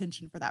some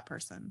attention for that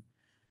person.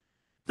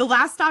 The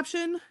last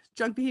option,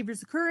 junk behavior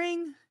is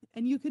occurring,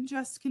 and you can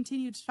just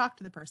continue to talk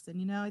to the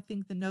person. I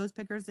think the nose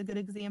picker is a good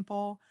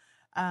example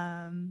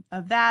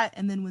of that.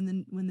 And then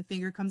when the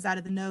finger comes out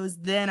of the nose,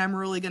 then I'm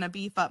really going to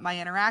beef up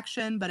my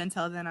interaction. But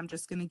until then, I'm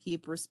just going to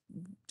keep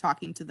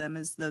talking to them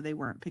as though they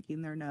weren't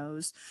picking their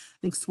nose. I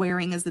think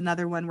swearing is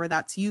another one where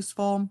that's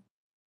useful.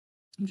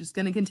 I'm just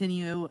going to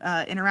continue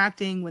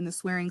interacting. When the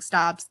swearing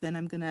stops, then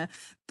I'm going to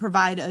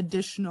provide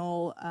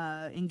additional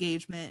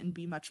engagement and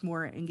be much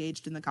more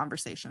engaged in the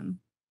conversation.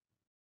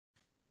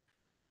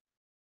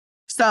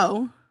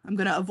 So I'm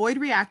going to avoid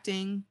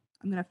reacting.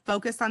 I'm going to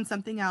focus on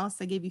something else.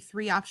 I gave you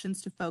 3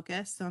 options to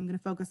focus. So I'm going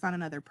to focus on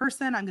another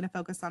person. I'm going to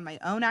focus on my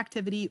own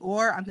activity,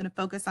 or I'm going to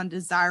focus on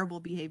desirable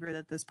behavior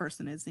that this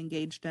person is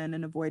engaged in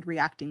and avoid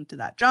reacting to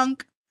that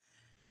junk.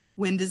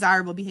 When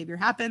desirable behavior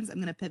happens, I'm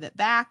going to pivot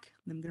back.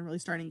 I'm going to really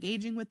start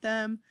engaging with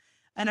them.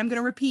 And I'm going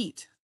to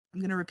repeat. I'm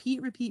going to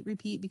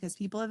repeat, because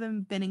people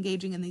have been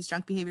engaging in these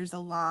junk behaviors a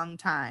long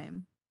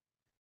time.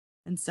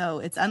 And so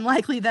it's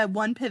unlikely that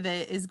one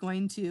pivot is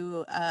going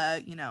to,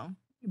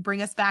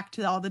 bring us back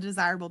to all the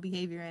desirable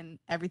behavior and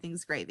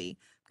everything's gravy.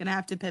 I'm going to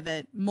have to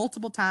pivot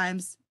multiple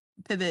times,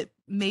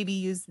 maybe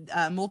use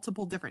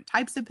multiple different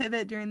types of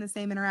pivot during the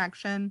same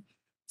interaction.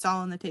 It's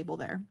all on the table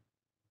there.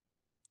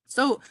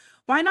 So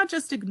why not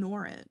just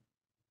ignore it?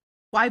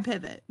 Why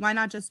pivot? Why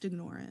not just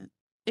ignore it?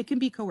 It can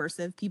be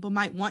coercive. People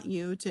might want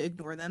you to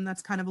ignore them.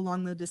 That's kind of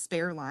along the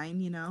despair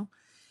line,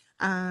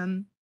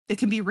 It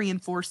can be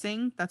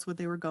reinforcing. That's what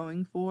they were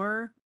going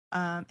for.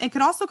 It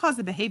can also cause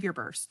a behavior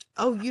burst.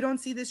 Oh, you don't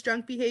see this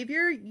junk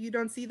behavior? You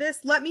don't see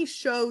this? Let me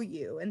show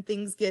you. And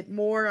things get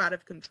more out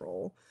of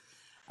control.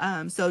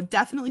 So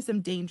definitely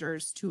some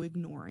dangers to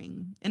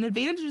ignoring. And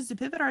advantages to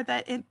pivot are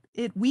that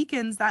it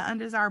weakens that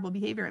undesirable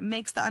behavior. It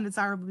makes the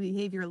undesirable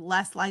behavior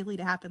less likely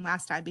to happen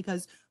last time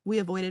because we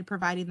avoided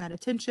providing that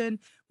attention.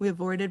 We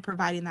avoided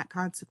providing that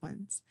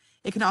consequence.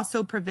 It can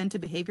also prevent a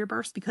behavior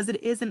burst because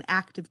it is an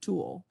active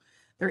tool.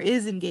 There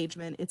is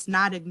engagement. It's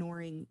not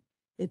ignoring.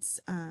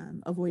 It's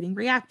avoiding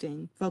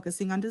reacting,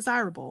 focusing on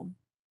desirable.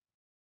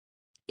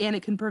 And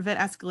it can prevent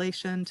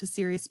escalation to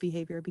serious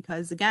behavior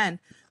because, again,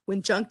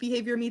 when junk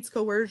behavior meets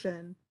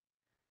coercion,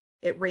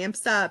 it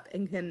ramps up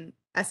and can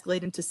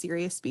escalate into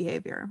serious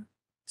behavior.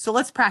 So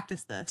let's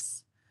practice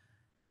this.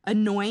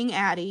 Annoying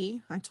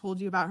Addie, I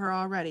told you about her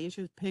already.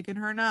 She was picking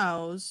her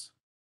nose.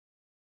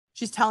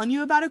 She's telling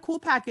you about a cool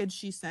package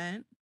she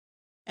sent,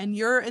 and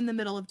you're in the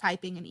middle of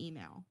typing an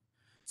email.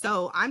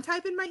 So I'm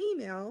typing my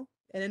email,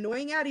 and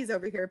Annoying Addie's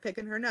over here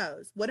picking her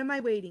nose. What am I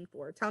waiting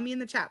for? Tell me in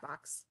the chat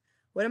box.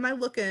 What am I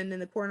looking in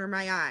the corner of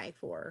my eye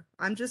for?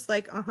 I'm just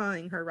like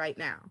uh-huhing her right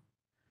now.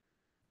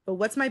 But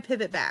what's my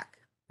pivot back?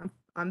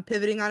 I'm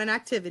pivoting on an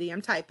activity.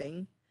 I'm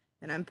typing,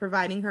 and I'm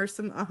providing her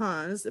some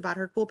uh-huhs about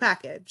her cool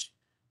package.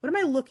 What am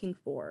I looking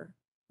for?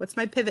 What's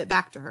my pivot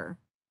back to her?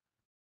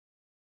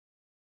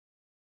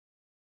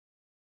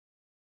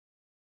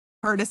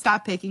 Her to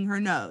stop picking her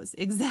nose.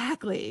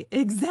 Exactly.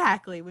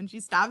 When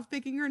she stops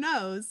picking her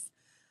nose,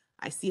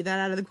 I see that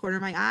out of the corner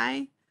of my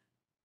eye.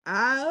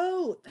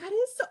 Oh, that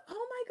is so,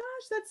 oh my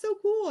gosh, that's so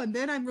cool. And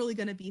then I'm really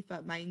going to beef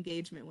up my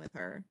engagement with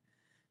her.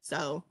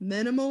 So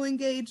minimal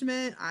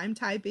engagement. I'm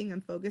typing,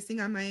 I'm focusing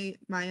on my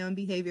own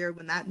behavior.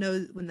 When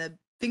the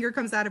finger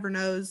comes out of her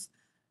nose,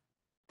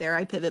 there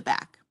I pivot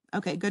back.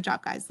 Okay, good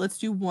job, guys. Let's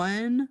do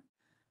 2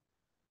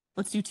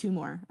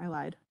 more. I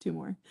lied, 2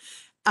 more.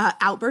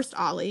 Outburst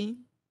Ollie.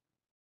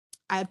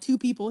 I have 2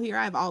 people here.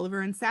 I have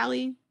Oliver and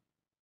Sally.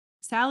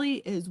 Sally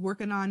is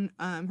working on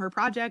her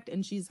project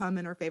and she's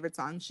humming her favorite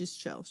song. She's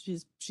chill.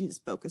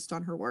 She's focused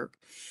on her work.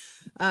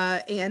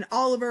 And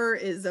Oliver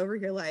is over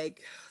here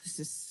like, this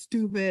is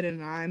stupid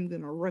and I'm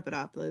gonna rip it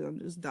up. Like, I'm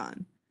just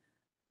done.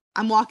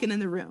 I'm walking in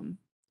the room.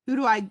 Who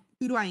do I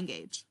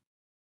engage?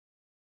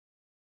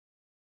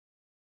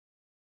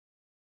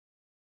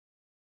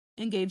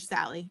 Engage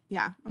Sally.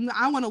 Yeah.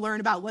 I want to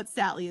learn about what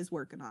Sally is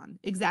working on.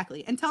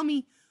 Exactly. And tell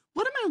me,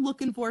 what am I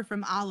looking for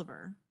from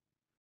Oliver?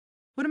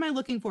 What am I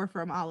looking for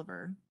from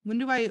Oliver? When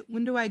do I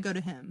go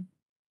to him?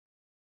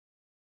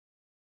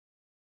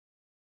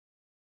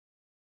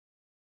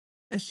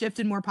 A shift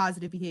in more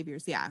positive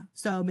behaviors. Yeah.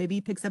 So maybe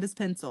he picks up his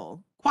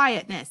pencil.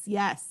 Quietness.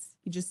 Yes.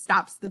 He just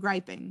stops the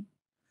griping.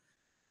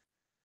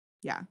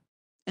 Yeah.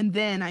 And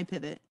then I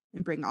pivot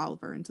and bring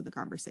Oliver into the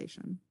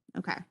conversation.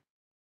 Okay.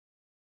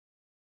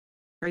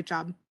 Great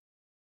job.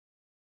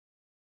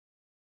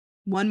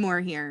 One more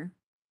here.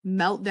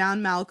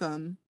 Meltdown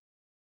Malcolm.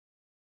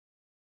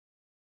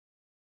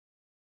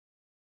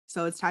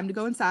 So it's time to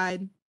go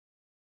inside.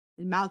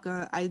 And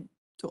Malcolm, I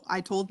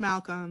told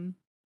Malcolm,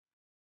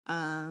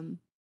 and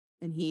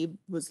he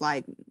was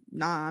like,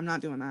 nah, I'm not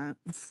doing that.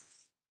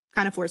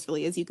 kind of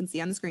forcefully, as you can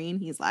see on the screen.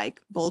 He's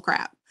like, bull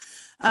crap.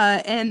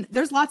 And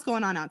there's lots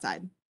going on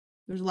outside.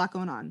 There's a lot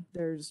going on.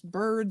 There's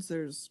birds,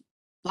 there's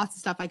lots of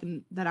stuff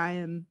that I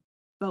am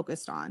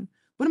focused on.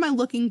 What am I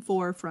looking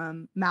for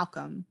from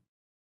Malcolm?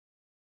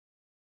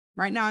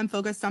 Right now I'm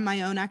focused on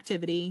my own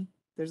activity.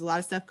 There's a lot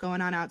of stuff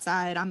going on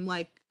outside. I'm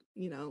like,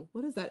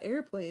 what is that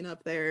airplane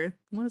up there?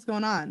 What is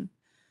going on?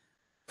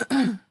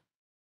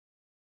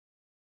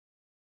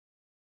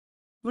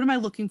 What am I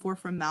looking for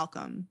from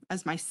Malcolm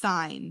as my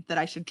sign that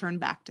I should turn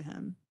back to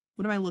him?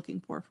 What am I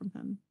looking for from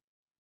him?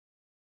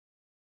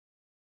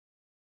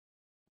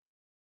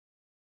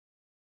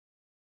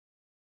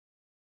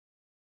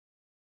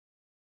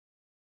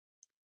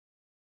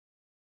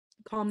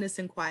 Calmness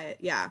and quiet.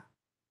 Yeah.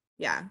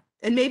 Yeah.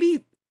 And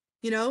maybe,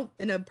 in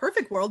a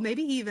perfect world,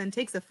 maybe he even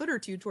takes a foot or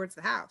two towards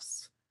the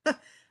house.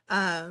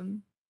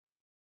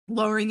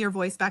 Lowering your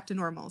voice back to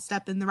normal,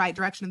 step in the right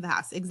direction of the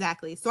house.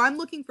 Exactly. So I'm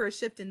looking for a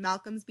shift in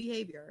Malcolm's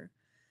behavior.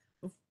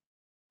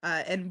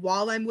 And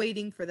while I'm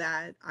waiting for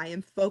that, I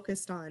am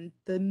focused on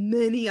the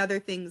many other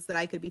things that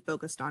I could be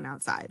focused on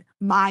outside.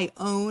 My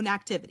own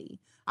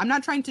activity. I'm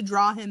not trying to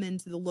draw him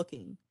into the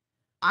looking.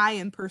 I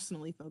am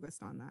personally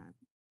focused on that.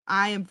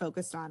 I am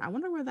focused on, I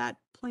wonder where that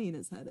plane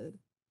is headed.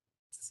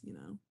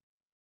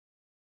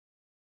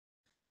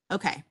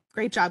 Okay,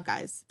 great job,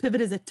 guys.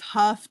 Pivot is a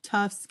tough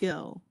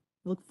skill.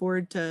 I look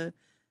forward to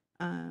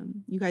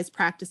you guys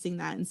practicing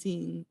that and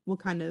seeing what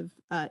kind of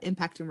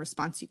impact and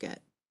response you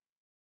get.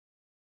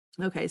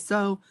 Okay,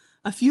 so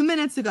a few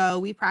minutes ago,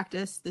 we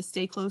practiced the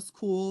stay close,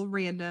 cool,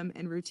 random,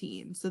 and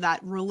routine. So that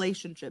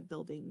relationship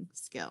building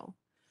skill.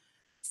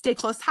 Stay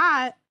close,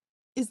 hot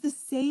is the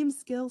same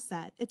skill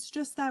set. It's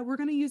just that we're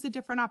going to use a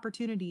different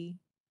opportunity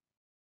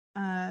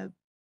to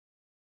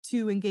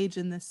engage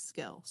in this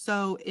skill.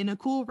 So in a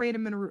cool,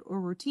 random, or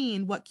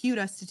routine, what cued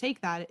us to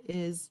take that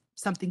is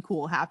something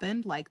cool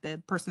happened, like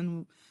the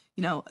person,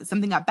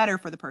 something got better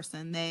for the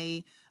person.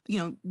 They,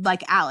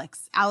 like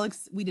Alex,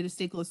 we did a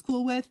stay close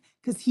cool with,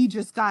 because he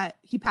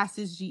passed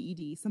his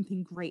GED.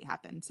 Something great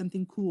happened.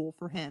 Something cool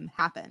for him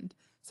happened.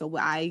 So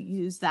I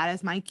use that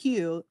as my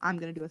cue. I'm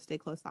going to do a stay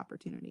close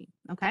opportunity.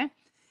 Okay.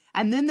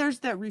 And then there's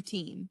that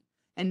routine.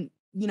 And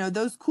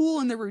those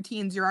cool and the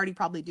routines you're already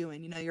probably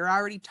doing. You're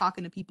already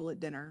talking to people at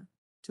dinner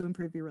to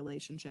improve your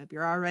relationship.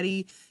 You're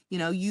already,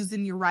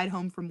 using your ride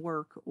home from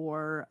work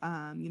or,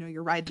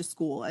 your ride to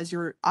school as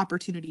your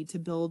opportunity to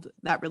build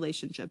that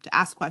relationship, to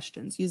ask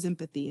questions, use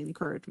empathy,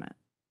 encouragement.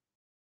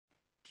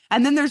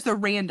 And then there's the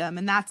random,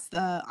 and that's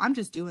I'm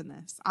just doing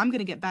this. I'm going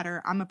to get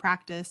better. I'm a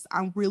practice.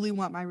 I really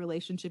want my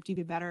relationship to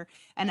be better.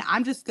 And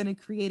I'm just going to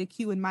create a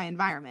cue in my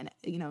environment.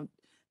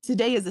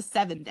 Today is a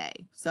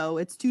 7-day. So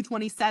it's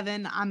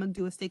 2:27. I'm going to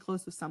do a stay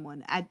close with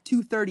someone. At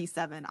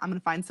 2:37, I'm going to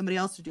find somebody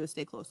else to do a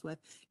stay close with.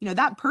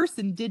 That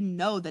person didn't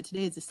know that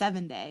today is a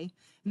 7-day.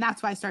 And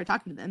that's why I started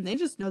talking to them. They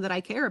just know that I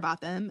care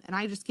about them. And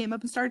I just came up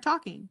and started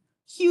talking.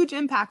 Huge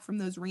impact from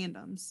those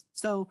randoms.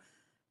 So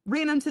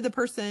random to the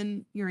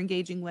person you're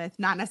engaging with,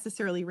 not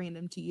necessarily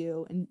random to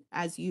you, and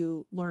as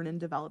you learn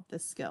and develop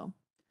this skill.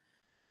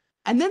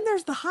 And then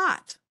there's the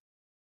hot.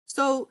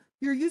 So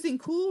you're using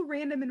cool,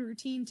 random, and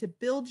routine to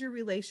build your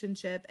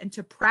relationship and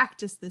to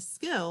practice this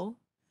skill.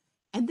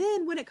 And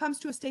then when it comes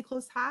to a stay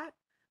close hot,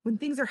 when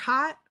things are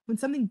hot, when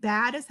something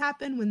bad has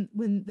happened,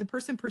 when the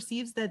person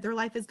perceives that their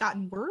life has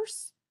gotten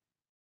worse,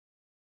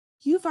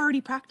 you've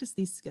already practiced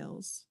these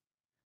skills.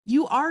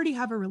 You already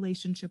have a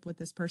relationship with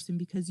this person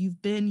because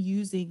you've been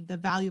using the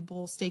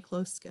valuable stay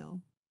close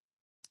skill.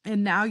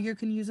 And now you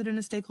can use it in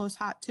a stay close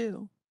hot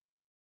too.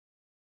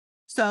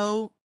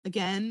 So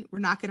again, we're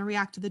not going to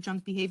react to the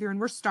junk behavior, and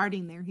we're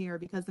starting there here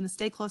because in a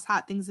stay close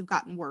hot, things have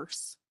gotten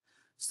worse.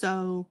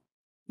 So,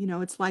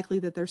 it's likely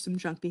that there's some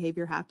junk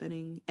behavior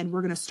happening, and we're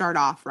going to start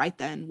off right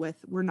then with,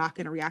 we're not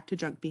going to react to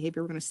junk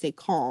behavior. We're going to stay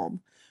calm.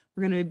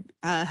 We're going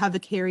to have a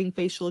caring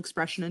facial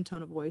expression and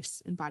tone of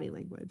voice and body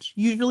language.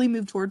 Usually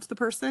move towards the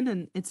person,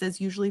 and it says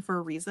usually for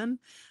a reason.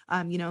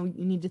 You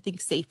need to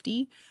think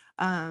safety.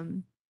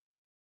 And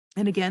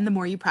again, the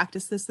more you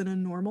practice this in a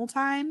normal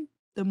time,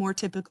 the more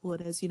typical it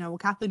is. Well,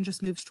 Kathleen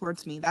just moves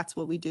towards me. That's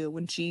what we do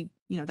when she,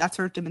 that's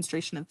her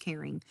demonstration of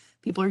caring.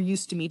 People are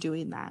used to me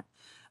doing that.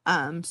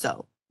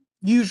 So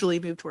usually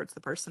move towards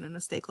the person in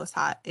a stay close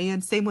hot,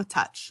 and same with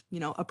touch,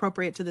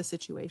 appropriate to the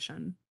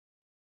situation.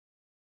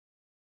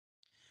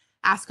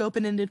 Ask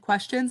open-ended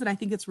questions. And I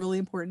think it's really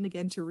important,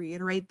 again, to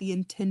reiterate the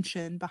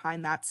intention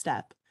behind that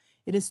step.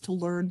 It is to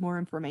learn more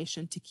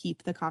information to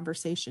keep the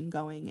conversation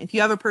going. If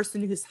you have a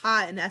person who's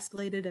hot and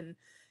escalated and,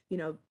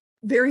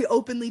 very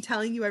openly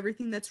telling you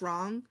everything that's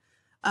wrong,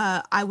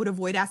 I would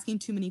avoid asking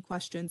too many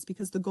questions,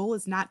 because the goal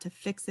is not to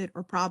fix it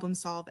or problem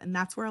solve. And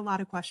that's where a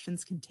lot of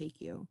questions can take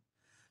you.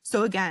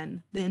 So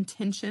again, the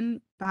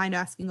intention behind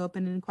asking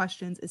open-ended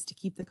questions is to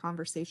keep the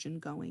conversation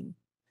going.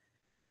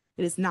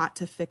 It is not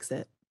to fix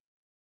it.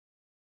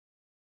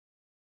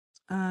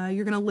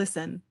 You're going to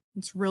listen.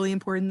 It's really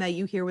important that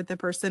you hear what the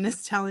person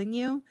is telling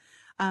you.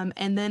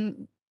 And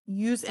then,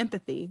 use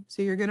empathy.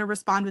 So you're going to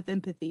respond with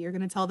empathy. You're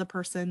going to tell the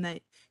person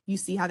that you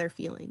see how they're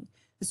feeling.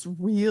 It's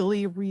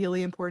really,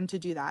 really important to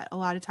do that. A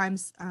lot of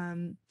times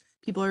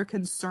people are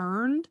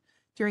concerned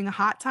during a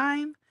hot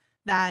time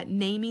that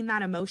naming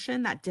that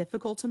emotion, that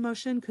difficult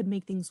emotion, could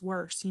make things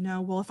worse.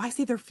 Well, if I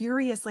say they're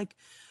furious, like,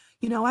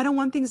 I don't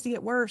want things to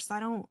get worse.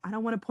 I don't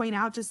want to point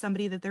out to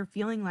somebody that they're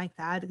feeling like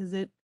that because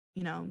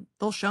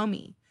they'll show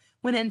me.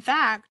 When in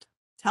fact,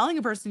 telling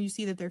a person you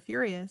see that they're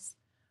furious,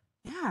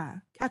 yeah,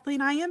 Kathleen,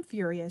 I am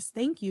furious.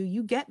 Thank you.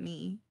 You get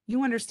me.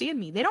 You understand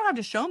me. They don't have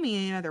to show me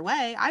any other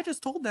way. I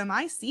just told them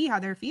I see how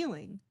they're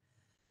feeling.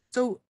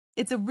 So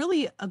it's a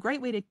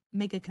great way to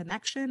make a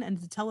connection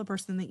and to tell a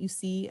person that you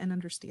see and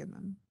understand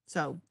them.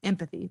 So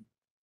empathy.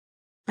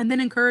 And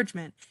then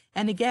encouragement.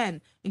 And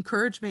again,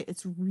 encouragement,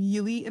 it's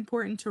really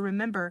important to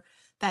remember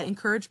that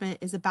encouragement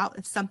is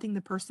about something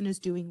the person is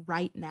doing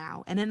right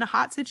now. And in a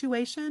hot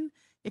situation,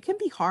 it can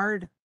be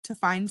hard to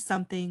find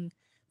something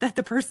that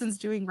the person's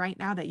doing right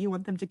now that you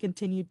want them to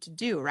continue to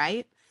do,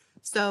 right?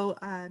 So,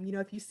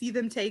 if you see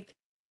them take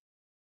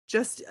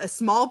just a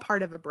small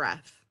part of a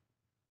breath,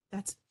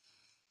 I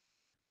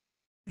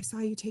saw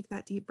you take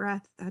that deep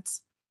breath.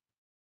 That's,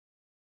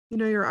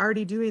 you're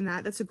already doing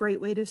that. That's a great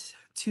way to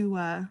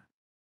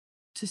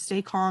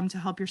stay calm, to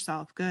help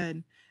yourself.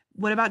 Good.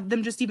 What about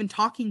them just even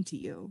talking to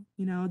you?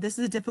 This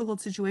is a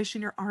difficult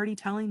situation. You're already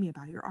telling me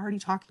about it. You're already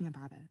talking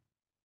about it.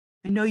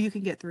 I know you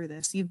can get through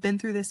this. You've been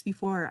through this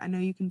before. I know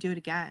you can do it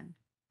again.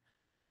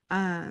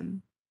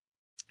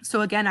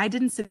 So again, I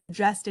didn't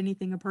suggest to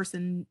the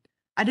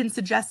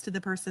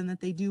person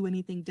that they do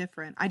anything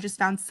different. I just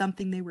found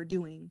something they were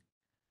doing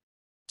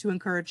to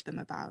encourage them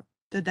about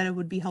that it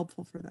would be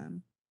helpful for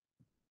them.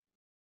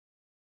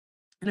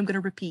 And I'm going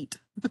to repeat,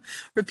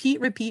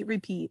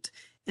 repeat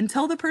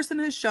until the person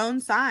has shown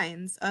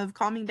signs of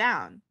calming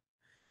down.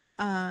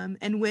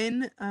 And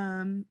when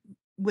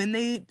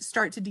they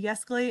start to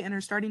de-escalate and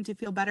are starting to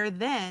feel better,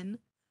 then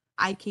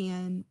I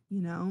can,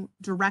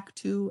 direct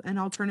to an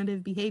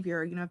alternative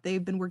behavior. If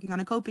they've been working on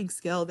a coping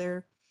skill,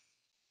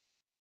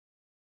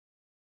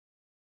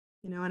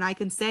 and I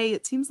can say,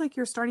 it seems like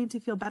you're starting to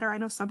feel better. I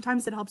know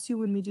sometimes it helps you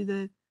when we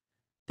do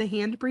the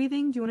hand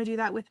breathing. Do you want to do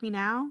that with me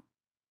now?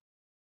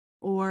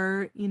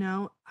 Or,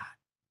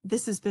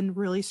 this has been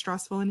really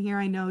stressful in here.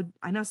 I know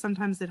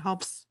sometimes it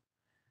helps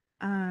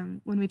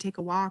when we take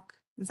a walk.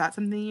 Is that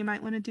something you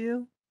might want to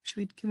do?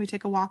 Can we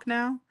take a walk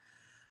now?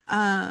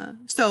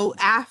 So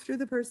after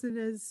the person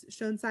has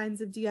shown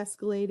signs of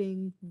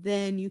de-escalating,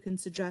 then you can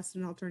suggest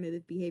an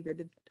alternative behavior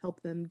to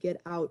help them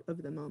get out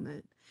of the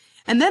moment.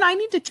 And then I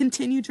need to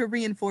continue to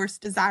reinforce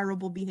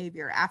desirable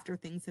behavior after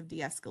things have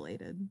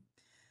de-escalated.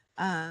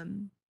 I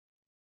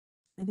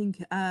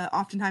think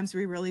oftentimes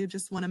we really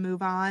just want to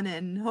move on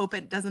and hope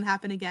it doesn't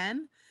happen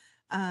again.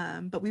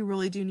 But we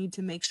really do need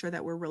to make sure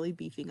that we're really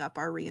beefing up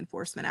our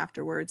reinforcement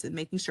afterwards and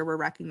making sure we're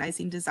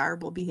recognizing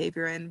desirable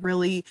behavior and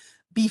really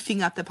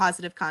beefing up the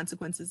positive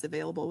consequences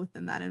available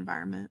within that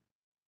environment.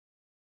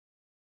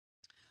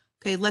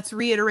 Okay, let's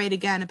reiterate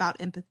again about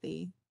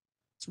empathy.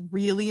 It's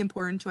really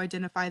important to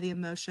identify the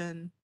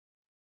emotion,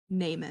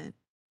 name it,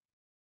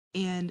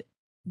 and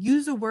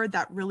use a word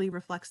that really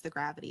reflects the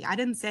gravity. I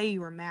didn't say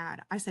you were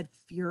mad. I said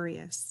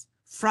furious,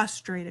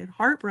 frustrated,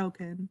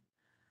 heartbroken.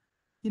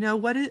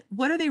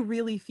 What are they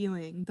really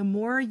feeling? The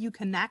more you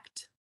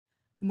connect,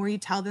 the more you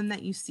tell them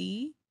that you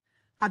see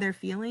how they're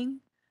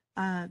feeling,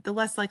 the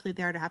less likely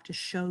they are to have to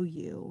show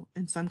you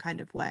in some kind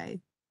of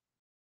way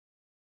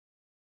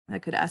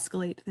that could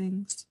escalate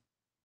things.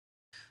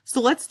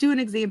 So let's do an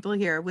example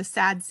here with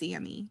Sad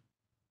Sammy.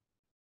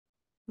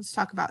 Let's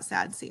talk about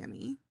Sad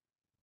Sammy.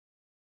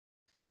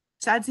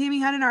 Sad Sammy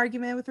had an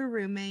argument with her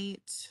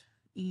roommate,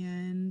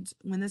 and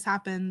when this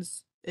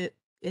happens,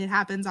 it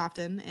happens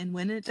often, and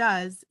when it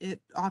does,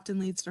 it often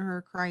leads to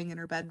her crying in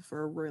her bed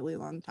for a really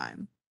long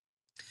time.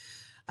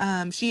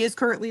 She is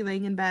currently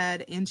laying in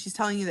bed, and she's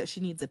telling you that she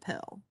needs a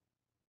pill.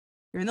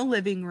 You're in the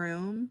living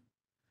room.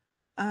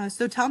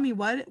 So tell me,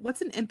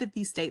 what's an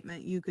empathy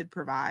statement you could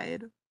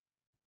provide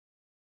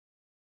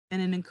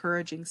and an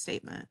encouraging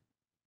statement?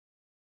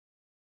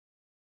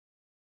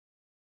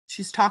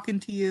 She's talking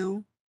to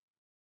you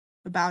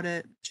about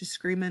it. She's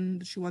screaming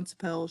that she wants a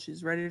pill.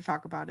 She's ready to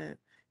talk about it.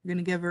 You're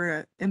going to give her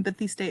an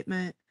empathy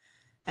statement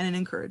and an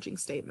encouraging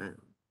statement.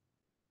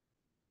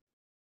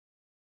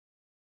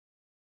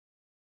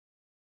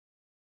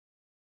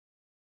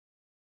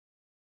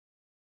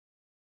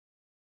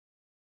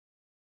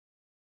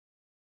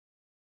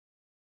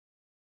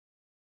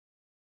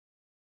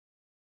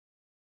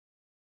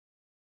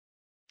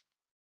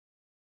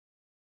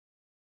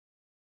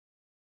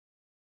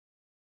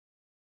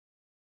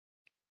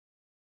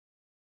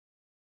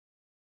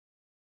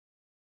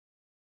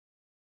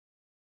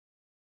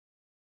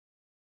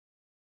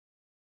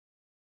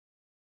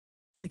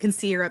 I can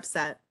see you're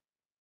upset.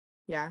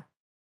 Yeah.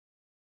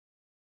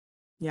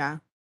 Yeah.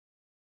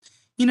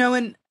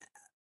 And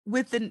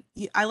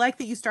I like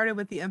that you started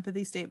with the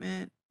empathy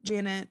statement,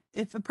 Janet.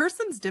 If a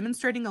person's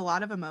demonstrating a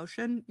lot of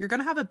emotion, you're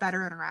going to have a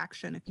better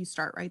interaction if you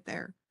start right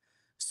there.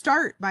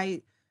 Start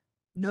by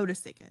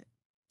noticing it.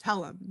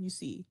 tell them, I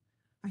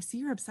see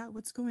you're upset.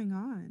 What's going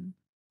on?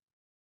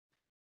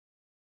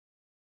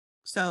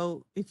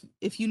 So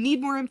if you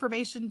need more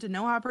information to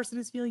know how a person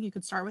is feeling, you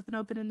could start with an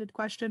open-ended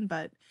question,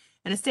 but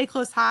in a stay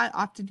close hot,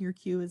 often your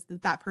cue is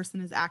that that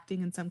person is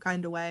acting in some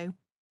kind of way.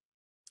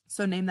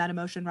 So name that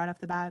emotion right off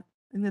the bat.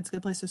 I think that's a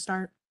good place to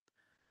start.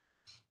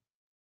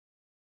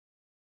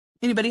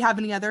 Anybody have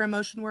any other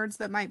emotion words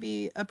that might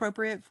be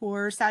appropriate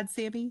for sad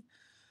Sammy?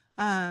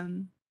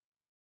 Um,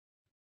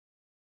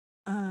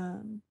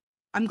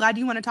 I'm glad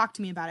you want to talk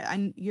to me about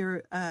it.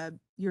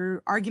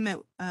 Your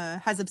argument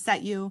has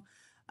upset you.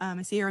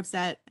 I see you're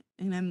upset,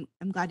 and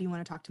I'm glad you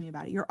want to talk to me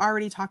about it. You're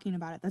already talking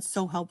about it. That's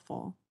so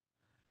helpful.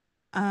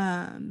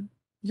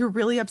 You're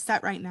really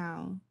upset right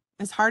now.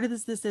 As hard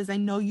as this is, I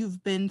know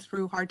you've been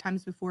through hard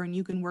times before, and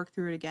you can work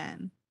through it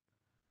again.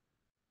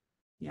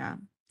 Yeah,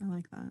 I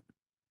like that.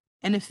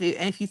 And if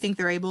you think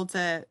they're able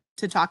to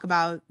talk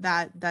about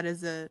that, that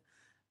is a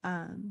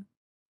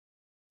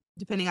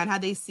depending on how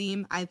they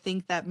seem, I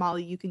think that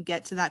Molly, you can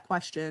get to that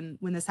question.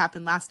 When this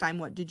happened last time,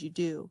 what did you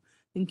do?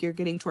 I think you're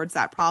getting towards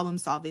that problem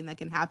solving that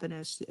can happen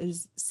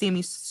as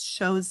Sammy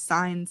shows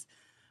signs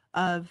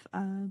of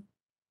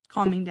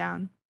calming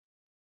down.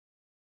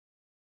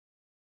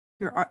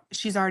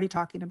 She's already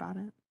talking about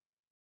it.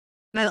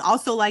 And I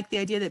also like the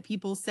idea that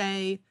people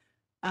say,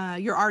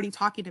 you're already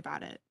talking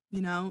about it. You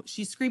know,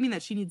 she's screaming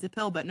that she needs a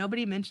pill, but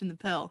nobody mentioned the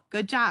pill.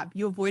 Good job.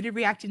 You avoided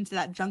reacting to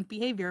that junk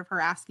behavior of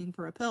her asking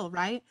for a pill,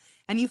 right?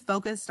 And you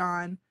focused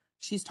on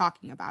she's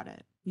talking about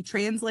it. You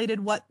translated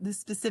what the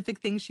specific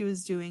thing she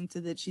was doing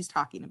to that she's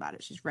talking about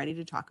it. She's ready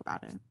to talk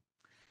about it.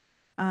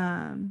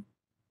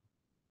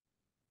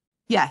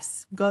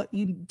 Yes, go.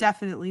 You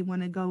definitely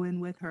want to go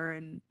in with her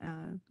and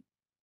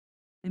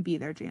be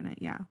there, Janet.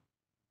 Yeah.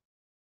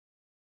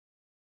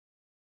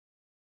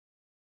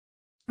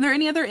 Are there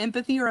any other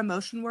empathy or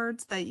emotion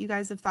words that you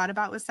guys have thought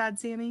about with sad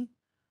Sammy?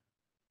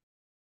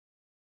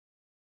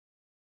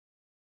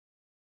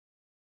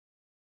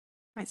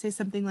 Might say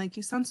something like,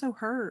 you sound so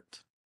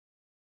hurt.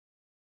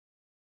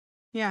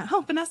 Yeah.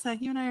 Oh, Vanessa,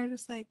 you and I are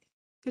just like,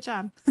 good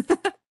job.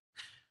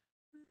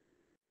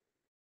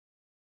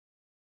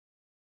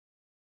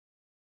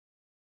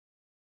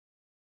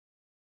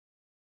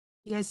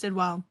 You guys did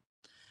well.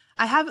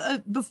 I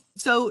have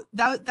so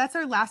that's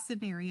our last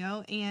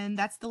scenario, and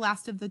that's the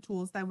last of the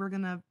tools that we're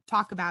gonna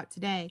talk about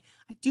today.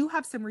 I do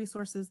have some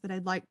resources that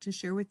I'd like to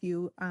share with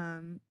you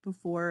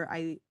before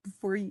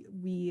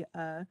we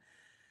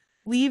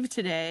leave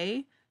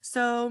today.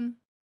 So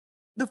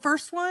the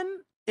first one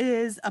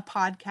is a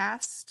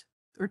podcast,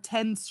 or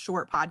 10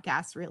 short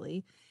podcasts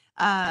really,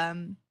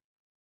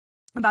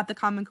 about the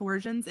common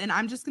coercions. And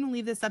I'm just going to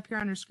leave this up here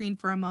on your screen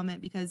for a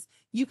moment because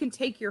you can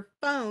take your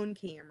phone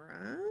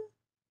camera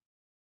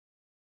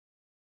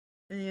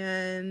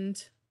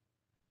and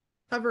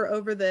hover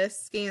over this,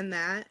 scan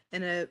that,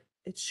 and it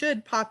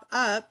should pop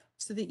up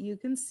so that you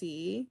can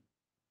see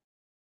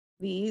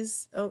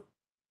these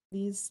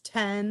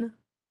 10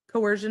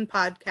 coercion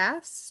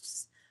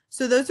podcasts.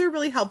 So those are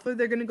really helpful.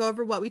 They're going to go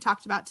over what we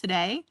talked about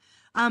today,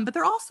 but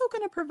they're also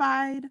going to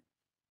provide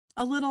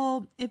a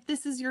little, if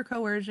this is your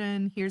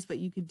coercion, here's what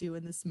you could do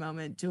in this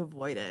moment to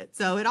avoid it.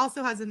 So it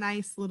also has a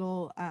nice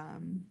little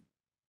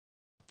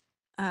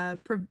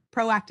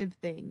proactive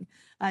thing,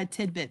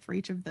 tidbit for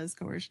each of those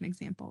coercion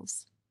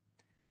examples.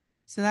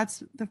 So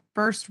that's the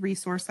first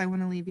resource I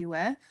want to leave you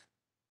with.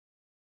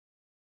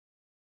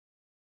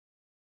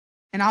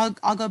 And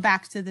I'll go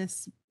back to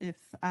this if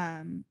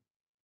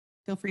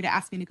feel free to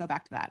ask me to go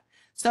back to that.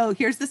 So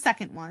here's the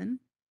second one.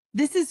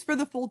 This is for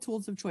the full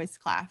Tools of Choice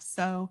class.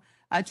 So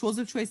Tools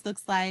of Choice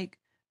looks like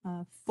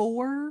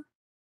 4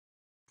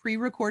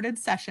 pre-recorded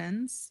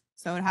sessions.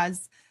 So it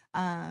has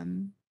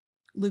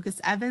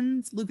Lucas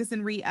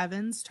and Ree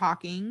Evans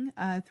talking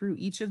through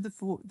each of the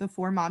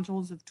four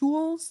modules of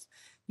tools.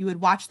 You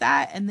would watch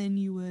that, and then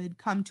you would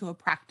come to a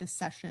practice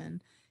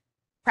session,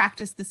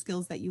 practice the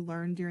skills that you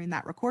learned during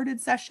that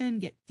recorded session,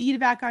 get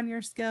feedback on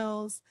your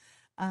skills,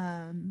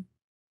 and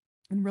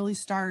really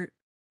start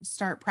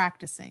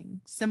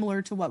practicing,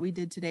 similar to what we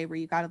did today where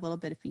you got a little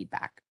bit of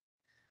feedback.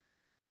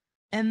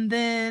 And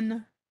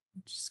then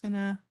I'm just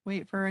gonna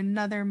wait for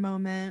another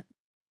moment.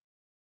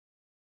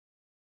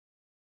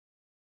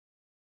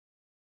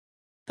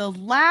 The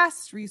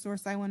last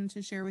resource I wanted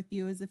to share with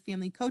you is a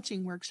family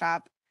coaching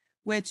workshop,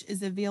 which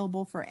is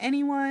available for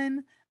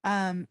anyone.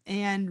 And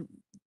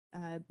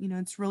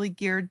it's really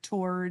geared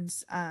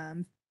towards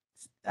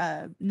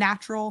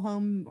natural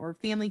home or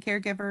family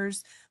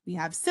caregivers. We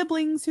have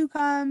siblings who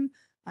come.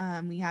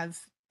 We have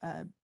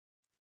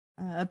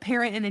a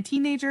parent and a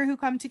teenager who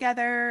come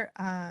together.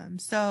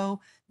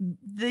 So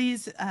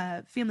these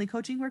family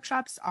coaching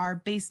workshops are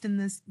based in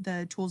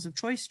the Tools of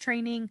Choice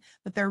training,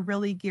 but they're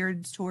really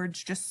geared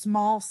towards just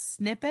small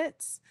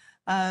snippets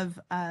of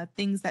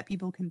things that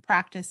people can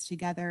practice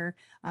together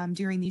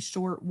during these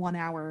short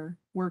 1-hour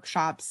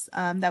workshops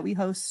that we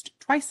host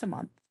twice a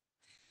month.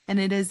 And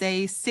it is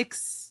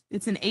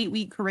it's an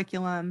 8-week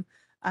curriculum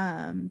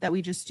that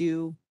we just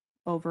do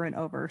over and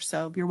over.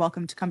 So you're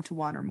welcome to come to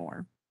one or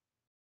more.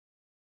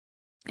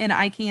 And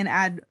I can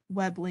add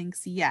web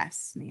links.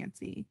 Yes,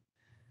 Nancy.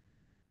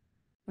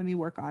 Let me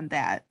work on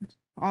that.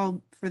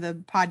 All for the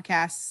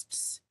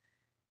podcasts,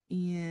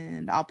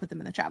 and I'll put them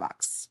in the chat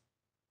box.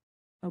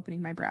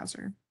 Opening my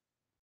browser.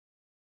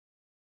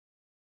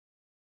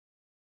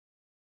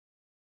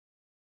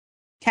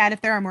 Kat,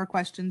 if there are more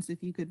questions,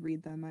 if you could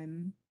read them,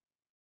 I'm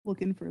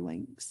looking for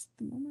links at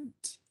the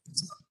moment.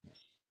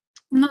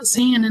 I'm not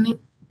seeing any.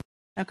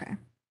 Okay.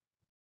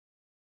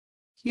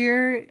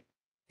 Here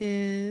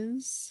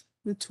is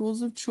the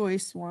tools of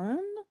choice one.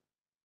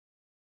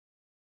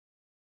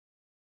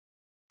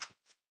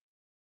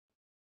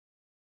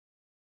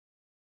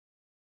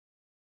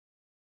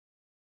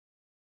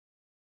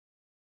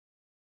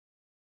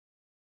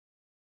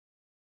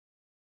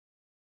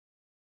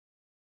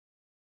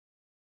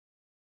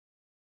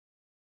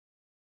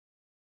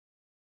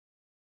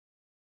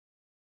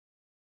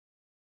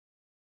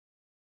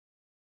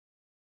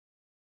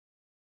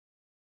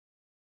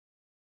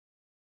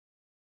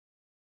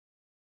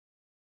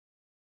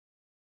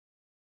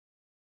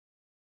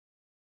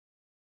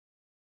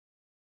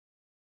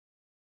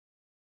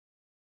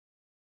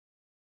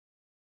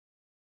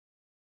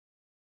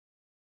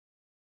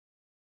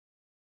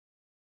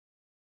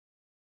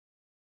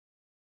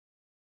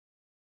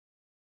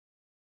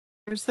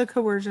 There's the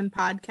coercion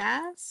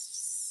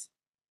podcasts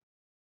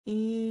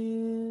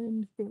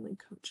and family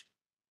coaching.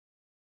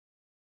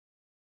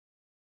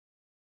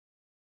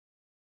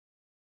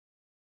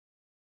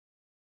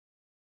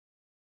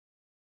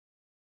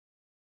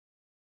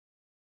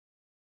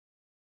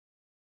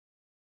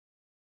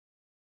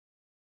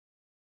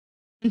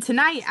 And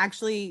tonight,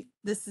 actually,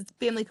 this is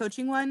family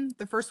coaching one.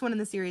 The first one in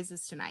the series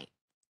is tonight.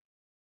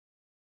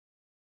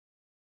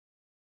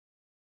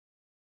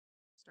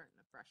 Starting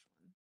a fresh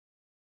one.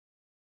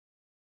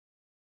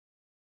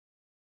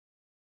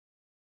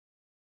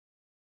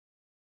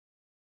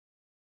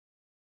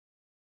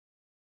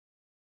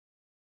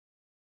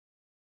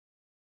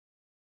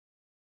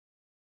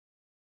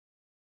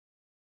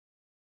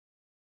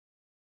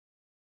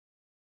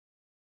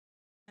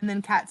 And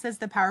then Kat says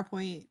the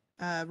PowerPoint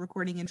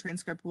recording and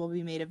transcript will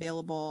be made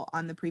available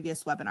on the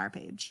previous webinar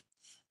page.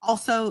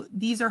 Also,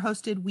 these are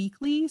hosted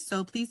weekly,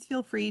 so please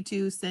feel free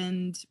to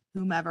send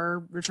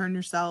whomever, return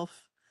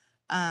yourself.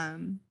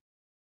 Our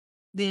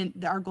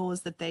goal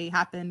is that they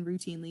happen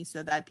routinely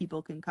so that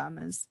people can come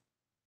as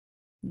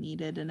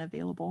needed and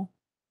available.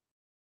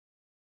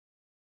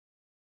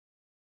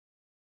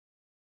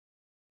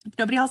 If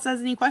nobody else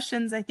has any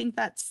questions, I think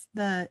that's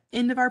the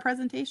end of our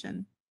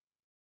presentation.